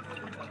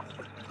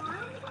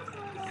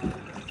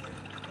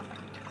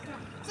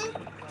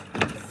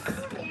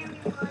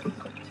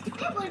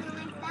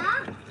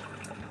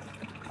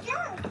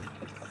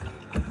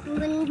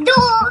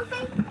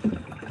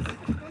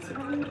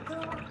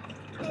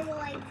 They will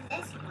like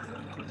this one.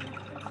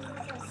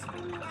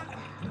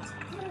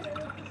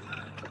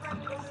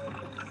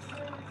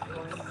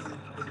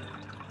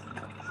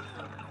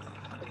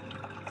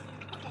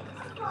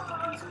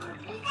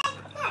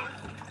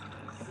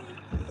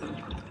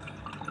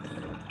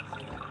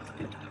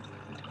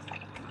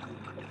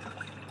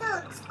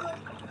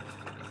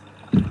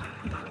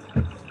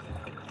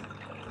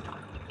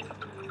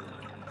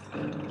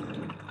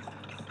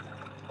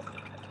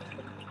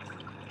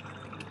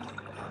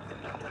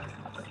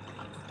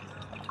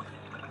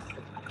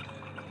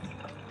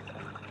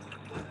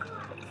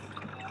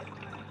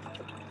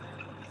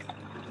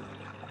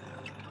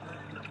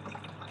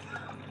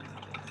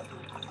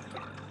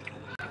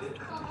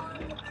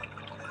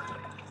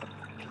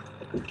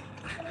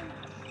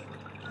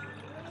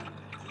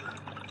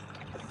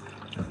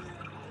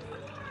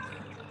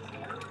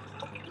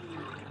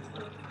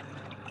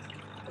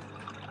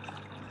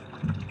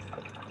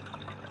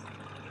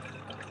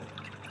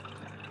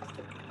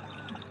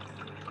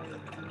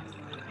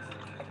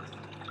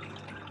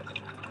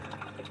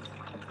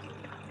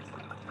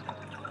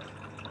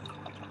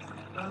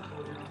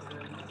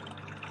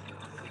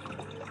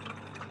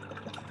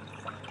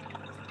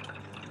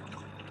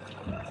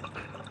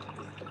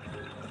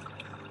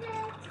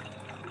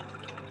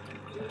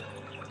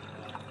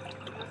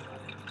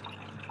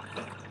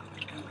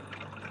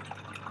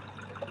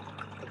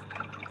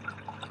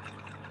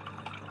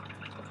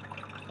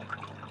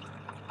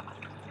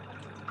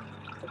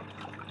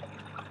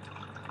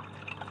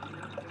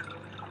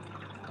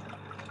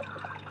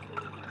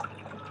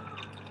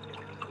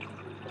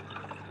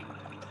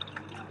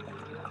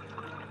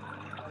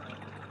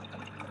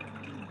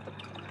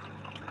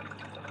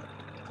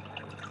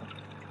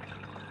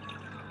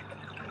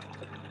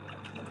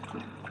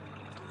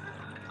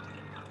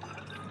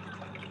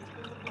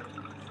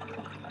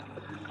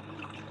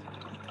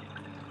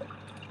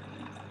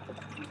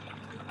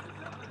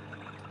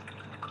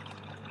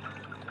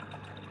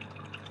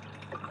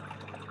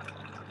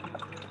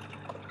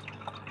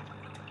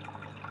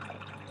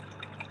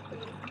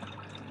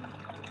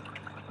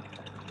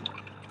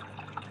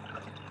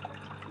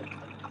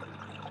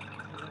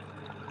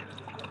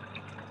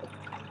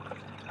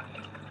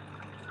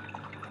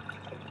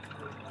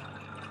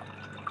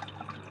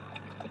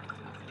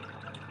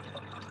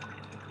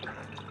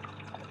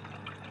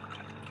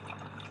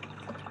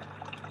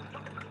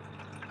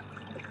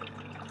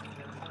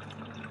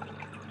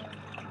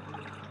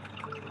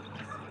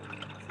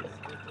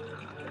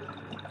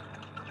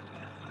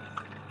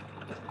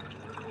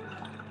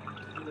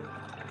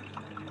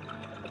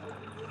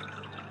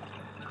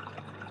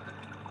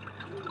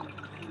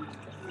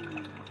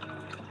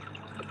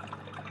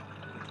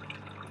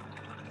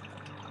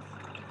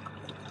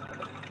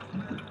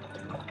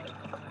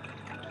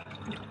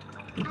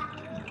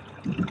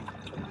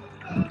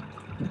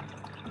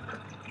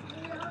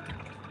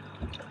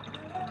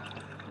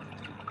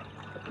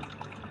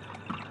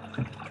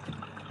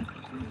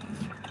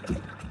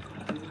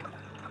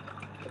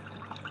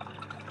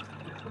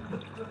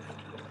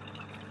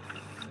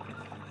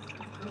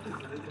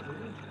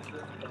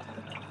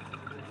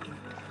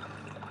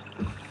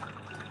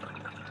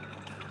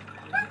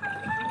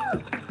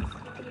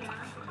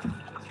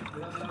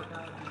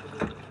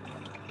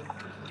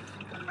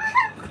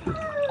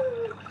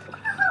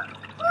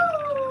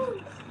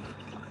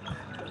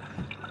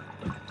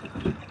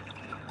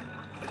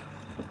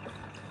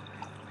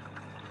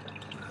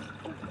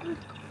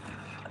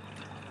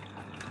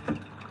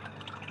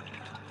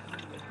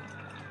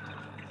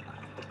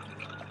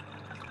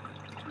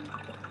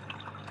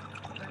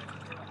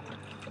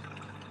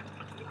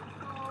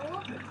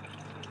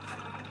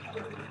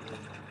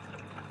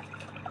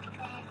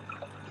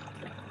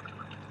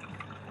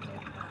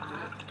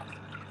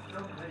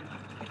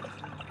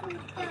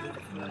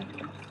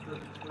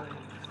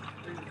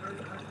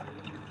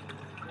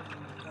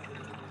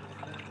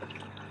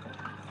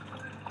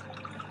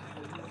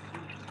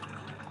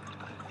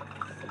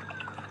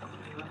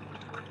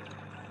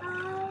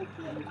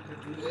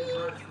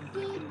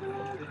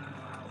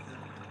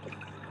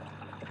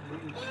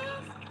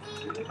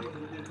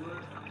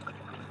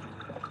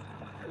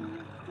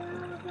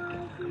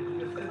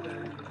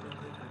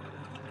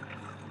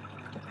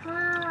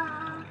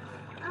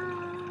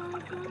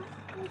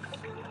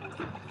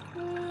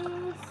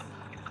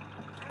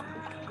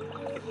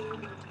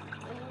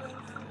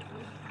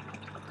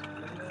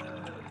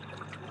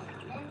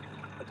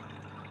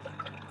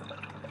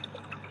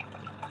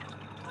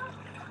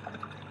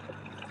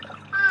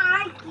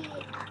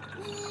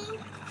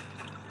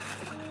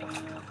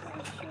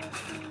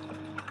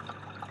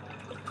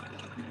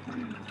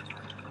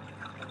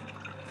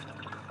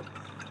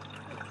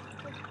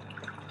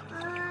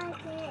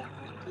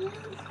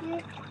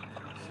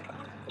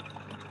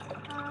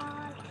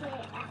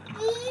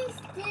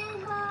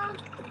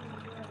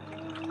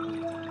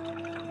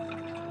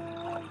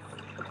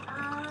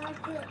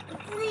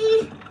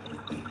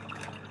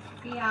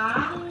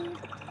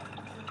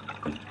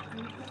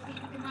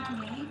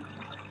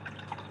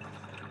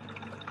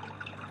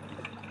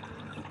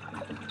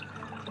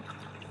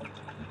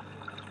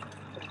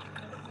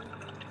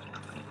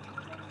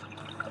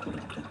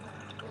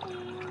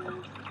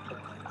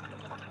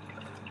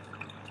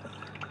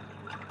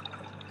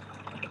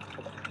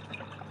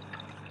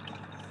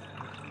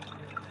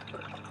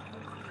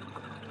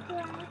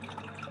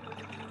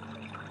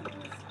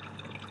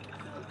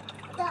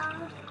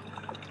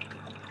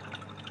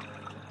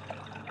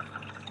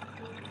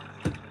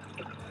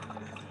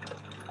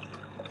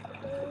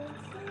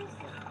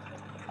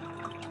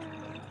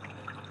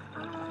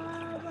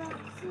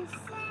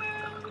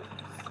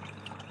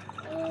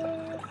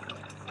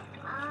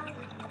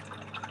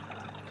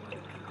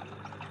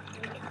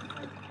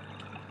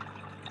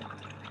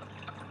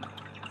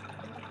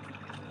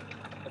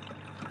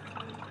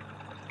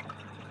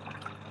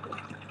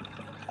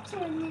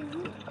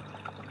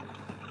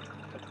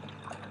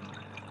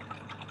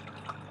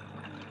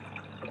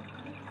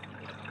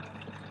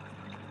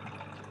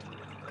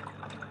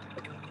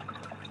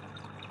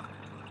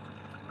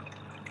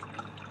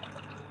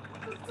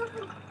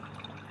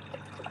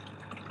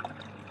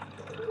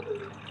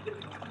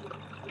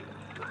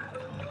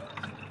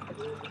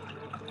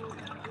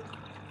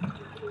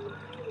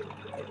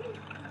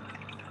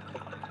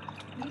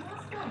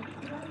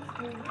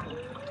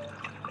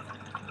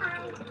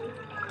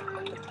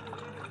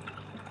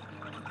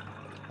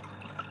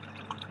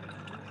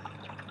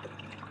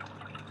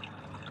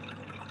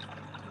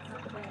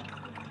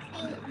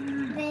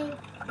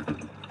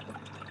 Okay.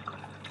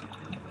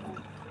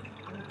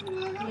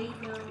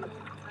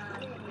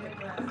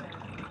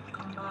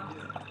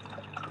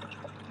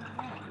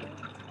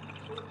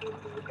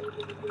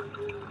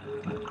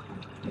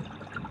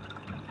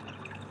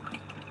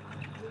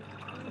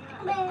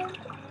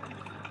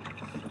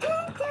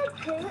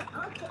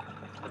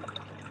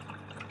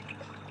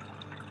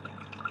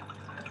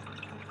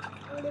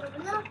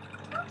 No.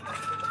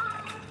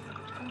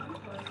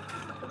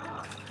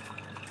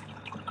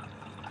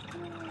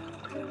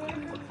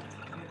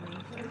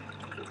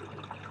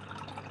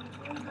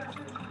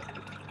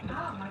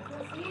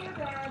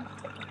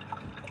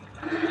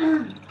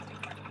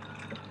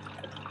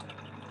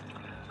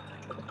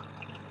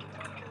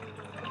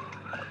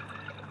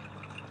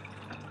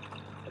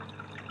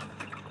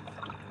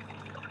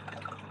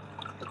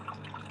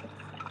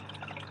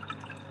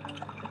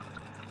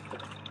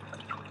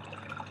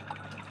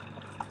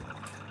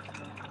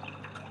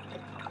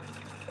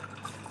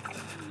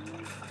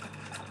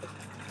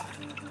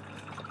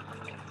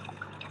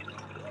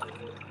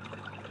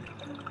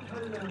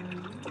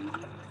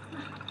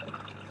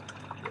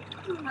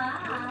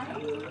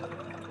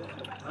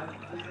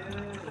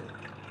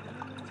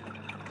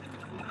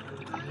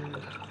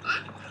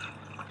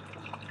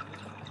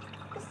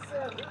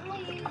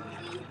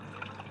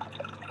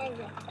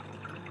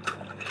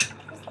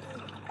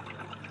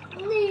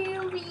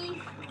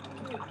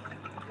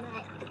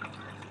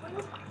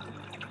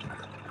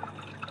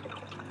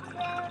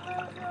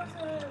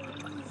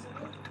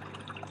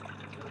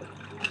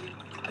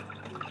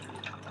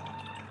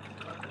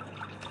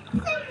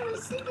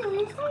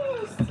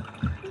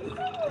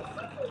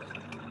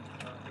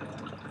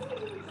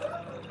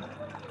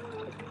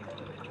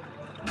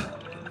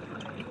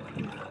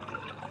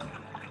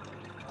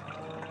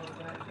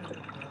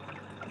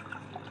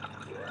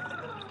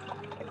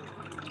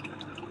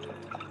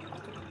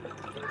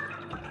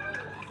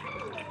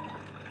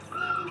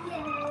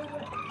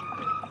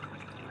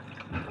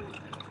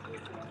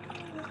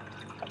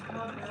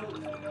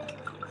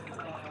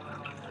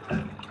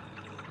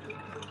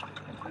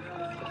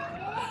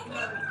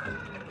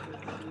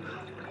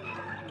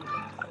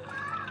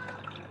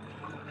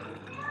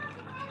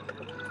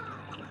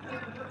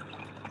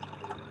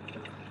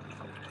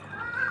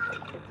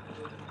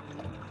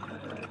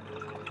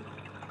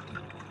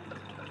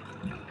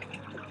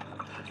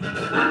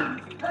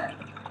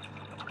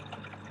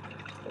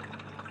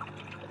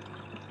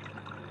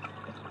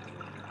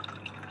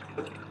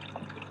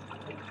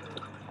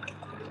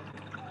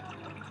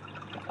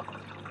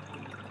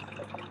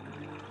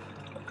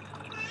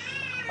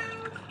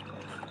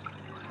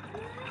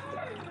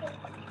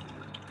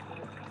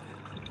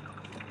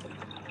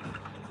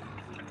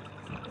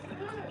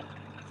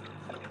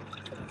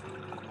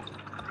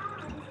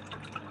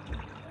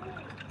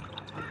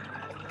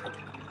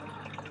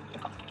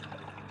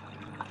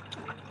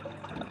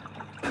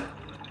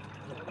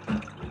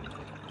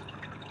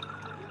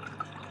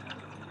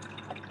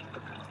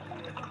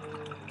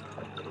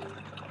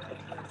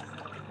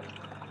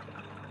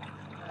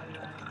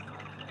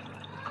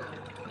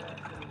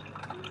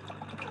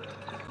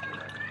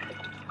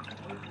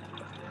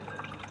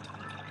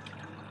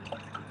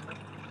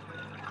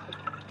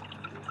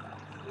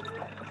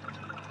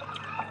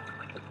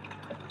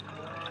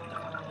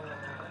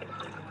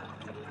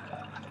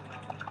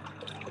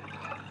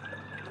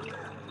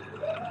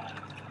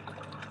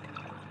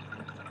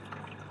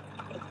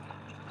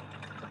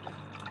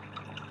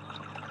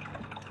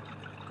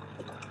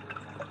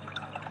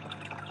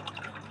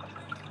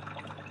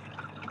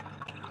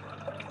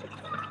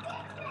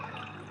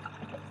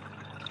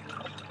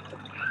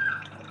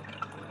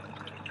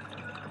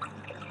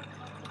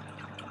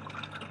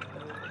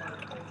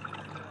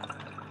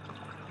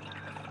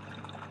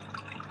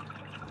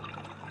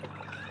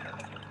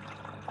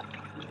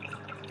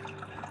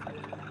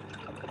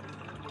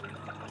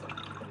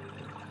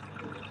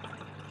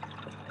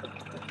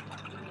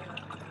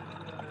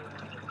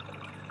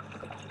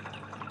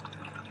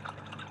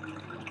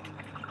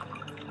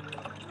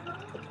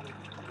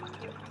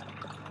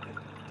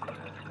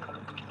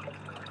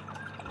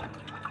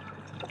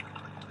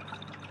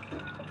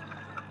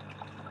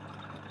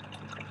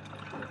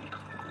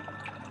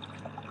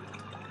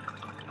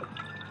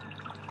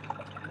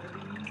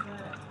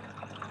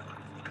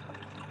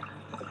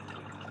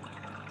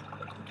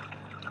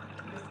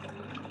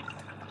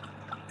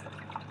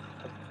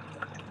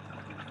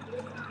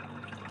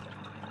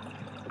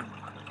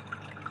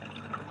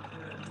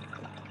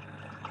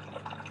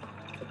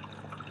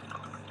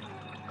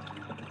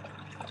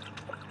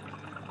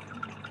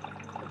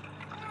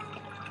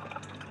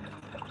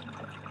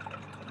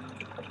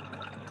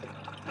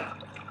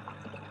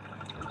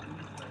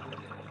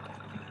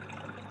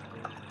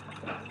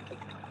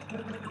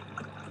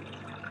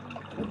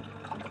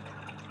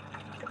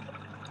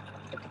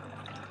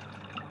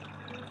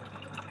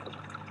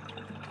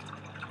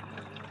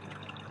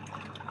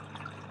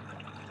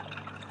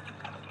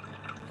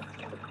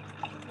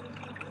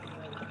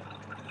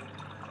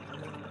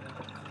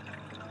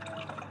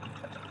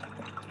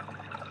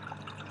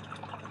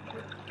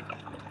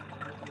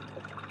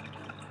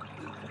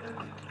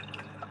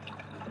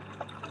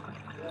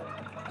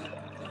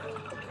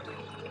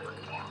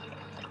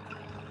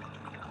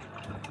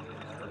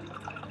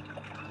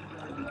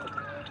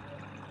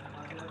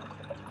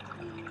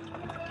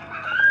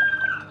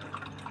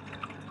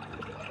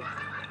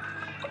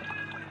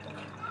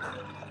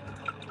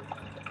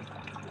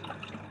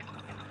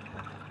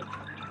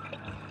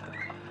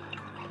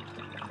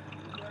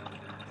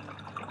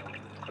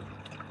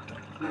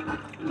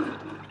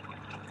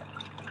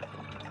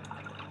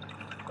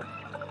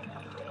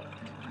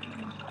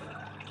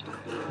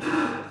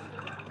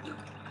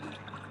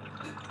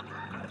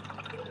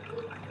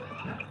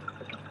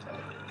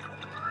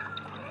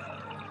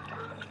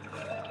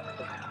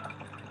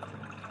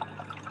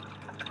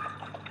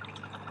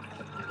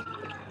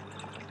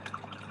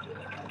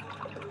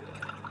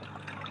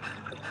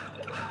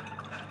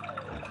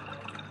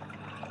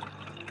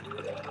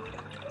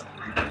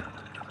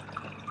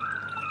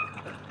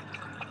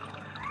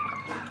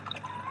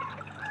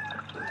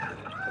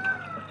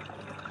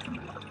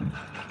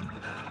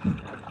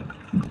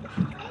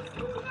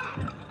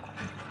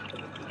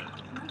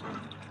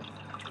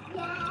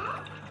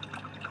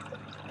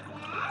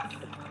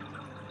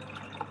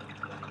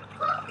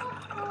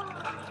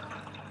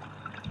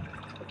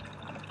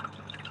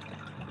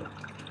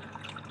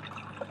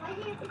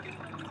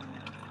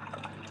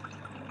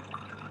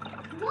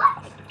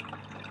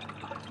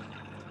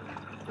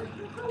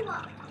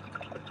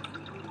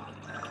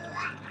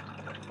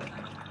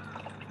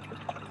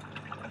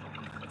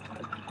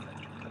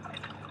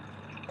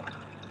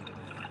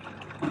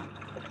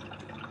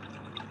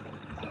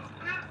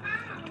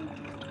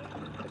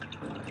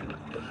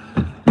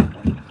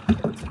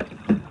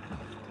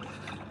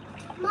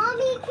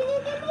 Mommy, can you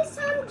give me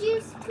some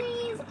juice,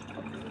 please?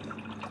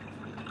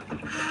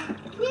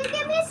 Can you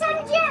give me some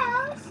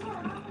juice?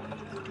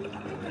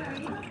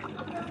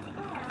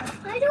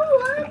 I don't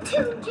want to.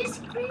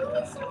 Just bring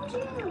me some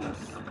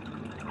juice.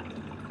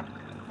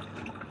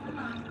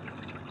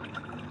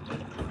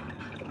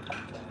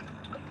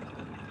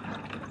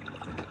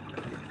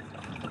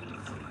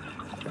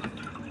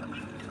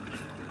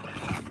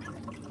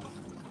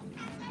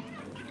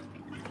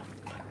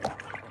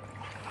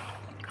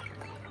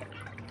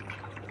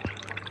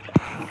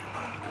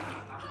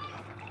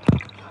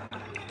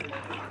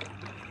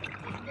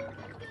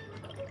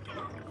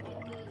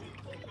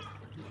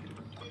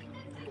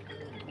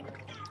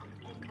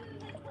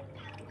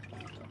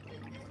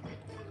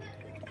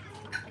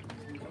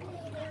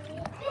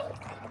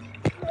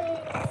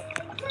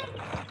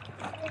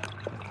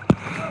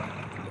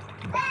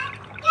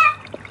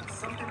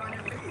 Something on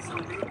your face, a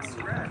big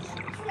scratch.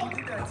 Who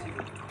did that to you?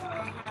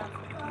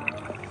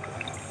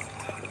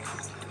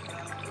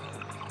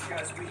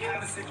 Guys, we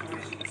have a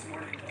situation this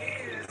morning.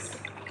 Is,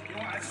 you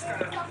know what, I just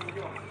gotta,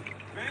 yo,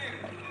 man,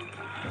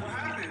 what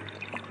happened?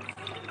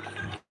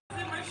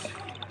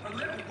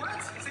 What?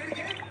 Say it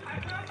again? I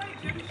got my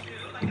gym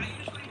shoe, like I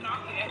usually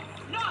knock it.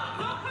 No,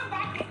 don't come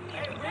back in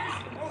here. Hey, where's,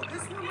 oh,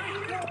 this one right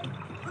here?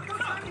 Look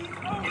how tiny.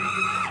 Oh,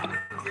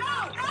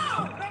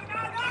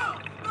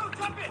 no,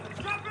 drop it.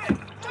 Drop it.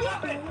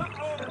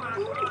 Oh my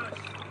gosh.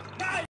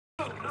 Guys,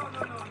 no.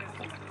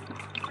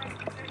 Trying to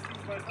protect you,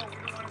 but no, we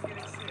don't want to get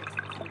it sick.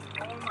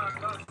 Oh my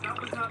gosh, that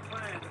was not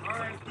planned.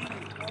 R.I.P.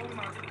 Oh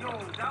my, no,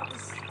 that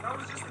was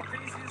just the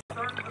craziest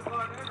start of the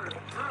vlog ever.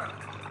 Bruh.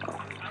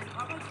 I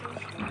probably chose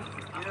you.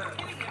 Yeah.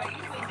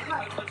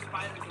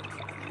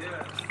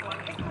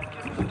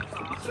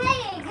 Say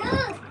it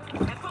good.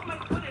 I put my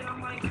foot in, I'm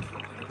like, it's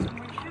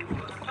my shoe.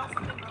 I felt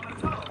something on my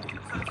toe.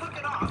 So I took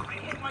it off. I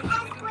hit my shoe.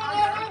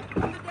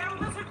 And the damn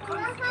lizard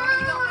comes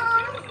running up my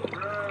shoe.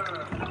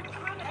 Bruh. And I'm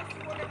trying to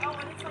export it out,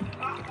 and it's like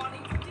not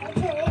wanting to do it.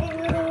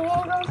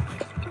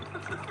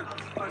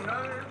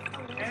 Another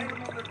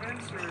animal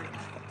adventure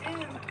in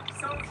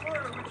South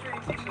Florida with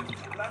transition.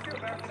 I feel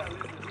bad for that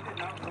lizard. We did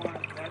not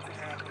want that to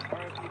happen.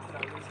 R.I.P. to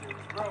that lizard.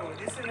 Bro,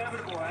 it's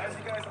inevitable. As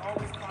you guys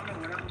always comment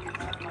whenever we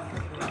have these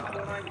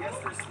going, yes,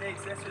 there's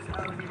snakes, yes, there's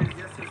alligators,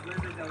 yes, there's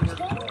lizards, and we're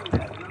cool with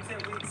that. You know what I'm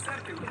saying? We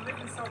accept it. We live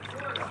in South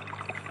Florida.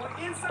 But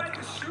inside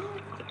the shoe,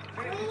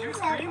 man, did you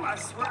scream? I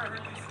swear I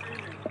heard you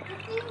screaming.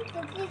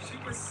 She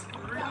was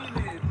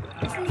screaming.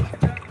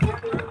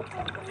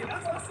 Okay,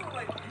 that's also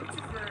like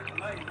YouTuber,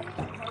 like,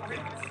 my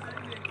baby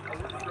screaming. I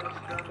was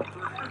running down the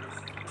burgers.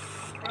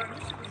 Bro, I knew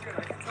she was good. I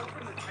can tell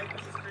from the type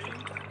of the scream.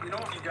 You know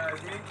what, you guys,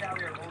 me and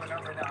Callie are rolling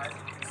up right now. As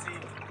you can see,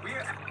 we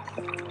are,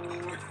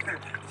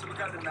 so we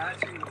got the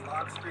matching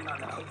lock screen on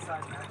the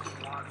outside,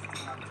 matching lock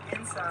screen on the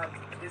inside.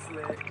 It's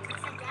lit.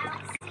 It's a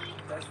galaxy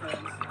Best friends.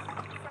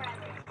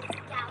 forever. It's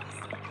a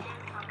galaxy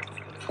and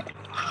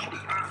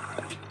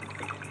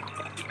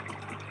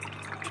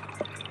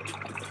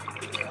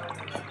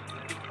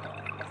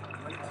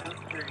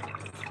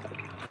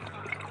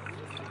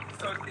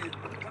So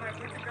when I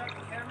went to grab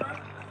the camera,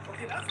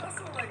 okay, that's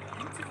also like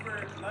YouTuber,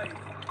 like,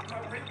 my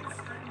baby was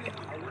screaming,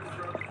 I would have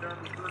dropped down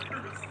the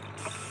burgers.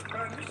 But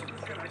I knew she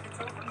was good. I could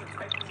tell from the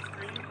type of the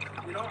scream,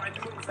 you know, I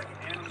knew it was like an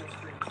animal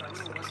scream, so I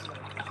knew it wasn't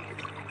like she hit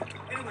me.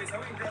 Anyways, I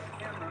went and grabbed the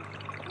camera.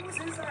 It was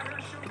inside her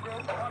shoe, bro.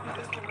 Probably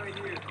this one right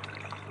here.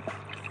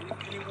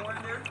 Anyone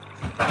there?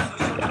 So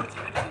she looked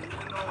at me,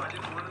 even though I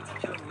didn't want him to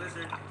kill the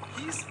lizard.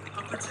 He's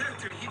a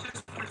protector. He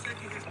just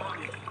protecting his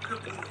mommy.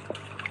 Good boy.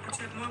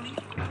 Protect mommy.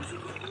 Who's a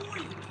good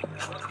boy?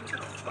 Welcome to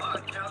the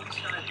vlog, Callie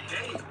Shy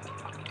Day.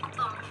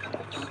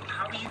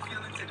 How are you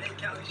feeling today,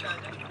 Callie Shy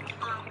Day?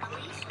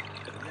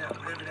 Yeah,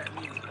 whatever that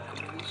means.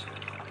 Alicia.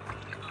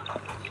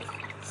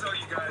 So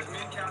you guys, me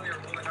and Callie are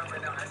rolling up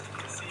right now. As you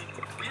can see,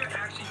 we are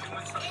actually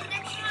doing something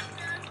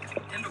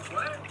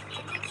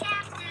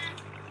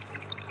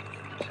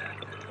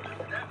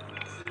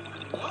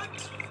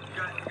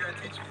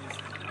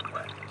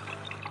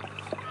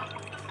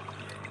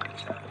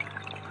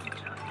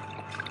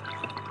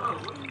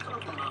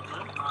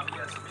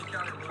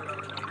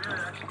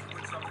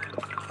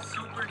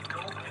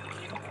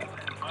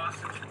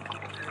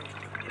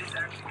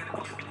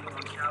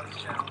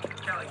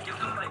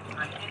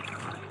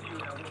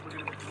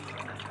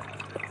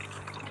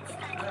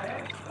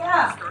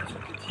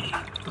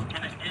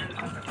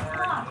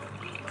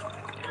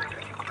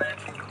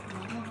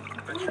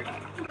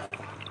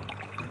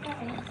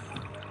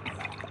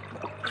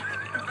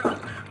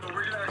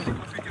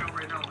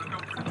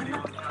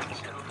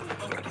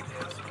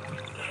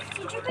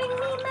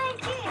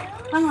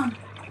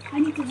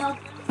need to help.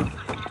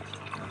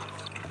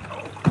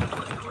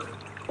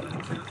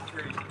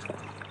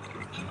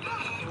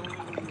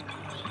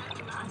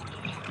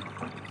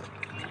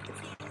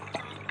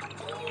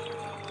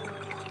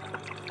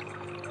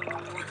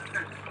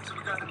 So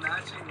we got the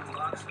matching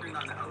lock screen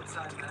on the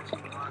outside,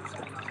 matching lock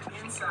screen on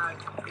the inside.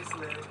 It's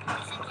lit. It's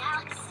a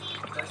galaxy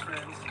Best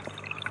friends.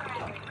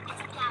 forever.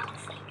 It's a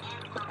galaxy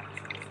and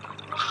galaxy.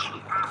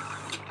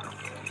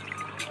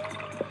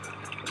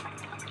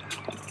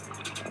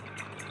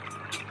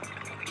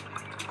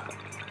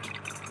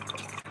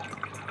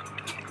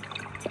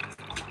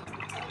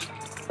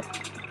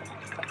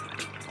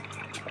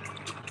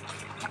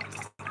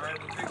 Alright,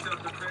 we picked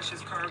up the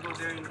precious cargo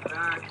there in the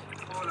back.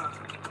 Hold on.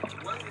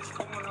 What is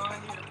going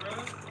on here, bro?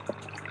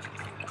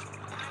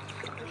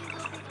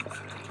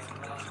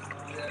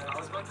 Yeah, I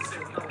was about to say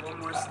we got one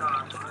more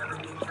stop. Whenever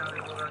me and Callie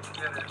go out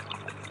together.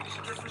 She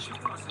gets what she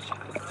wants, and she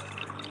comes out.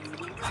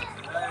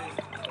 Hey,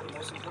 the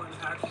most important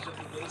package of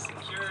the day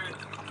secured.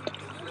 The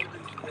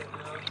flavors you get,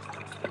 bro.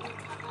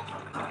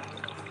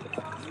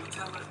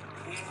 Nutella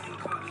and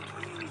cotton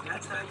candy.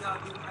 That's how y'all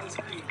do ice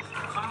cream.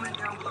 Comment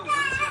down below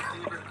what is your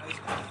favorite ice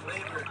cream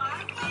flavor.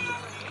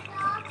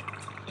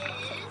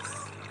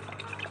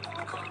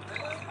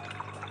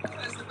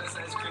 That's the best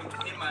ice cream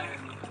in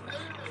Miami.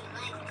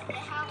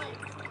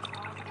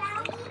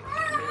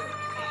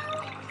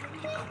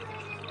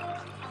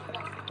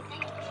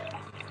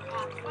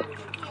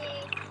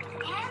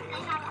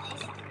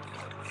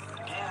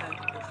 And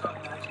the cup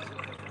matches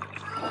with it.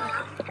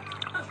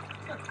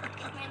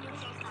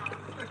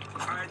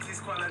 Alright,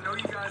 T-Squad, I know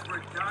you guys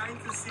were dying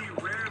to see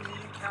where me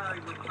and Callie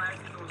were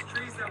planting those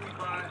trees that we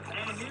bought.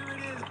 And here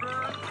it is,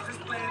 bro. We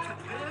just planted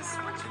this,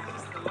 which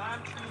is the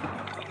lime tree.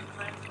 And we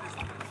planted this.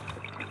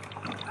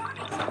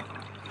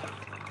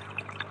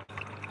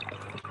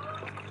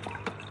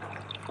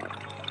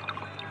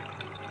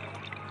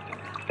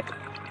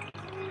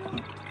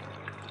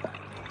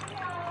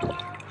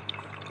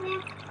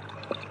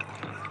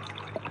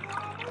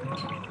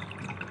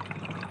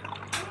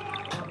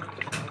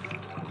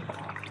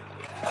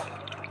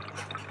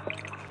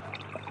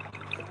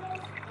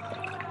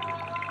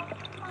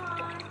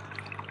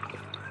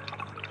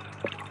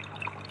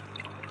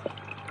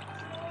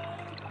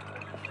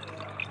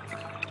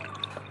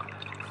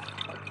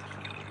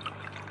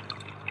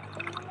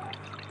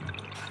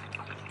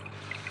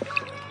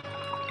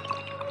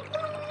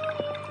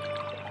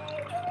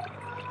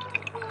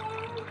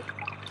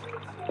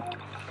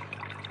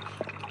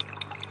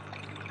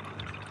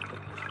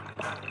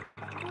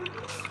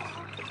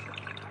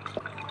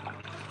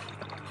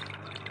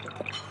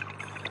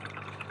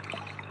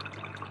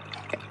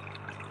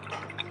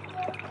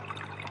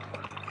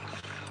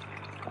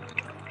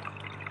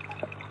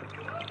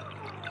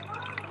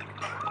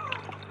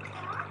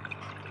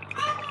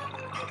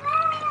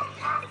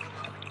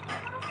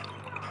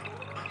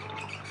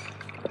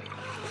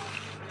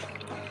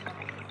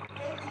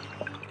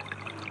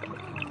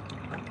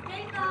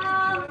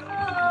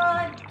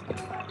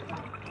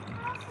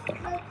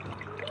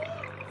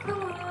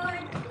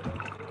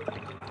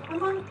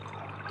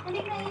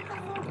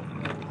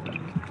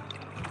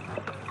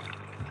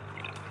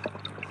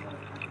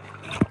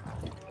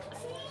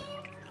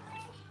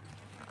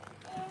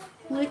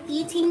 We're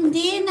eating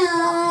dinner.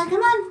 Come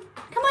on.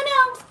 Come on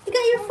now. You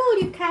got your food,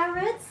 your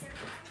carrots,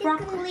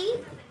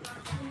 broccoli,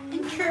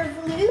 and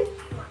chervil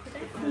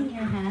in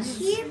your hands.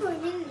 You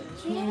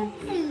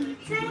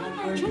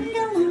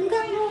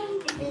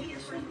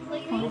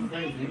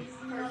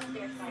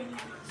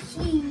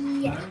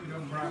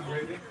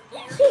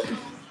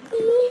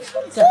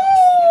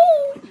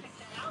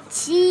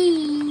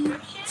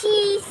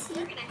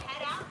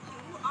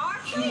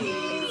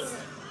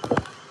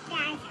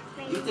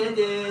did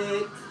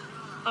it.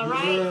 All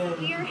right,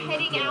 we are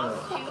heading out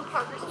to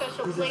Parker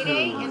Special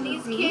Playdate, and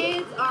these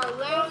kids are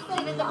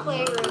lounging in the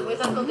playroom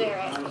with Uncle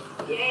Derek.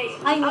 Yay!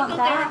 I want Uncle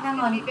that. Derek Hang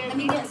will on. be Let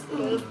me get a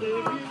spoon.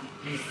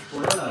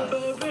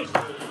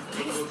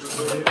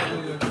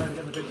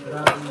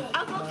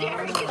 Uncle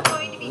Derek is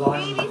going to be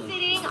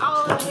babysitting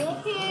all of the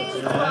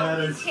kids while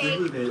we take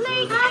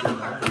Playdate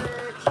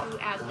Parker to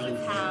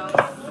Athlete's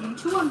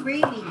house. Chew on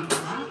gravy.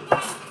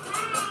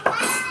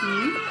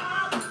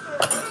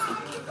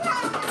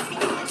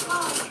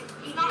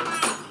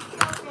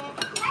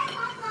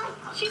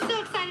 She's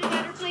so excited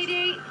about her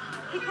Playdate.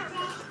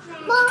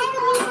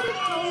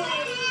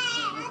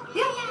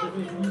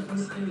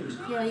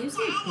 Yeah, you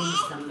see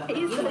things like that. Are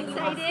you so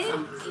excited?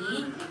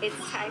 It's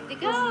time to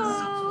go.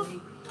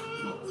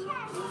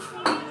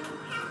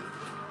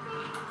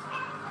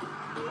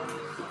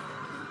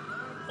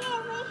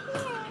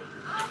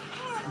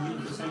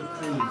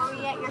 Are we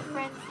at your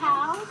friend's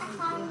house?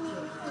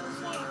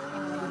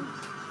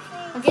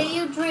 I'll get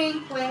you a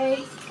drink,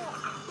 wait.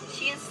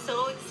 She is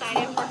so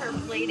excited for her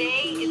play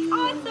day. It's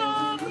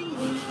awesome.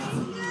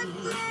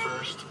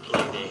 First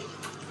play date.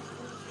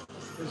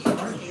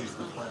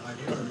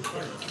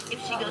 If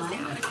she goes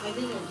down.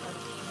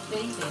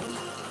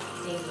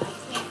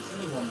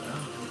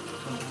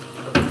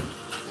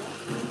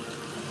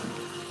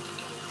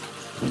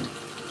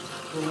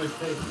 almost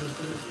tastes as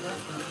good as that.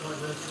 That's like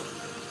this.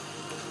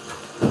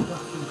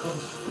 Nothing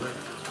concentrate.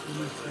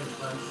 Almost tastes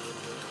like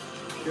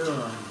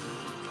pure.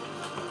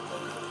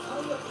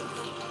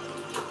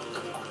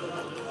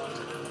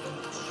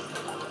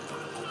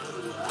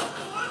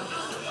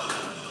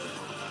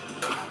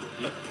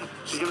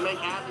 She's gonna make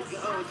Abby go.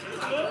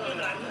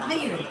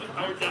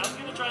 Our dad's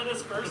gonna try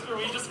this first, or are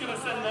we just gonna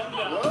send them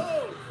down?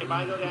 Whoa! If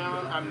I go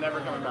down, I'm never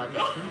coming back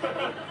up.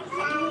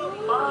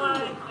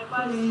 Bye.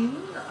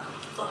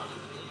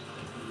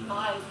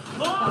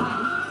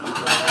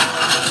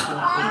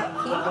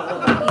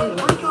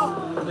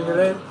 Look at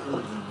it.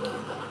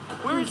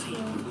 Where is he? I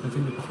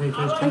think the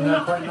potatoes turned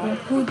out quite nice.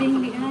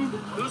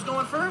 Who's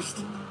going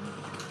first?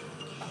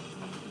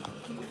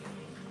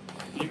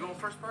 You going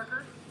first,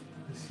 Parker?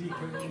 The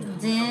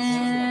secret.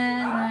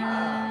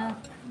 Then,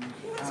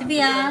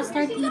 Sophia,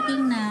 start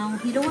eating now.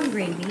 You don't want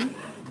gravy.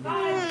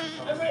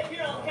 I'm right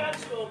here. I'll catch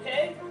you,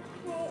 okay?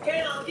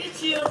 Okay, I'll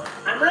get you.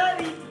 I'm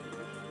ready.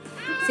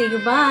 Say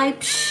goodbye.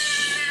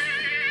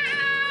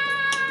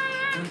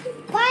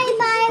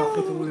 Bye Stuff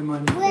it all in my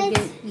mouth. bye,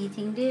 Woods.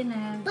 Eating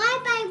dinner. Bye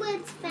bye,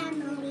 Woods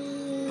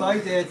family. Bye,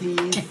 Daddy.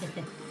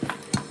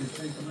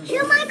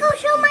 Show Michael,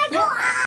 show Michael.